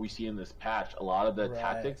 we see in this patch a lot of the Right.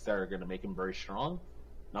 tactics that are going to make him very strong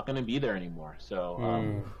not going to be there anymore.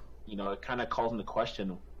 So it kind of calls into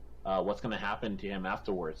question what's going to happen to him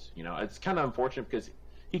afterwards. It's kind of unfortunate because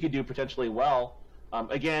he could do potentially well.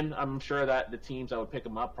 Again, I'm sure that the teams that would pick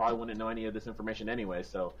him up probably wouldn't know any of this information anyway,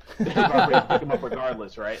 so they'd probably pick him up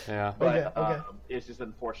regardless, right? Yeah. But Okay. it's just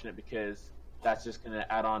unfortunate because that's just going to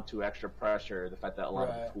add on to extra pressure. The fact that a lot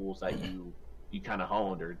of Right. the tools that you kind of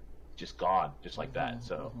honed are just gone, just like that.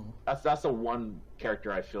 So that's the one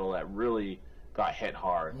character I feel that really got hit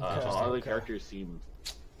hard. Other characters seem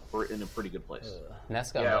in a pretty good place.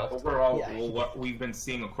 Ness got Yeah, buffed. overall, Yeah. what we've been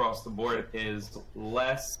seeing across the board is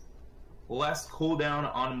less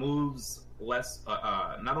cooldown on moves, less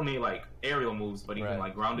not only like aerial moves, but even Right.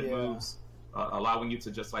 like grounded Yeah. moves, allowing you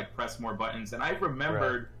to just like press more buttons. And I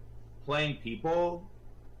remembered playing People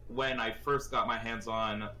when I first got my hands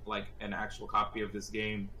on like an actual copy of this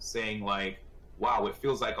game, saying like, wow, it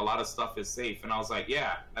feels like a lot of stuff is safe. And I was like,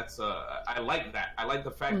 yeah, that's I like that. I like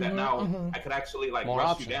the fact that now I could actually like More rush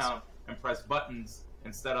options. you down and press buttons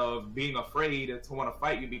instead of being afraid to want to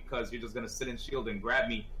fight you because you're just going to sit in shield and grab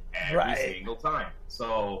me every Right. single time.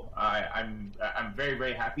 So I'm very,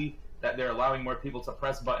 very happy that they're allowing more people to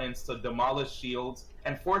press buttons to demolish shields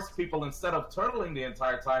and force people, instead of turtling the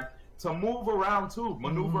entire time, to move around too,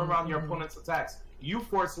 maneuver around your opponent's attacks. You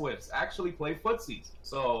force whips, actually play footsies.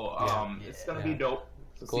 So it's going to be dope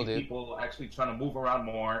to Cool, see dude. people actually trying to move around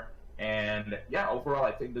more. And yeah, overall,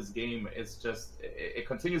 I think this game is just, it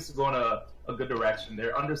continues to go in a good direction.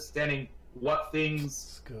 They're understanding what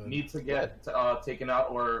things good. need to get taken out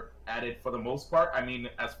or added for the most part. I mean,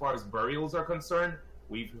 as far as burials are concerned,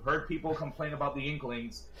 we've heard people complain about the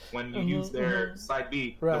Inklings when you use their side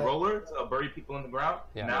B, Right. the roller, to bury people in the ground.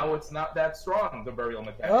 Yeah. Now it's not that strong, the burial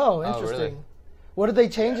mechanic. Oh, Oh, interesting. really? What did they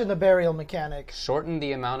change in the burial mechanic? Shorten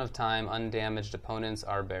the amount of time undamaged opponents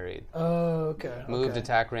are buried. Oh, okay. Moved okay.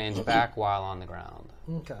 attack range back while on the ground.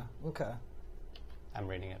 Okay. I'm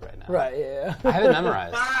reading it right now. Right, yeah. I have it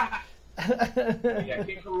memorized. Yeah,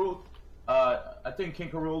 King Karul. I think King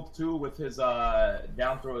Karul too with his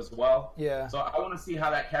down throw as well. Yeah. So I want to see how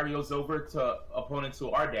that carries over to opponents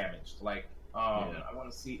who are damaged. Like, I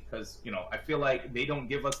want to see, because I feel like they don't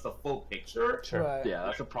give us the full picture. Sure. Right. Yeah,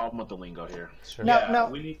 that's a problem with the lingo here. Sure. Now- Yeah, now-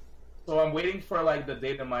 we need. So I'm waiting for like the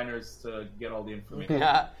data miners to get all the information.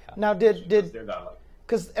 Yeah. Now, did They're got like.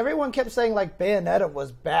 because everyone kept saying like Bayonetta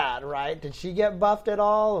was bad, right? Did she get buffed at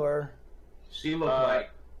all, or? She looked like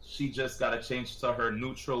she just got to change to her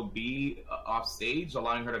neutral B off stage,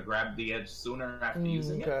 allowing her to grab the edge sooner after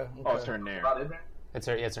using Okay. it. Oh, it's her nair. About in there. It's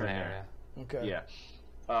her nair, yeah. Okay. Yeah.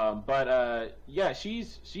 Yeah,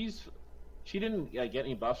 she didn't get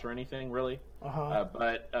any buffs or anything really.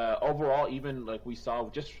 But overall, even like we saw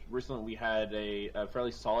just recently, we had a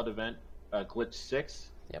fairly solid event, Glitch 6.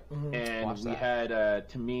 Yep. And Watch we that. had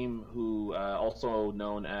Tamim, who also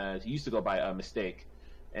known as, he used to go by Mistake,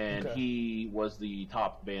 and Okay. he was the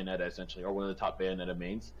top Bayonetta essentially, or one of the top Bayonetta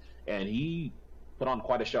mains, and he put on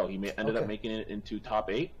quite a show. He ended up Okay. making it into top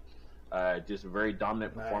 8. Just a very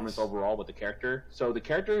dominant performance Nice. overall with the character. So the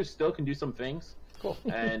character still can do some things. Cool.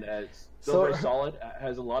 And it's still So- very solid.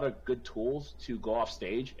 Has a lot of good tools to go off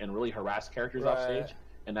stage and really harass characters off Right. stage.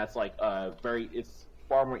 And that's like it's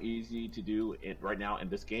far more easy to do it right now in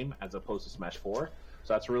this game as opposed to Smash 4.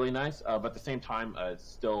 So that's really nice. But at the same time, it's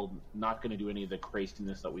still not going to do any of the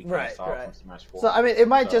craziness that we kind of Right, saw right. from Smash 4. So I mean, it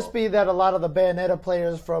might So- just be that a lot of the Bayonetta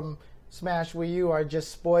players from Smash Wii U are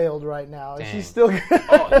just spoiled right now. Dang. She's still.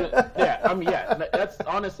 That's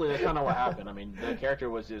honestly kind of what happened. I mean, the character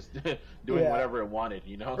was just doing whatever it wanted,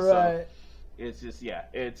 Right. So it's just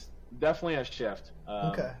it's definitely a shift.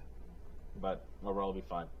 Okay. But overall, it'll be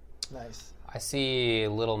fine. Nice. I see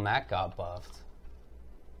Little Mac got buffed.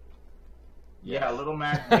 Yeah, Little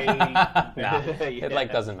Mac.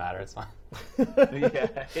 It doesn't matter. It's fine.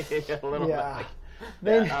 Little Mac.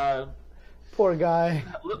 Poor guy.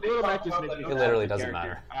 Little Mac just makes me sad. It literally as a doesn't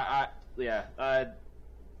character.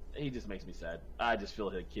 He just makes me sad. I just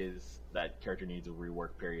feel like that character needs a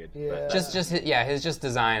rework period. Yeah. But, his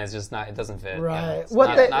design is just not. It doesn't fit. Right. It's What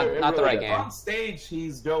not, they- not the right game. On stage,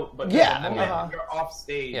 he's dope, but Yeah, the moment uh-huh. you're off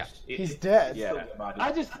stage, Yeah. He's dead. Yeah,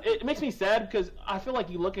 it makes me sad because I feel like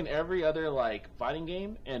you look in every other fighting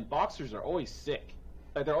game and boxers are always sick,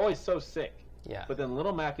 they're always so sick. Yeah. But then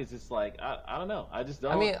Little Mac is just I don't know. I just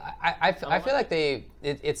don't. I mean, I feel like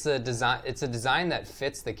it's a design that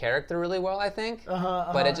fits the character really well. I think,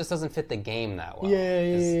 but it just doesn't fit the game that well.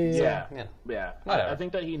 Yeah. Yeah. Whatever. I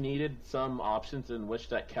think that he needed some options in which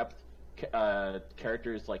that kept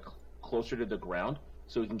characters closer to the ground,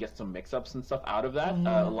 so we can get some mix-ups and stuff out of that.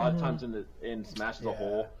 A lot of times in Smash as a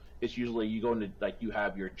whole, it's usually you go into you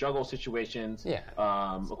have your juggle situations. Yeah.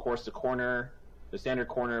 Of course, the standard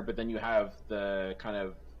corner, but then you have the kind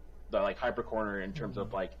of the hyper corner in terms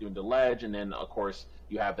of doing the ledge, and then of course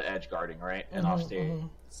you have the edge guarding, right, and off stage.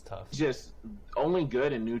 It's tough. Just only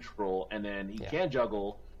good and neutral, and then he can't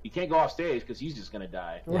juggle. He can't go off stage because he's just gonna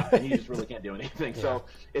die, and he just really can't do anything. So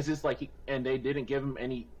it's just and they didn't give him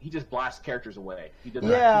any. He just blasts characters away. He does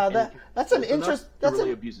that's an interest. That's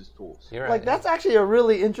really abuse his tools. You're right. that's actually a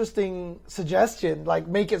really interesting suggestion.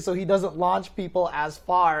 Make it so he doesn't launch people as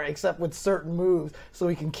far, except with certain moves, so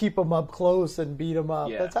he can keep them up close and beat them up.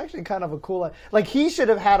 Yeah. That's actually kind of a cool. He should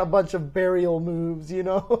have had a bunch of burial moves,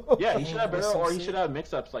 Yeah, he should have burial, or he should have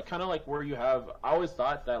mix-ups, kind of where you have. I always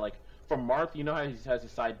thought that from Marth, you know how he has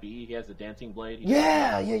his side B, he has the dancing blade.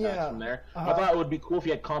 From there. I thought it would be cool if he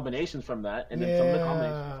had combinations from that, and then some of the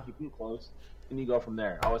combinations keep him close, and you go from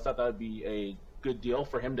there. I always thought that would be a good deal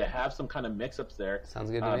for him to have some kind of mix-ups there.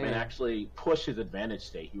 Sounds good to me. And actually push his advantage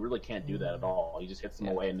state. He really can't do that at all. He just hits them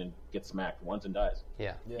away and then gets smacked once and dies.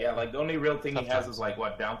 Yeah. Yeah, the only real thing he has is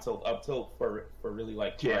down tilt, up tilt for really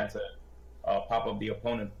trying to pop up the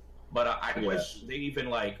opponent. But I wish they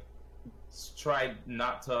even tried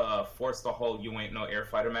not to force the whole "you ain't no air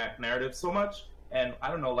fighter Mac" narrative so much, and I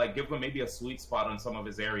don't know, give him maybe a sweet spot on some of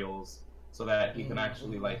his aerials so that he can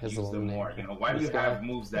actually use them more. Why do you have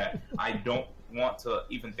moves that I don't want to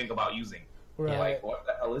even think about using? Right. What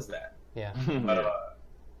the hell is that? Yeah. But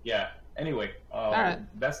anyway, right.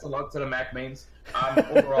 Best of luck to the Mac mains.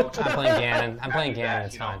 Overall, I'm playing Ganon. I'm playing Ganon.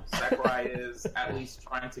 It's fine. Sakurai is at least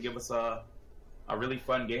trying to give us a really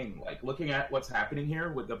fun game. Looking at what's happening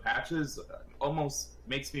here with the patches, almost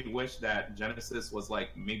makes me wish that Genesis was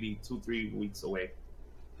maybe 2-3 weeks away.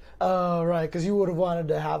 Oh, right, because you would have wanted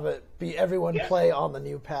to have it be everyone play on the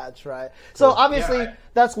new patch, right? So obviously,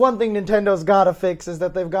 that's one thing Nintendo's got to fix, is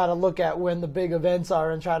that they've got to look at when the big events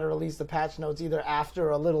are and try to release the patch notes either after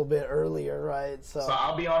or a little bit earlier, right? So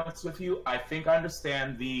I'll be honest with you, I think I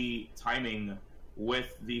understand the timing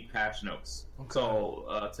with the patch notes. Okay.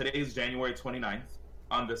 So today's January 29th.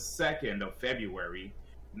 On the 2nd of February,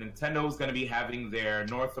 Nintendo is going to be having their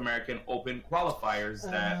North American Open qualifiers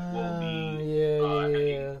that will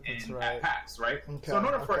be at PAX, right? Okay, so in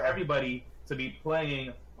order for everybody to be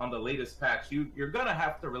playing on the latest patch, you're going to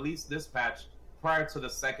have to release this patch prior to the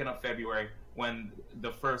 2nd of February when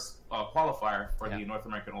the first qualifier for the North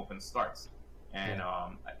American Open starts. And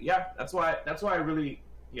that's why I really...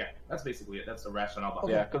 Yeah, that's basically it. That's the rationale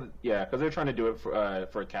behind it. Because they're trying to do it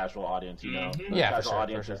for a casual audience, you know. Mm-hmm. Yeah, casual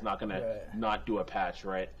audience is not going to not do a patch,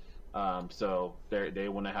 right? So they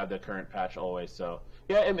want to have the current patch always. So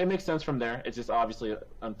yeah, it makes sense from there. It's just obviously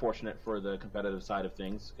unfortunate for the competitive side of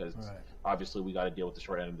things because obviously we got to deal with the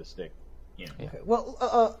short end of the stick. Yeah. Okay.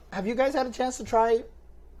 Well, have you guys had a chance to try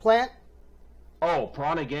Plant? Oh,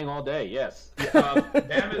 Piranha Gang all day, yes.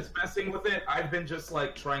 Bam is messing with it. I've been just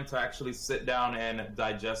trying to actually sit down and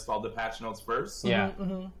digest all the patch notes first. Yeah.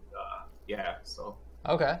 So.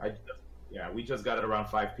 Okay. We just got it around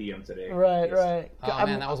 5 p.m. today. Right. Oh,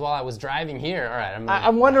 man, that was while I was driving here. All right.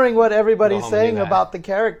 I'm wondering what everybody's saying about the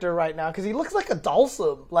character right now, because he looks like a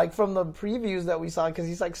Dhalsim, from the previews that we saw, because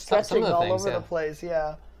he's stretching all over the place.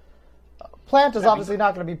 Yeah. Plant is obviously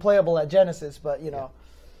not going to be playable at Genesis, but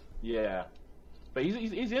Yeah. But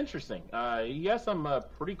he's interesting. He has some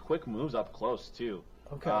pretty quick moves up close too.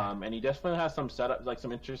 Okay. And he definitely has some setups,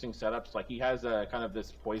 some interesting setups. He has kind of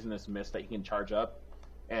this poisonous mist that he can charge up,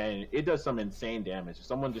 and it does some insane damage. If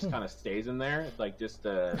someone just kind of stays in there, like just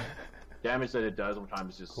the damage that it does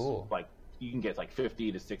sometimes is just like you can get like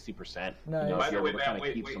 50 to 60%. Nice. You know, By if the you're way, able to kind man,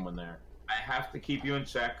 of keep wait. someone there. I have to keep you in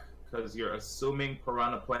check because you're assuming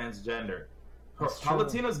Piranha Plant's gender. That's true.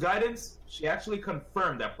 Palatina's guidance, she actually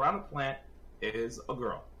confirmed that Piranha Plant is a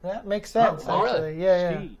girl. That makes sense. Oh, really?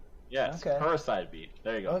 Actually. Yeah. Yes, Okay. her side B.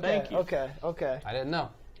 There you go. Okay. Thank you. Okay. I didn't know.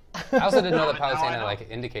 I also didn't know that Now I Palutena know. like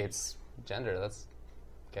indicates gender. That's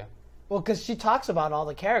okay. Well, because she talks about all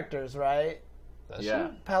the characters, right? Does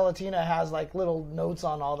Yeah. Palutena has like little notes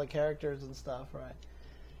on all the characters and stuff, right?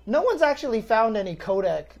 No one's actually found any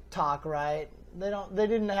codec talk, right? They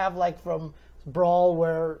didn't have like from Brawl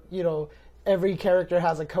where, you know, every character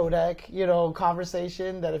has a codec, you know,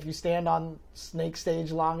 conversation that if you stand on Snake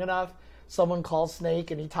stage long enough, someone calls Snake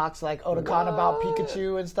and he talks like Otakon about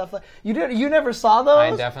Pikachu and stuff like. You never saw those?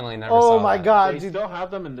 I definitely never Oh saw my that. god, They dude. still have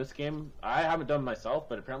them in this game. I haven't done them myself,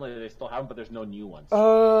 but apparently they still have them, but there's no new ones.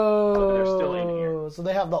 Oh, they're still in here. So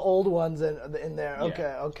they have the old ones in there.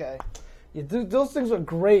 Yeah. Okay. Yeah, those things are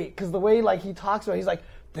great because the way like he talks about, it, he's like,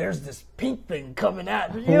 "There's this pink thing coming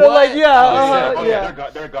at me," you know, What? like yeah, Oh, yeah.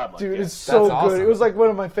 they're godlike. Dude, yeah. it's so That's good. awesome. It was like one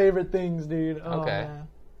of my favorite things, dude. Oh, Okay. Man.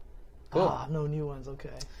 Cool. Ah, no new ones. Okay,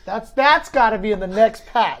 that's got to be in the next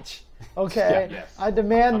patch. Okay, Yeah, yes. I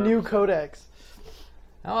demand new 100%. codecs.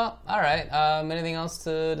 Oh, well, all right. Anything else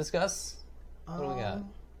to discuss? What do we got?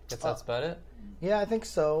 Guess that's about it. Yeah, I think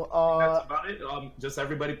so. That's about it. Just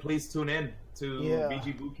everybody, please tune in to Yeah.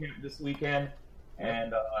 VG Bootcamp this weekend,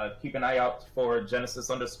 and keep an eye out for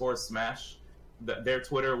Genesis_Smash. Their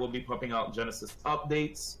Twitter will be pumping out Genesis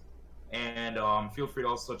updates, and feel free to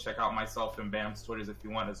also check out myself and Bam's Twitters if you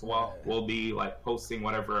want as well. We'll be like posting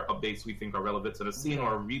whatever updates we think are relevant to the scene,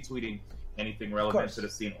 or retweeting anything relevant course. to the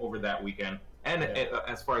scene over that weekend. And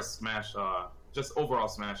as far as Smash, just overall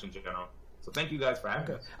Smash in general. So thank you guys for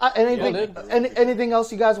having us. Anything, Yeah, dude. anything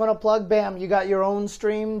else you guys want to plug? Bam, you got your own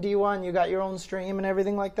stream, D1. You got your own stream and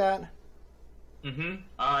everything like that.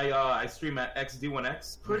 I stream at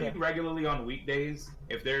XD1X pretty Okay. regularly on weekdays.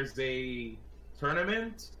 If there's a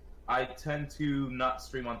tournament, I tend to not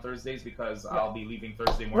stream on Thursdays because I'll be leaving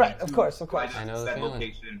Thursday morning. Right, of to course. fly to I know the that feeling.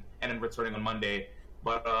 location and then returning on Monday.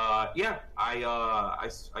 But yeah, I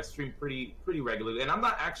stream pretty regularly, and I'm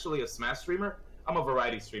not actually a Smash streamer. I'm a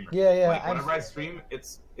variety streamer. Yeah, Like I- whenever I stream,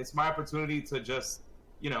 it's my opportunity to just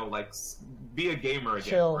be a gamer again,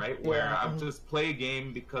 Chill, right? Where yeah. I just play a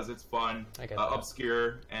game because it's fun, I get that.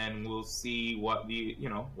 obscure, and we'll see what the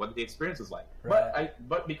experience is like. Right.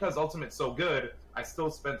 But because Ultimate's so good, I still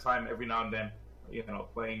spend time every now and then,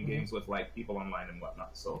 playing games with like people online and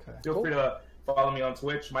whatnot. So Okay. feel Cool. free to follow me on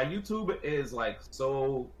Twitch. My YouTube is like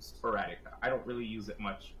so sporadic. I don't really use it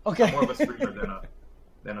much. Okay. I'm more of a streamer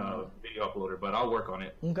than a video uploader, but I'll work on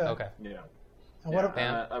it. Okay. Yeah. And what?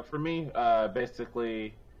 Bam. For me,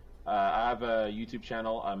 basically, I have a YouTube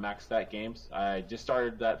channel, MaxStat Games. I just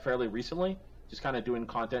started that fairly recently, just kind of doing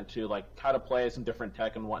content to like how to play some different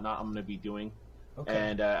tech and whatnot I'm going to be doing. Okay.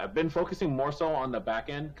 And I've been focusing more so on the back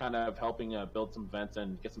end, kind of helping build some events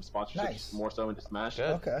and get some sponsorships Nice. more so into Smash. Good.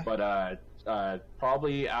 Okay. But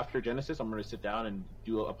probably after Genesis, I'm going to sit down and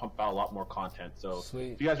pump out a lot more content. So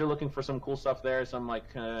Sweet. if you guys are looking for some cool stuff there, some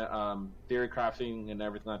like theory crafting and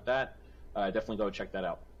everything like that, definitely go check that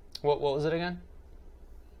out. What was it again?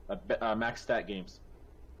 Max Stat Games.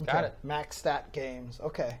 Got it. Max Stat Games.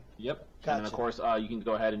 Okay. Yep. And Gotcha. then of course you can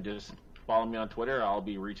go ahead and just follow me on Twitter. I'll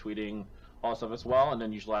be retweeting all stuff as well, and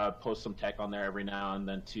then usually I post some tech on there every now and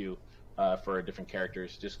then too, for different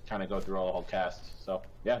characters. Just kind of go through all the whole cast. So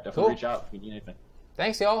yeah, definitely Cool. reach out if you need anything.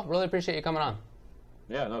 Thanks, y'all. Really appreciate you coming on.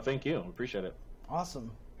 Yeah, no, thank you. Appreciate it.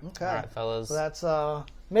 Awesome. Okay. All right, fellas. So that's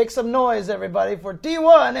make some noise, everybody, for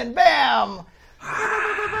D1 and Bam.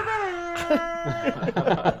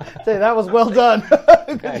 Say that was well done.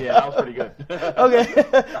 Yeah, that was pretty good. Okay.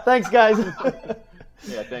 Thanks, guys.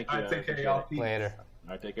 Yeah, thank you. All right, take care, Appreciate y'all. it. Peace. Later. All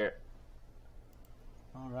right, take care.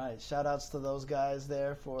 All right. Shout outs to those guys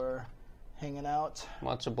there for hanging out.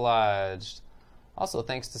 Much obliged. Also,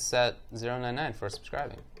 thanks to Set099 for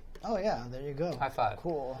subscribing. Oh yeah, there you go. High five.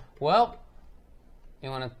 Cool. Well, you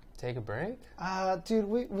want to take a break? Dude,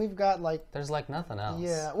 we've got like There's like nothing else.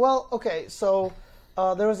 yeah. Well, okay. So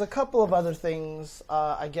there was a couple of other things.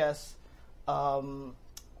 I guess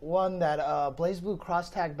one that BlazBlue Cross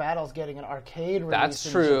Tag Battle's getting an arcade release. That's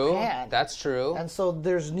in true. Japan. That's true. And so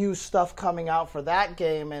there's new stuff coming out for that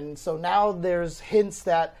game, and so now there's hints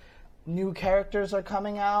that new characters are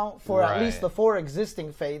coming out for at least Right. the 4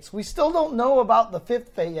 existing Fates. We still don't know about the 5th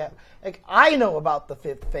Fate yet. Like I know about the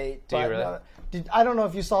 5th Fate, Do you but really? I don't know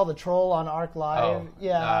if you saw the troll on Arc Live. Oh,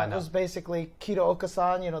 Yeah, it no. was basically Kido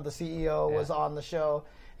Okasan, the CEO, was Yeah. on the show,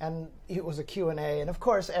 and it was a Q&A. And of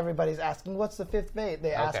course, everybody's asking, what's the fifth fate?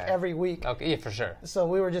 They ask every week. Okay, yeah, for sure. So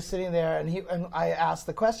we were just sitting there, and I asked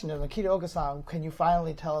the question of Akira Okasan, can you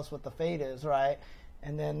finally tell us what the fate is, right?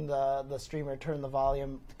 And then the streamer turned the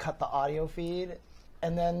volume, cut the audio feed,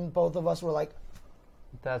 and then both of us were like,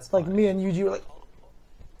 that's like funny. me and Yuji were like,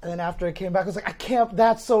 and then after it came back, I was like, I can't,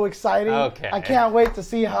 that's so exciting. Okay. I can't wait to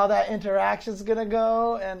see how that interaction's going to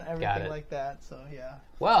go and everything like that. So, yeah.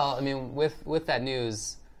 Well, I mean, with that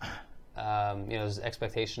news, there's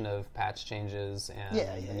expectation of patch changes and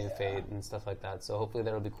the new fate and stuff like that. So hopefully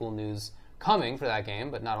there will be cool news coming for that game,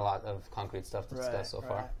 but not a lot of concrete stuff to discuss so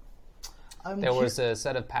far. There was a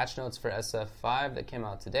set of patch notes for SF5 that came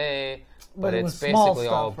out today, but it's basically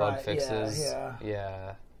all bug fixes.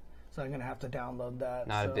 Yeah. So I'm going to have to download that.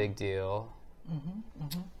 Not a big deal.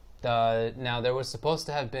 Now, there was supposed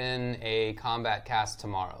to have been a combat cast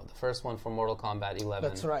tomorrow. The first one for Mortal Kombat 11.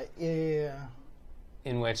 That's right. Yeah.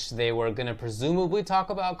 In which they were going to presumably talk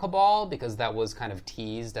about Cabal, because that was kind of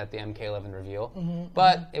teased at the MK11 reveal.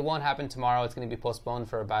 But it won't happen tomorrow. It's going to be postponed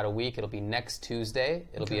for about a week. It'll be next Tuesday.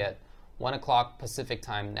 It'll be at 1 o'clock Pacific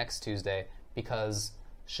time next Tuesday, because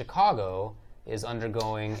Chicago is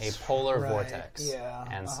undergoing a polar vortex.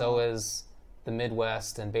 And so is the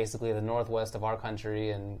Midwest and basically the Northwest of our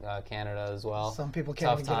country and Canada as well. Some people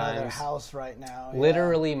can't even get out of their house right now.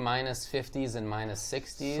 Literally minus 50s and minus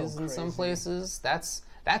 60s in some places. That's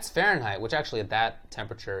Fahrenheit, which actually at that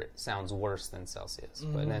temperature sounds worse than Celsius.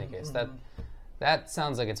 But in any case, that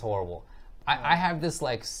sounds like it's horrible. I have this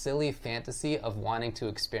like silly fantasy of wanting to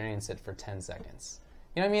experience it for 10 seconds.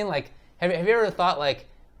 You know what I mean? Like, have you ever thought like,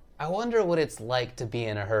 I wonder what it's like to be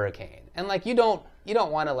in a hurricane? And like, you don't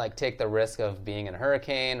want to like take the risk of being in a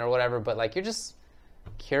hurricane or whatever, but like, you're just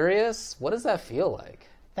curious. What does that feel like?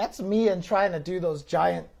 That's me and trying to do those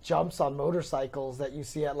giant jumps on motorcycles that you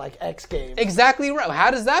see at like X Games. Exactly right.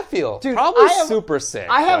 How does that feel? Dude, probably super sick.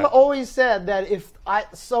 I have always said that if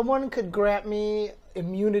someone could grant me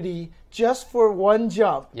immunity just for one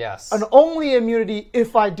jump, and only immunity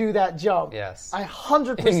if I do that jump, I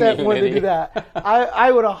 100% want to do that.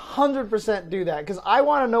 I would 100% do that, because I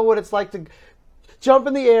want to know what it's like to jump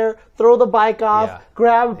in the air, throw the bike off,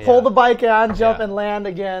 pull the bike on, jump and land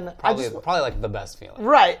again. Probably like the best feeling.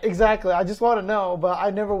 Right, exactly. I just want to know, but I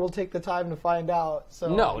never will take the time to find out.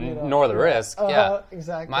 So nor the risk.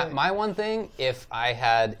 Exactly. My one thing, if I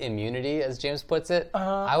had immunity, as James puts it,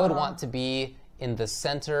 I would want to be in the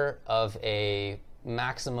center of a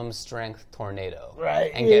maximum strength tornado.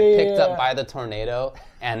 Right. And get picked up by the tornado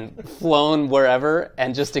and flown wherever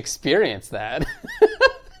and just experience that.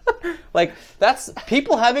 Like,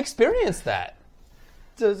 people have experienced that.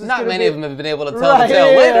 So not many of them have been able to tell the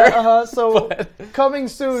tale later. So coming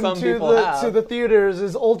soon to the theaters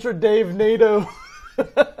is Ultra Dave NATO.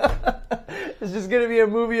 It's just going to be a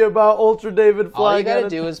movie about Ultra David flying. All you got to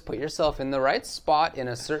do is put yourself in the right spot in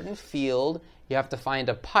a certain field. You have to find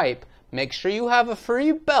a pipe. Make sure you have a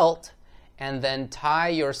free belt, and then tie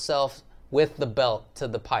yourself with the belt to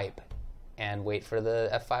the pipe, and wait for the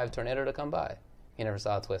F5 tornado to come by. You never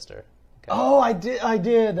saw Twister. Okay. Oh, I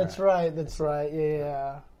did. That's right.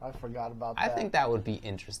 Yeah. I forgot about that. I think that would be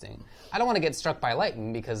interesting. I don't want to get struck by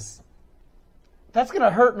lightning, because that's going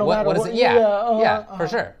to hurt no matter what. What is it? Yeah, for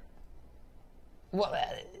sure. Well,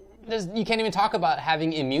 you can't even talk about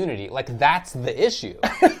having immunity. Like, that's the issue.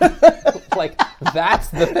 Like, that's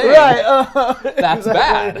the thing. Right. That's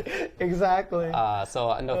bad. Exactly.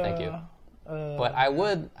 So, no thank you. But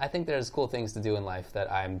I think there's cool things to do in life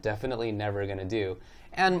that I'm definitely never going to do.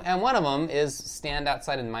 And one of them is stand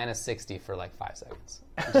outside in minus 60 for like 5 seconds.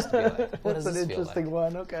 Just to be like, what does That's this an feel interesting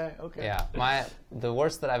like? one. Okay. Yeah. The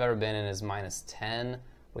worst that I've ever been in is minus 10,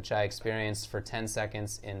 which I experienced for 10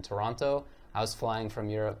 seconds in Toronto. I was flying from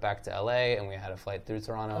Europe back to LA, and we had a flight through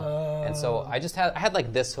Toronto. And so I had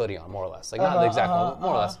like this hoodie on, more or less. Like, not the exact one,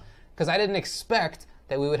 more or less. Because I didn't expect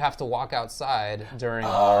that we would have to walk outside during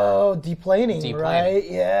our deplaning, right?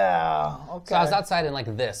 Yeah. Okay. So I was outside in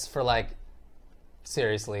like this for like,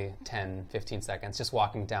 seriously, 10, 15 seconds, just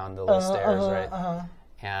walking down the little stairs, right?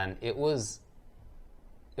 And it was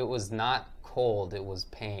not cold, it was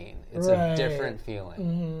pain. It's a different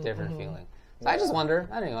feeling. Feeling. So I just wonder,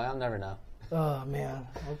 anyway, I'll never know. Oh, man.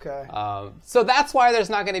 Okay. So that's why there's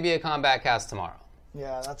not going to be a combat cast tomorrow.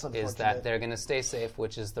 Yeah, that's unfortunate. Is that they're going to stay safe,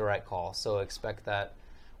 which is the right call. So expect that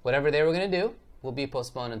whatever they were going to do will be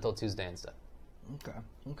postponed until Tuesday instead.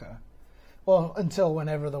 Okay. Well, until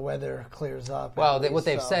whenever the weather clears up. Well, what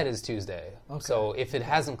they've said is Tuesday. Okay. So if it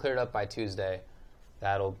hasn't cleared up by Tuesday,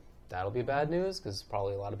 that'll be bad news, because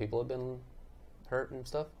probably a lot of people have been hurt and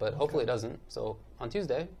stuff. But hopefully it doesn't. So on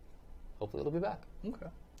Tuesday, hopefully it'll be back. Okay.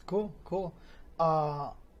 Cool.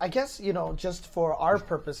 I guess, just for our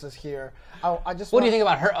purposes here, I just. What do you think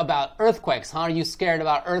about earthquakes? Huh? Are you scared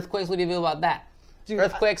about earthquakes? What do you feel about that? Dude,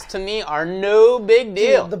 earthquakes to me are no big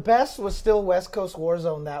deal. Dude, the best was still West Coast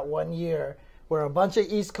Warzone that one year, where a bunch of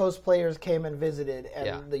East Coast players came and visited,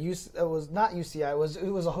 and it was not UCI.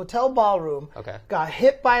 It was a hotel ballroom. Okay. Got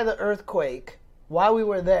hit by the earthquake while we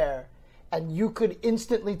were there, and you could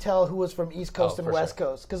instantly tell who was from East Coast and West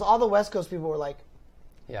Coast, because all the West Coast people were like,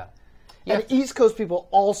 yeah. And East Coast people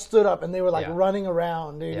all stood up and they were like running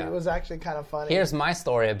around, dude. Yeah. It was actually kind of funny. Here's my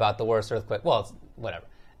story about the worst earthquake. Well, it's whatever.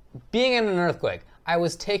 Being in an earthquake, I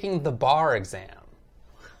was taking the bar exam.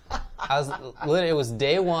 It was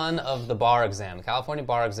day one of the bar exam, the California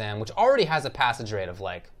bar exam, which already has a passage rate of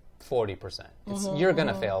like 40%. You're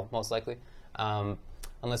gonna fail most likely,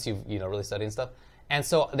 unless you've really studied and stuff. And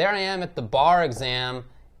so there I am at the bar exam,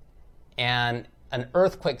 and an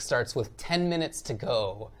earthquake starts with 10 minutes to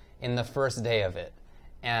go in the first day of it.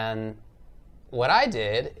 And what I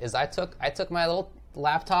did is I took my little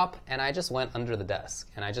laptop and I just went under the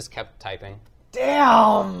desk and I just kept typing.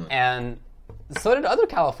 Damn! And so did other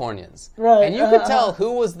Californians. Right. And you could tell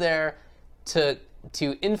who was there to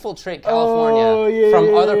infiltrate California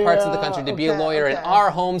from other parts of the country to be a lawyer in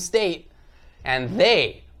our home state. And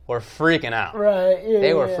they were freaking out. Right. Yeah,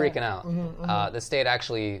 they were freaking out. The state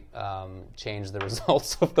actually changed the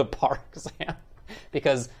results of the bar exam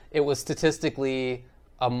because it was statistically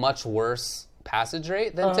a much worse passage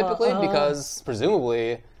rate than typically because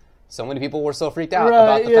presumably so many people were so freaked out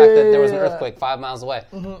about the fact that there was an earthquake 5 miles away.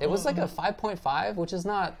 It was like a 5.5, which is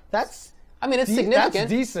not... It's significant. That's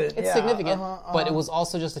decent. It's significant, but it was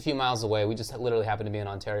also just a few miles away. We just literally happened to be in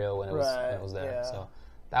Ontario when it was there. Yeah. So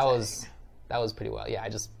that was pretty well. Yeah, I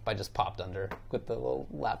just popped under with the little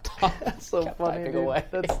laptop. That's so funny, dude. Away.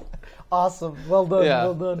 That's awesome. Well done. Yeah.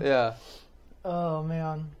 Well done. Yeah. Oh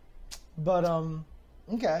man. But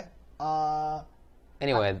okay.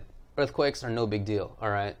 Anyway, earthquakes are no big deal.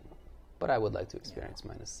 All right, but I would like to experience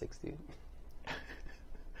minus 60.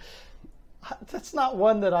 That's not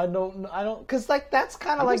one that I don't, because like that's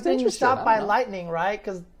kind of like being shot by lightning, right?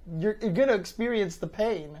 Because you're gonna experience the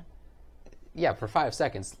pain. Yeah, for 5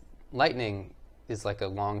 seconds. Lightning is like a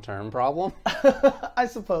long-term problem. I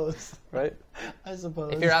suppose. Right? I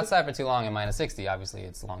suppose. If you're outside for too long at minus 60, obviously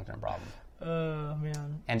it's a long-term problem. Oh,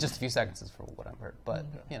 man. And just a few seconds is for what I've heard. But,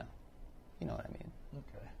 you know what I mean.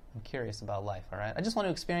 Okay. I'm curious about life, all right? I just want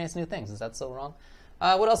to experience new things. Is that so wrong?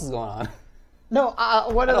 What else is going on? No,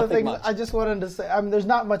 one other thing I just wanted to say, there's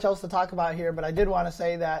not much else to talk about here, but I did want to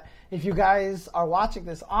say that if you guys are watching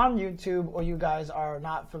this on YouTube or you guys are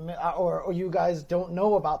not familiar, or you guys don't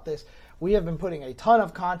know about this, we have been putting a ton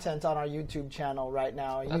of content on our YouTube channel right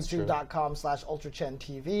now,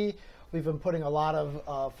 youtube.com/UltraChenTV. We've been putting a lot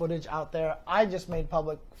of footage out there. I just made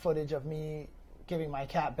public footage of me giving my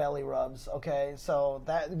cat belly rubs, okay? So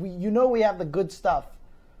that we have the good stuff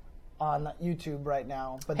on YouTube right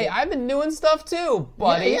now. But hey, I've been doing stuff too,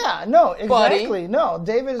 buddy. Yeah, no, exactly. No,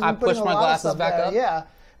 David has been putting a lot of stuff back there. up. Yeah.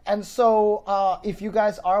 And so if you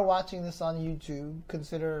guys are watching this on YouTube,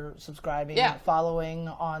 consider subscribing, following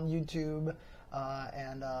on YouTube,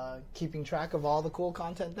 and keeping track of all the cool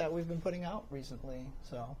content that we've been putting out recently.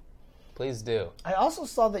 So please do. I also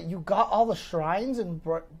saw that you got all the shrines in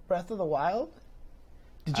Breath of the Wild.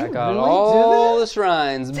 Did you got really all do that? The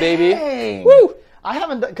shrines, baby. Dang. Woo! I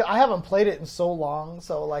haven't played it in so long,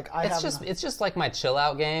 so like it's just like my chill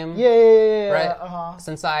out game. Yeah. Right.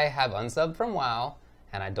 Since I have unsubbed from WoW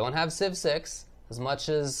and I don't have Civ 6, as much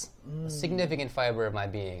as a significant fiber of my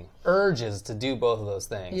being urges to do both of those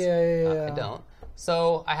things. Yeah. I don't.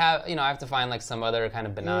 So I have to find like some other kind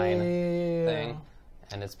of benign thing,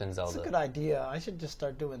 and it's been Zelda. That's a good idea. I should just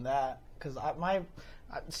start doing that because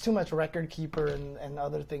it's too much record keeper and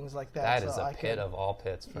other things like that. That is a pit of all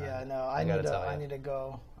pits, friend. Yeah, no, I need to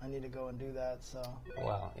go and do that. So.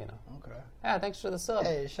 Well, Okay. Yeah, thanks for the sub.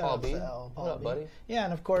 Hey, shout out to L. What up, buddy? Yeah,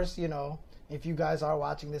 and of course, if you guys are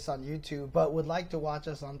watching this on YouTube but would like to watch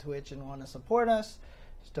us on Twitch and want to support us,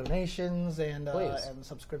 donations and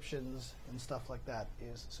subscriptions and stuff like that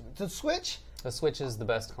is the Switch. The Switch is the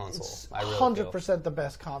best console. It's I really 100% the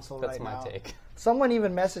best console right now. That's my take. Someone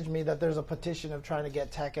even messaged me that there's a petition of trying to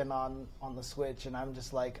get Tekken on the Switch, and I'm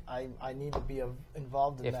just like, I need to be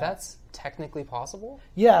involved in that. If that's technically possible,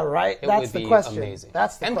 yeah, right. That's would the be question. Amazing.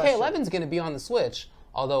 That's the question. MK11's going to be on the Switch,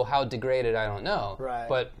 although how degraded I don't know. Right.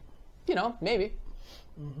 But maybe.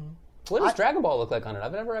 Mm-hmm. What does Dragon Ball look like on it?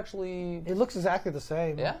 I've never actually. It looks exactly the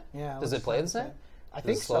same. Yeah. Yeah. Does it play the same? I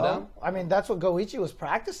think it slow so. down? I mean, that's what Goichi was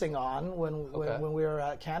practicing on when Okay. we were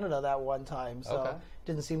at Canada that one time. So Okay.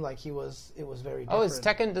 didn't seem like it was very different. Oh,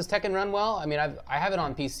 does Tekken run well? I mean, I have it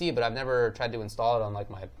on PC, but I've never tried to install it on like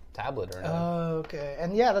my tablet or anything. Okay,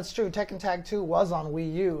 and yeah, that's true. Tekken Tag 2 was on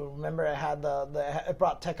Wii U. Remember, it had it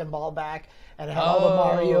brought Tekken Ball back, and it had all the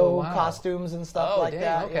Mario wow. costumes and stuff like dang,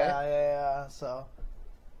 that. okay. Yeah. So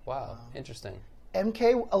Wow, interesting.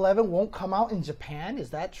 MK11 won't come out in Japan. Is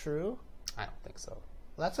that true? I don't think so.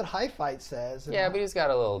 Well, that's what High Fight says. Yeah, but he's got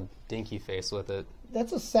a little dinky face with it.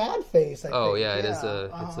 That's a sad face. I Oh think. yeah, it is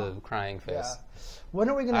it's a crying face. Yeah. When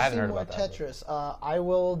are we going I to haven't see heard more about that, Tetris? I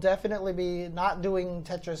will definitely be not doing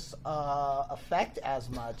Tetris Effect as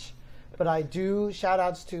much, but I do shout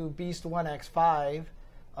outs to Beast1x5.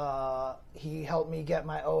 He helped me get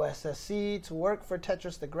my OSSC to work for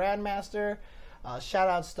Tetris the Grandmaster. Shout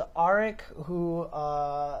outs to Arik, who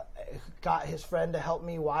got his friend to help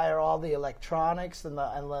me wire all the electronics and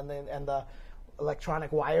the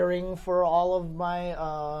electronic wiring for all of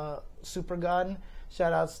my Super Gun.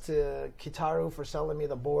 Shout outs to Kitaru for selling me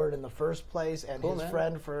the board in the first place, and Cool, his man.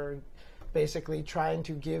 friend for basically trying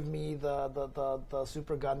to give me the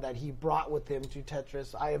Super Gun that he brought with him to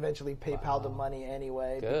Tetris. I eventually PayPal'd the money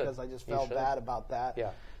anyway Good. because I just You felt should. bad about that.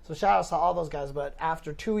 Yeah. So shout outs to all those guys. But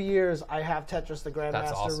after 2 years, I have Tetris the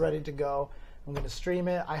Grandmaster awesome. ready to go. I'm going to stream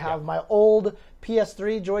it. I have my old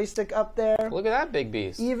PS3 joystick up there. Look at that big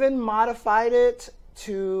beast. Even modified it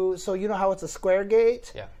to, so you know how it's a square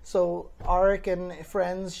gate? Yeah. So Arik and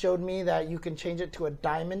friends showed me that you can change it to a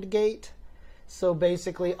diamond gate. So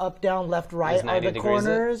basically up, down, left, right Is are 90 the degrees it?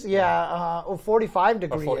 corners. Yeah, or 45 Or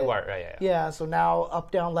degree. 40, it. right, yeah. Yeah, so now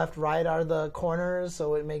up, down, left, right are the corners,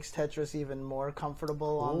 so it makes Tetris even more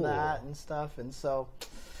comfortable on Cool. that and stuff. And so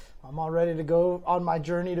I'm all ready to go on my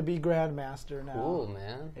journey to be Grandmaster now. Cool,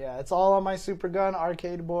 man. Yeah, it's all on my Super Gun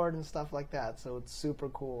arcade board and stuff like that, so it's super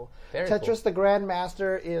cool. Very Tetris the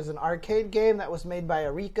Grandmaster is an arcade game that was made by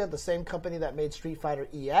Arika, the same company that made Street Fighter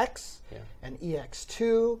EX and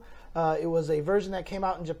EX2. It was a version that came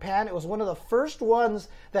out in Japan. It was one of the first ones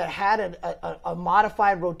that had a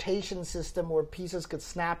modified rotation system where pieces could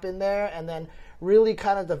snap in there, and then really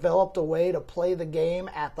kind of developed a way to play the game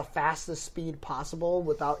at the fastest speed possible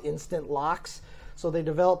without instant locks. So they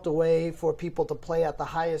developed a way for people to play at the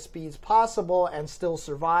highest speeds possible and still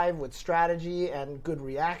survive with strategy and good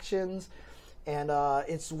reactions. And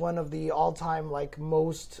it's one of the all-time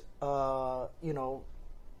most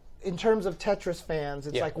in terms of Tetris fans,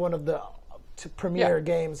 it's like one of the premier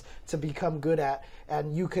games to become good at.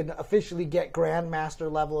 And you can officially get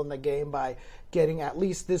Grandmaster level in the game by getting at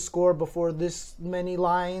least this score before this many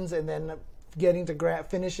lines, and then getting to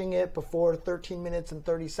finishing it before 13 minutes and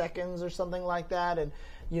 30 seconds or something like that, and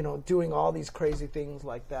doing all these crazy things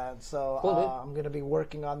like that. So I'm going to be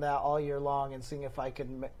working on that all year long and seeing if I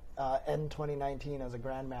can end 2019 as a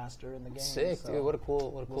Grandmaster in the game. Sick, So dude. What a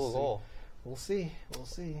cool goal. We'll see.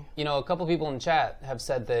 You know, a couple people in chat have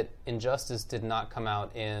said that Injustice did not come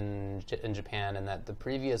out in Japan, and that the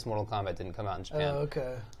previous Mortal Kombat didn't come out in Japan.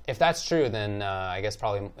 Okay. If that's true, then I guess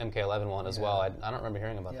probably MK11 won't as well. I don't remember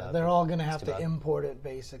hearing about that. They're all going to have too to bad. import it,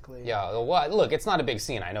 basically. Yeah, well, look, it's not a big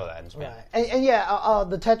scene. I know that in Japan. Right.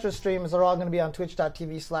 And the Tetris streams are all going to be on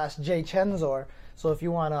twitch.tv/jchenzor. So if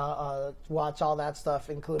you want to watch all that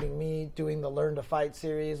stuff, including me doing the Learn to Fight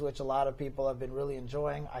series, which a lot of people have been really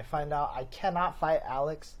enjoying, I find out I cannot fight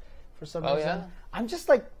Alex for some reason. Yeah? I'm just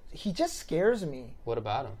he just scares me. What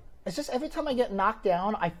about him? It's just every time I get knocked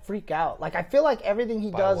down, I freak out. I feel like everything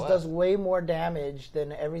he By does what? does way more damage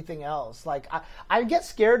than everything else. I get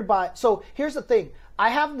scared by... So here's the thing. I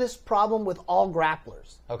have this problem with all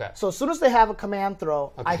grapplers. Okay. So as soon as they have a command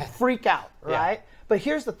throw, I freak out, right? But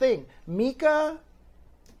here's the thing. Mika,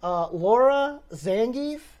 Laura,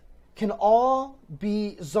 Zangief can all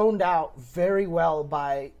be zoned out very well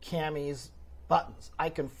by Cammy's buttons. I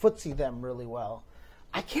can footsie them really well.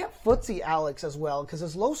 I can't footsie Alex as well because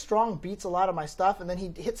his low strong beats a lot of my stuff, and then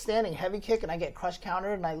he hits standing heavy kick and I get crush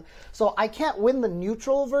countered, so I can't win the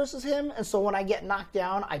neutral versus him, and so when I get knocked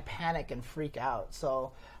down, I panic and freak out.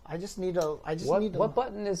 So I just need to. What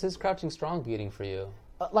button is his crouching strong beating for you?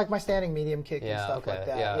 Like my standing medium kick and Yeah, stuff okay. like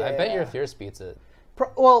that. Yeah, I bet your Fierce beats it.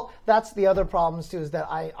 Well, that's the other problems too, is that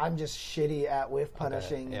I'm just shitty at whiff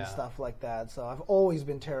punishing yeah. and stuff like that. So I've always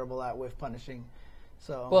been terrible at whiff punishing.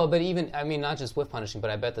 So Well, but even, I mean, not just whiff punishing, but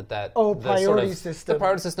I bet that priority system. The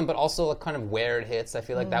priority system, but also kind of where it hits. I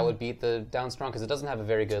feel like that would beat the down strong because it doesn't have a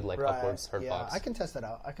very good upwards hurt box. I can test it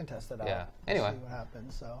out. Yeah. Anyway. see what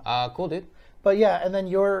happens. So. Cool, dude. But yeah, and then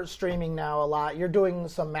you're streaming now a lot. You're doing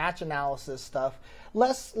some match analysis stuff.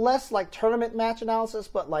 Less like tournament match analysis,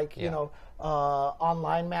 but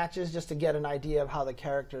online matches just to get an idea of how the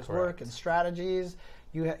characters work and strategies.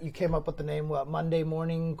 You came up with the name, Monday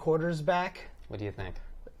Morning Quartersback? What do you think?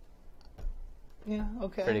 Yeah,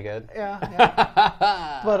 okay. Pretty good. Yeah.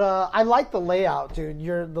 But I like the layout, dude.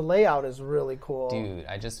 The layout is really cool. Dude,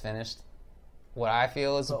 I just finished what I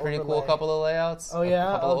feel is a pretty overlay. cool couple of layouts. Oh, yeah?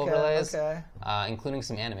 A couple of overlays. Okay. Including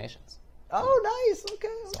some animations. Oh, nice. Okay.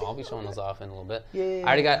 So I'll be showing those off in a little bit. Yeah.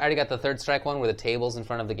 I already got the Third Strike one where the table's in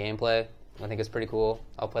front of the gameplay. I think it's pretty cool.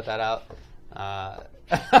 I'll put that out.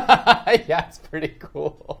 Yeah, it's pretty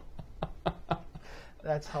cool.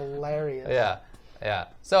 That's hilarious. Yeah.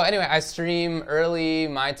 So anyway, I stream early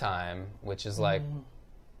my time, which is like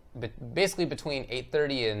basically between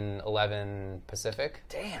 8:30 and 11 Pacific.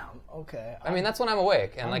 Damn. Okay. I mean, that's when I'm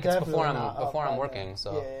awake, and like it's before definitely not I'm up working. by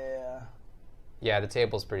So then. yeah, the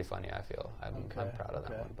table's pretty funny. I feel I'm proud of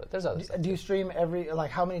that one. But there's other stuff. Do you stream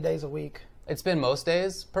how many days a week? It's been most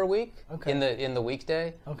days per week. Okay. In the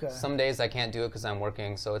weekday. Okay. Some days I can't do it because I'm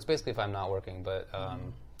working, so it's basically if I'm not working. But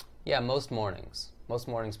yeah, most mornings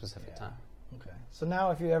Pacific time. Okay. So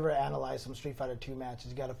now if you ever analyze some Street Fighter 2 matches,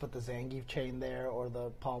 you got to put the Zangief chain there or the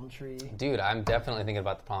palm tree. Dude, I'm definitely thinking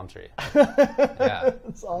about the palm tree. Yeah.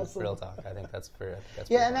 That's awesome. Real talk. I think that's pretty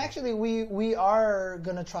Yeah, and funny. actually we are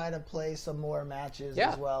going to try to play some more matches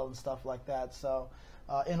Yeah. as well and stuff like that. So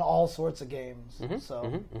in all sorts of games.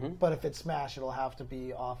 But if it's Smash, it'll have to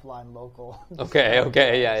be offline local. Okay,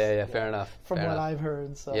 yeah. Fair enough. From Fair what enough. I've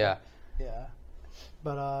heard. So Yeah.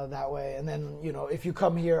 But that way, and then if you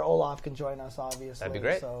come here, Olaf can join us. Obviously, That'd be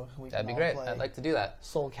great. So we That'd be can great. all play I'd like to do that.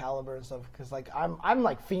 Soul Calibur and stuff because like I'm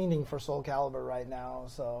like fiending for Soul Calibur right now.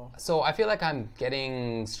 So I feel like I'm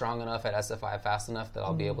getting strong enough at SF5 fast enough that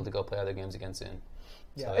I'll be able to go play other games again soon.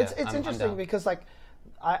 Yeah, So, it's I'm interesting down. because like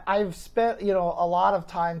I've spent a lot of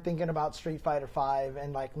time thinking about Street Fighter V,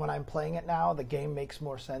 and like when I'm playing it now, the game makes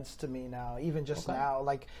more sense to me now. Even just now,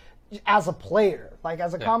 like as a player, like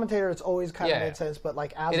as a commentator, it's always kind of made sense, but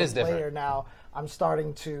like as a player different. now, I'm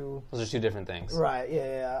starting to. Those are two different things. Right.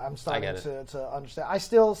 Yeah. I'm starting get it. to understand. I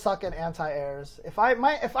still suck at anti-airs. If I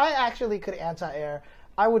actually could anti-air,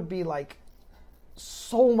 I would be like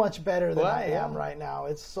so much better than I am right now.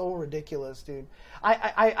 It's so ridiculous, dude.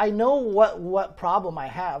 I know what problem I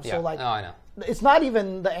have. Yeah. So like, no, I know. it's not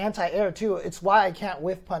even the anti-air too. It's why I can't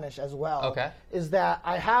whiff punish as well. Okay. Is that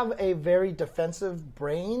I have a very defensive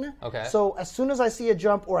brain. Okay. So as soon as I see a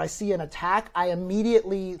jump or I see an attack, I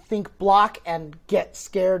immediately think block and get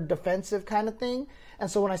scared defensive kind of thing. And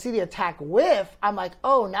so when I see the attack whiff, I'm like,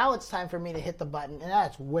 oh, now it's time for me to hit the button, and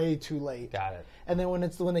that's way too late. Got it. And then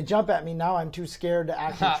when they jump at me, now I'm too scared to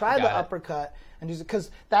actually try the Got it. uppercut and do because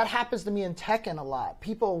that happens to me in Tekken a lot.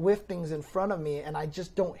 People whiff things in front of me, and I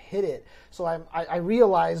just don't hit it. So I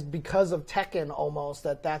realized because of Tekken almost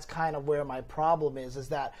that that's kind of where my problem is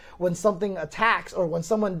that when something attacks or when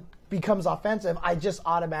someone becomes offensive, I just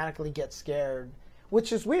automatically get scared.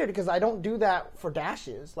 Which is weird because I don't do that for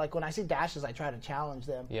dashes. Like when I see dashes, I try to challenge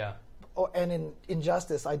them. Yeah. And in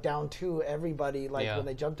Injustice, I down 2 everybody when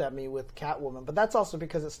they jumped at me with Catwoman. But that's also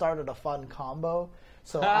because it started a fun combo.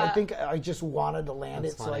 So I think I just wanted to land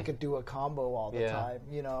That's it so funny. I could do a combo all the time.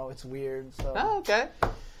 It's weird. So Oh, okay.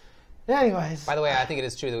 anyways, By the way, I think it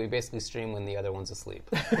is true that we basically stream when the other one's asleep.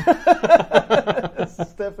 this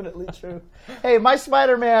is definitely true. Hey, my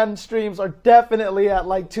Spider-Man streams are definitely at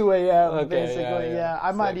like 2 a.m. Okay, basically. yeah.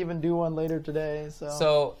 I might Sick. even do one later today.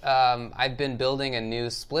 So I've been building a new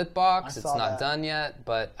split box. It's saw not that. done yet,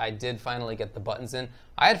 but I did finally get the buttons in.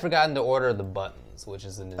 I had forgotten to order the buttons, which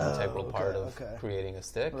is an integral part of creating a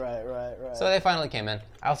stick. Right. So they finally came in.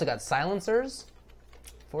 I also got silencers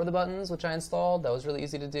for the buttons, which I installed. That was really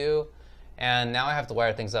easy to do. And now I have to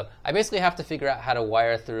wire things up. I basically have to figure out how to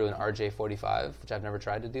wire through an RJ45, which I've never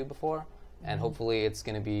tried to do before. And hopefully it's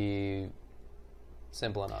going to be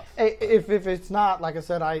simple enough. Hey, if it's not, like I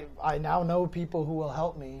said, I now know people who will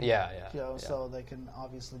help me. Yeah. So they can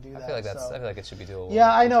obviously do that. I feel like it should be doable.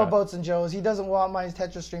 Yeah, I know We'll try. Boats and Joes. He doesn't want my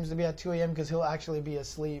Tetris streams to be at 2 a.m. because he'll actually be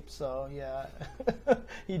asleep. So yeah,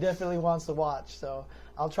 he definitely wants to watch. So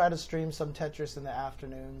I'll try to stream some Tetris in the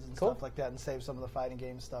afternoons and stuff like that, and save some of the fighting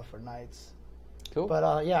game stuff for nights. Cool.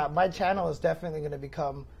 But yeah, my channel is definitely going to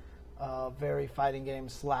become very fighting game /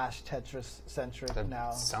 Tetris centric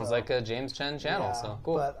now. Sounds like a James Chen channel. Yeah, So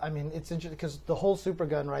cool. But I mean, it's interesting because the whole Super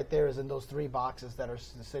Gun right there is in those 3 boxes that are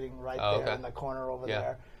sitting right there in the corner over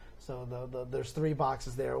there. So there's 3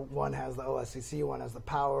 boxes there. One has the OSCC, one has the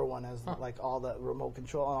power, one has like all the remote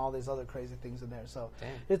control and all these other crazy things in there. So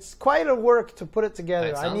it's quite a work to put it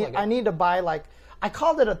together. I need to buy like, I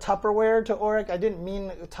called it a Tupperware to Auric. I didn't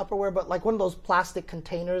mean Tupperware, but like one of those plastic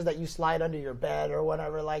containers that you slide under your bed or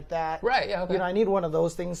whatever like that. Right, yeah, okay. You know, I need one of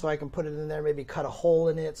those things so I can put it in there, maybe cut a hole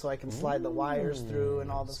in it so I can slide the wires through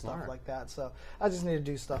and all the stuff like that. So I just need to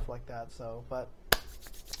do stuff like that. So, but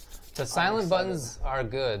the silent buttons are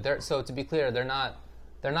good. So to be clear, they're not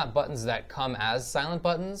buttons that come as silent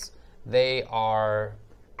buttons. They are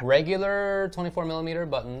regular 24 millimeter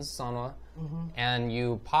buttons, Sanwa. And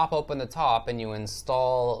you pop open the top and you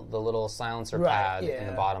install the little silencer pad in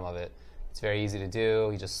the bottom of it. It's very easy to do.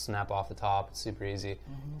 You just snap off the top. It's super easy.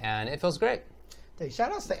 And it feels great. Hey,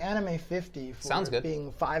 shout outs to Anime 50 for Sounds good.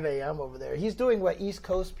 being 5 a.m. over there. He's doing what East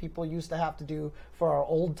Coast people used to have to do for our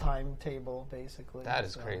old time table, basically. That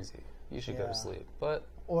is crazy. You should go to sleep. But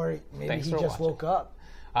or maybe he watching. just woke up.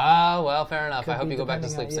 Ah, well, fair enough. I hope you go back to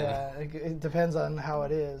sleep soon. Yeah, it depends on how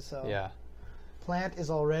it is. So. Yeah. Plant is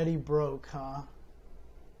already broke, huh? All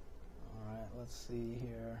right, let's see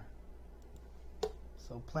here.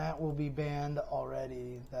 So Plant will be banned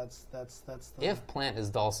already. That's the... If Plant is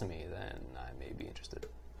Dulcimy, then I may be interested.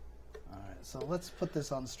 All right, so let's put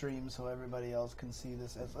this on stream so everybody else can see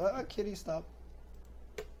this. As Kitty, stop.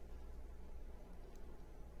 All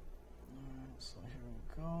right, so here we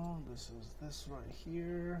go. This is this right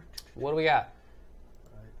here. What do we got?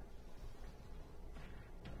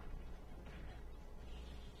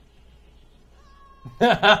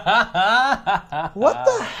 What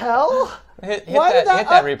the hell? Hit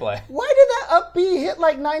that replay. Why did that up B hit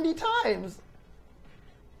like 90 times?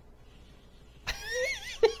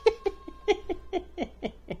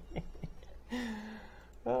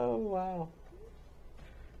 Oh, wow.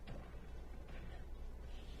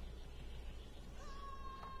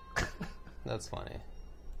 That's funny.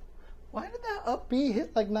 Why did that up B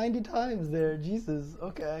hit like 90 times there? Jesus.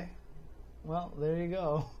 Okay. Well, there you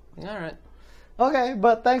go. All right. Okay,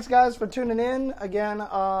 but thanks guys for tuning in. Again,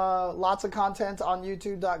 lots of content on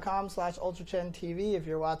youtube.com/UltraChenTV. If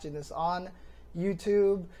you're watching this on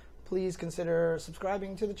YouTube, please consider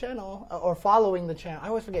subscribing to the channel or following the channel. I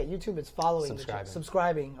always forget, YouTube is following the channel.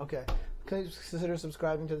 Subscribing, okay. Please consider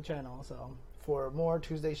subscribing to the channel for more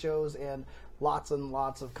Tuesday shows and lots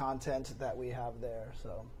of content that we have there.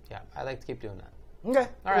 So yeah, I like to keep doing that. Okay.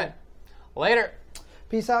 All right. Later.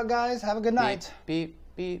 Peace out, guys. Have a good night. Beep.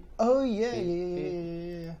 Beep. Oh,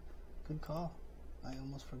 yeah. Good call. I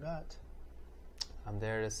almost forgot. I'm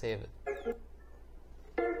there to save it.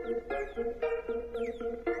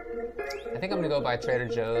 I think I'm going to go by Trader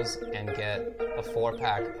Joe's and get a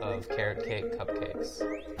 4-pack of carrot cake cupcakes.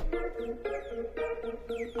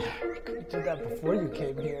 You could have did that before you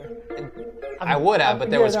came here. I would have, but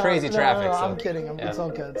there was crazy traffic. No, so. I'm kidding. It's all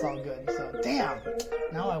good. It's all good. So, damn.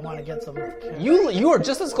 Now I want to get some. You are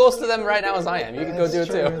just as close to them right now as I am. You can go do it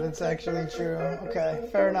too. That's actually true. Okay,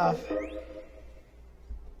 fair enough.